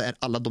 Generellt så är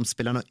alla de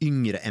spelarna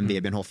yngre än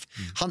Vebjørn Hoff.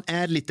 Han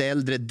är lite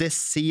äldre, det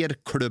ser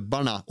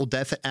klubbarna och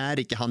därför är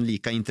inte han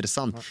lika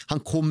intressant. Han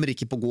kommer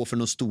inte på gå för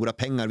några stora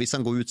pengar. Hvis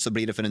han går ut så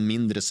blir det för en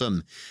mindre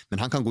sum. Men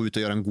han kan gå ut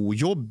och göra en god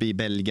jobb i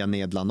Belgien,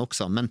 Nederland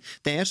också. Men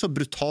det är så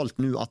brutalt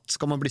nu att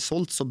ska man bli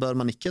sålt så bör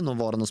man inte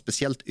vara något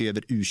speciellt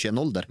över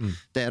U21-ålder.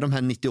 Det är de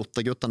här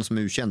 98-guttarna som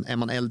är U21. Är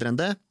man äldre än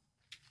det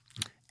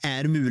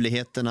är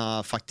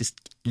muligheterna faktiskt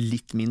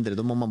lite mindre.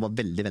 Då må man vara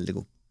väldigt, väldigt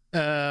god.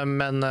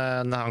 Men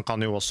han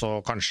kan jo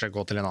også kanskje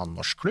gå til en annen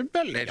norsk klubb,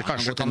 eller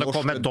kanskje kan det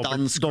komme et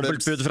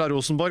dobbeltbud fra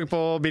Rosenborg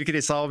på Birk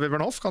Rissa og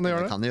Vebjørn Hoff? Kan det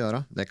gjøre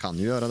det? Det kan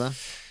ju göra det.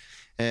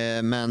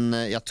 Men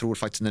jag tror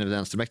faktiskt när det är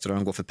vänsterback tror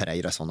de går för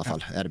Pereira i sådana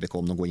fall. RBK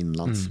om de går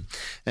inlands.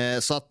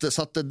 Så att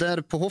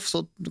där på Hoff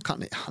så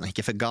kan han är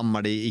inte för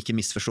gammal, det är inte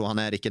missförstå, han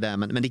är inte det,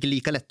 men det är inte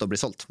lika lätt att bli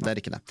sålt. Det är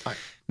inte det. Nej.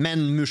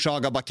 Men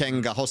Mushaga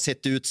Bakenga har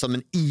sett ut som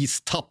en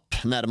istapp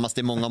närmast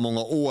i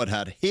många år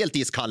här. Helt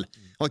iskall.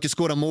 Har inte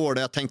skårat mål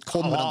och jag tänkt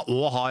kommer han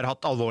och har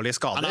haft allvarliga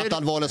skador. Han har haft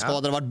allvarliga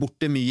skador, har varit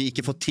borta mycket,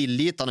 inte fått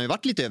tillit. Han har ju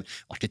varit lite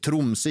varit i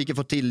Tromsø, inte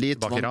fått tillit.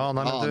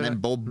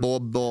 Bob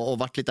och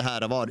varit lite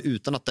här och var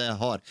utan att det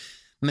har.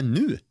 Men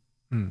nu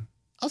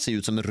han ser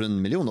ut som en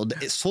rund miljon och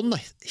sådana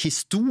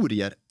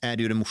historier är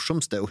ju det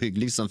morsomste och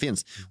hyggeligste som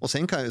finns. Och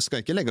sen ska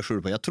jag inte lägga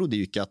skjul på, jag trodde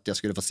ju inte att jag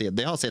skulle få se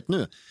det jag har sett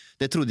nu.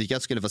 Det trodde inte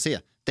jag skulle få se.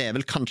 Det är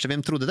väl kanske,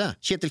 vem trodde det?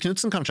 Kjetil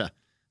Knutsen kanske?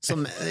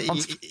 Som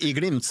i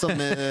Glimt som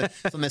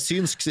är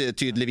synsk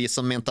tydligvis,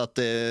 som mente att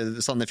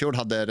Sandefjord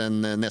hade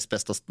den näst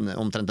bästa,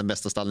 omtrent den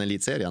bästa stallen i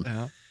elitserien.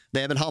 Ja.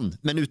 Det är väl han.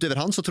 Men utöver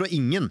han så tror jag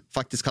ingen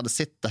faktiskt hade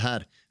sett det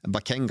här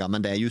Bakenga,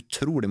 men det är ju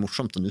otroligt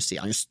morsomt och nu ser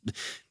han just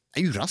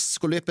är ju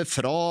rask och löper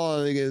fra,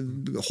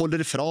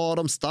 håller ifra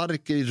dem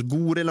stark,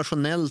 god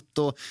relationellt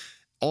och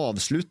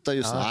avslutar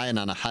just nej,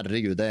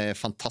 herregud, det är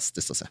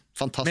fantastiskt att se.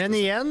 Fantastiskt. Men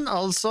igen,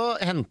 alltså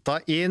henta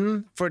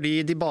in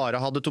fordi de bara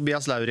hade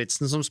Tobias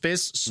Lauritsen som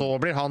spiss, så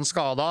blir han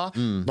skada.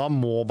 Da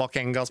må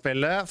Bakenga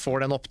spille, får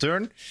den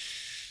oppturen.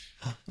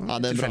 Ja,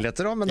 det är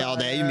tilfeldigheter då, men det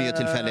är ju mycket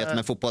tillfälligheter,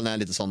 men fotbollen är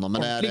lite sån då,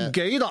 men det är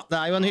gøy då. Det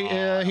är ju en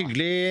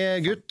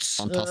hyggelig gutt,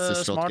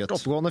 smart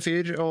oppgående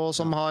fyr och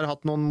som har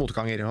haft någon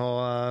motgångar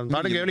och då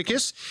är det gøy å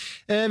lykkes.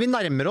 Vi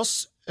närmar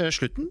oss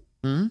slutten.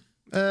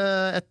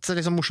 Et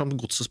liksom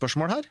morsomt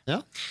godsespørsmål her.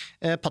 Ja.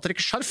 Patrick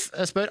Scharf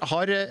spør,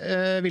 har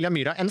William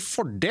Myhra en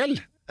fordel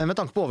med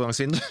tanke på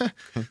overgangsvinduet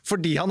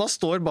fordi han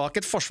står bak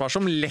et forsvar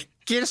som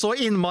lekker så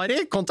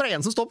innmari kontra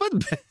en som står på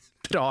et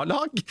bra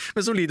lag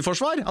med solid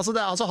forsvar.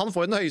 Altså han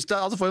får den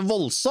høyeste, får en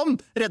voldsom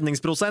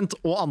redningsprosent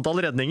og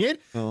antall redninger.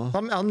 Ja.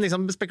 Han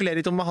liksom spekulerer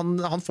litt om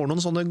han får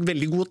noen sånne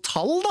veldig gode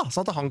tall da,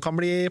 sånn at han kan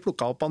bli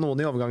plukket opp av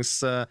noen i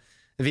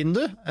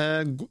overgangsvindu.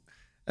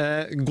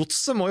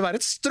 Godset må jo være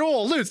et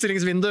strålende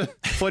utstillingsvindu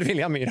for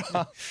William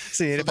Myhra,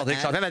 sier Patrick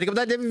Scharf. Jeg vet ikke om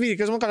det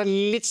virker som kanskje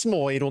litt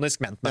småironisk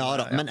ment.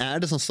 Men är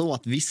det som så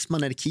att hvis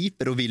man är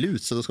keeper och vill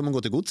ut så då ska man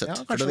gå till godset?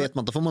 För då vet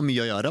man att då får man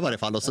mycket att göra i varje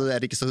fall och så är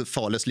det inte så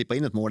farligt att slippa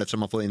in ett mål eftersom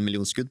man får 1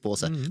 miljon skudd på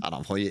sig.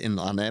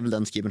 Han är väl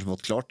den keepern som har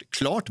fått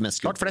klart mest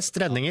skudd. Klart flest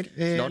räddningar.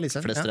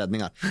 Flest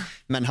räddningar.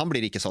 Men han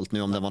blir inte sålt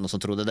nu om det var någon som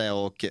trodde det,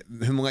 och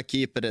hur många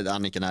keeper är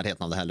han inte i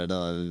närheten av det heller.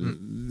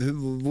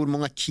 Hur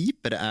många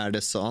keeper är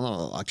det så han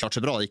har klart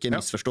sig bra, det är inte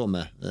missförstå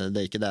med.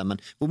 Det är inte det, men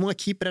hur många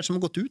keeper är det som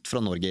har gått ut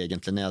från Norge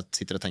egentligen när jag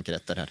sitter och tänker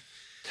efter här?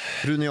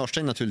 Rune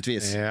Jarstein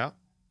naturligtvis. Ja.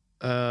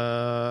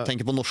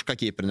 Tänker på norska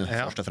keeper nu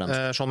först och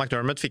främst. Sean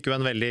McDermott fick ju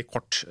en väldigt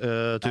kort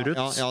tur ut.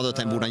 Ja, då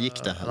tänkte hvordan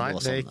gick det? Nej,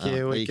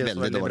 det gick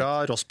väldigt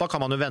bra. Rosbach kan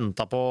man ju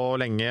vänta på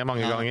länge,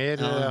 många gånger.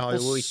 Har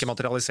ju inte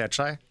materialiserat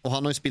sig. Och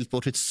han har ju spelat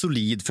bort ett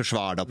solid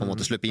försvar då på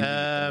något släpp in.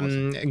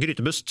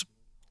 Grytebust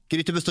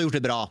har gjort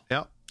det bra.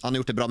 Ja. Han har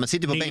gjort det bra, men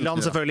sitter på bänk nu.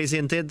 Nyland selvfølgelig i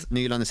sin tid.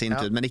 Nyland i sin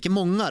tid, men inte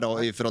många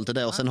då i förhåll till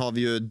det. Och sen har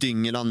vi ju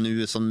Dyngeland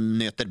nu som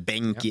nöter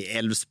bänk i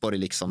Elfsborg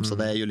liksom. Så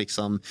det är ju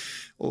liksom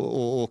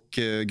och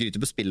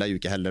Grytebus spelar ju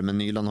inte heller, men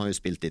Nyland har ju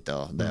spelat lite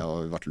och det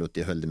har varit lutt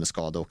i höljd med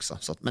skada också.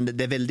 Så att, men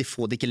det är väldigt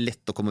få, det är inte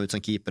lätt att komma ut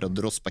som keeper, och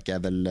Rosbach är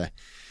väl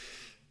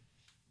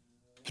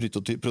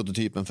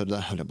prototypen för det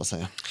där, höll jag bara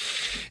säga.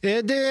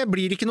 Det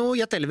blir inte något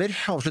Jet Elver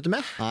avsluta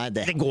med. Nej,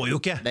 det går ju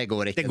inte. Det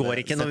går inte.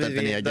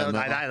 Nej, det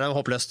är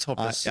hopplöst.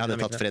 Jag hade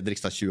tagit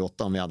Fredrikstad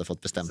 28 om vi hade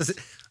fått bestämt.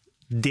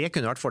 Det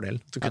kunde varit fördel.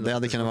 Det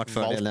hade kunnat varit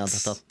fördel. Jag hade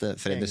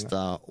tagit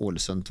Fredrikstad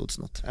Ålesund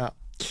 2008. Ja.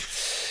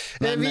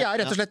 Men, vi är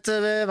rätt och slett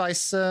ved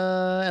veis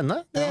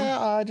ende. Det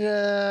är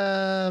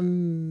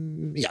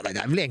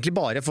väl egentligen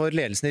bara för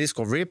ledelsen i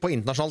Discovery på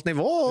internationellt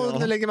nivå,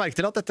 och lägger märke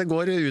till att detta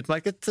går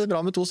utmärket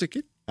bra med 2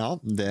 stykker. Ja,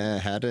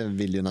 det här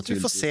vill ju Vi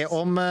naturligtvis... får se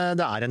om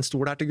det en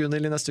stol her til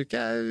Gunhild I neste uke.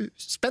 Jeg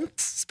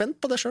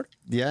spent på det selv.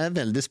 Jag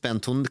väldigt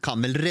spänd. Hon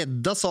kan väl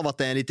räddas av att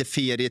det lite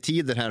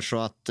ferietider här så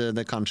att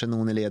det kanske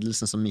någon I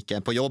ledelsen som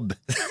inte på jobb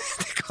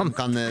som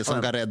kan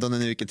rädda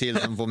en uke till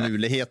som får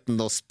möjligheten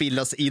då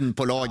spillas in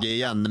på laget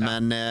igen.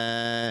 Men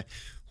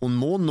hon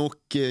må nog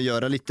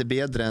göra lite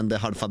bedre än det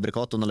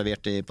halvfabrikat hon har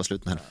levert på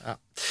slutet här. Ja.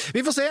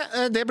 Vi får se.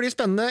 Det blir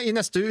spennende I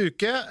neste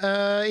uke.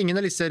 Ingen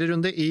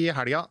elitserierunde I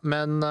helga,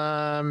 men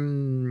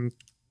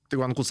det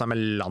går an å kose seg med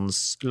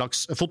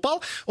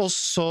landslagsfotball. Og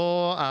så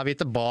vi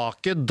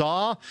tilbake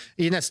da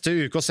I neste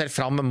uke og ser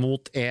fram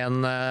mot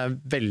en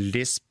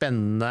veldig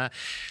spennende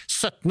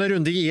 17.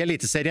 runde I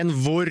eliteserien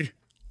hvor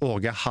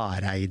Åge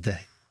Hareide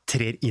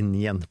trer inn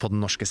igjen på den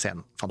norske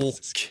scenen.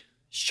 Fantastisk.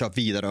 Kör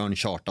vidare Örn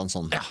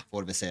Kjartansson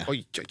får vi se.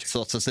 Oj.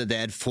 Så att säga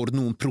där får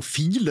någon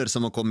profiler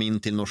som har kommit in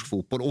till norsk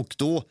fotboll och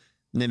då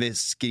när vi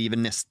skriver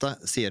nästa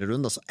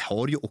serierunda så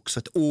har ju också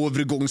ett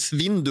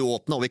övergångsvindu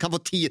öppna och vi kan få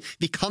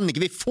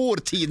vi får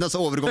tidernas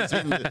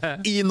övergångsvindu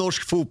I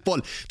norsk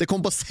fotboll. Det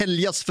kommer att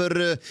säljas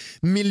för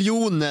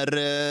miljoner,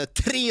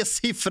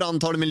 3-siffrigt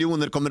antal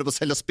miljoner kommer det att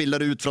säljas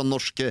spelare ut från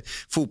norsk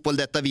fotboll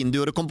detta vindu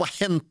och det kommer att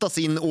hämtas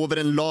in över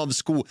en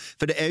lavsko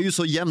för det ju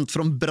så jämnt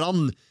från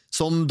Brann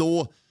som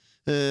då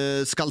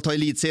ska ta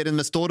elitserien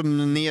med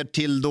storm ner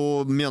till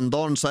då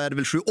Mjøndalen så det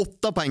väl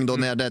 7-8 poäng då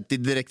när det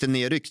direkt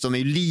nedryck som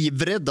ju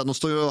livrädda de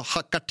står ju och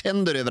hackar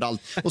tänder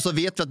överallt och så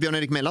vet vi att Bjørn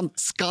Erik Mæland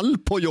skall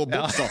på jobb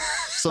också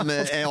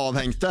som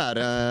avhängt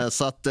där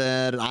så att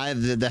nej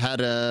det här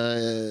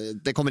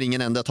det kommer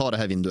ingen ända att ta det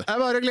här vinduet. Det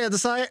bara glede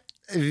sig.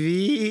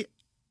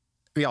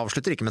 Vi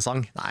avslutter ikke med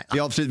sang.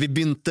 Nei. Vi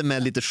begynte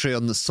med lite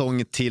skön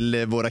sång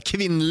till våra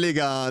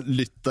kvinnliga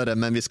lyttare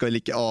men vi ska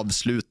inte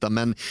avsluta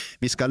men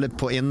vi ska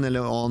på en eller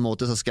annan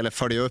måte så ska jag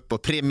följa upp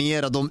och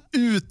premiera dem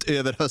ut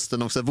över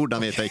hösten också.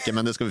 Hvordan vet jag inte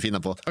men det ska vi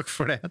finna på. Takk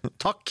for det.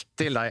 Takk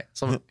til deg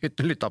som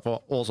lyttet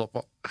på og så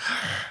på.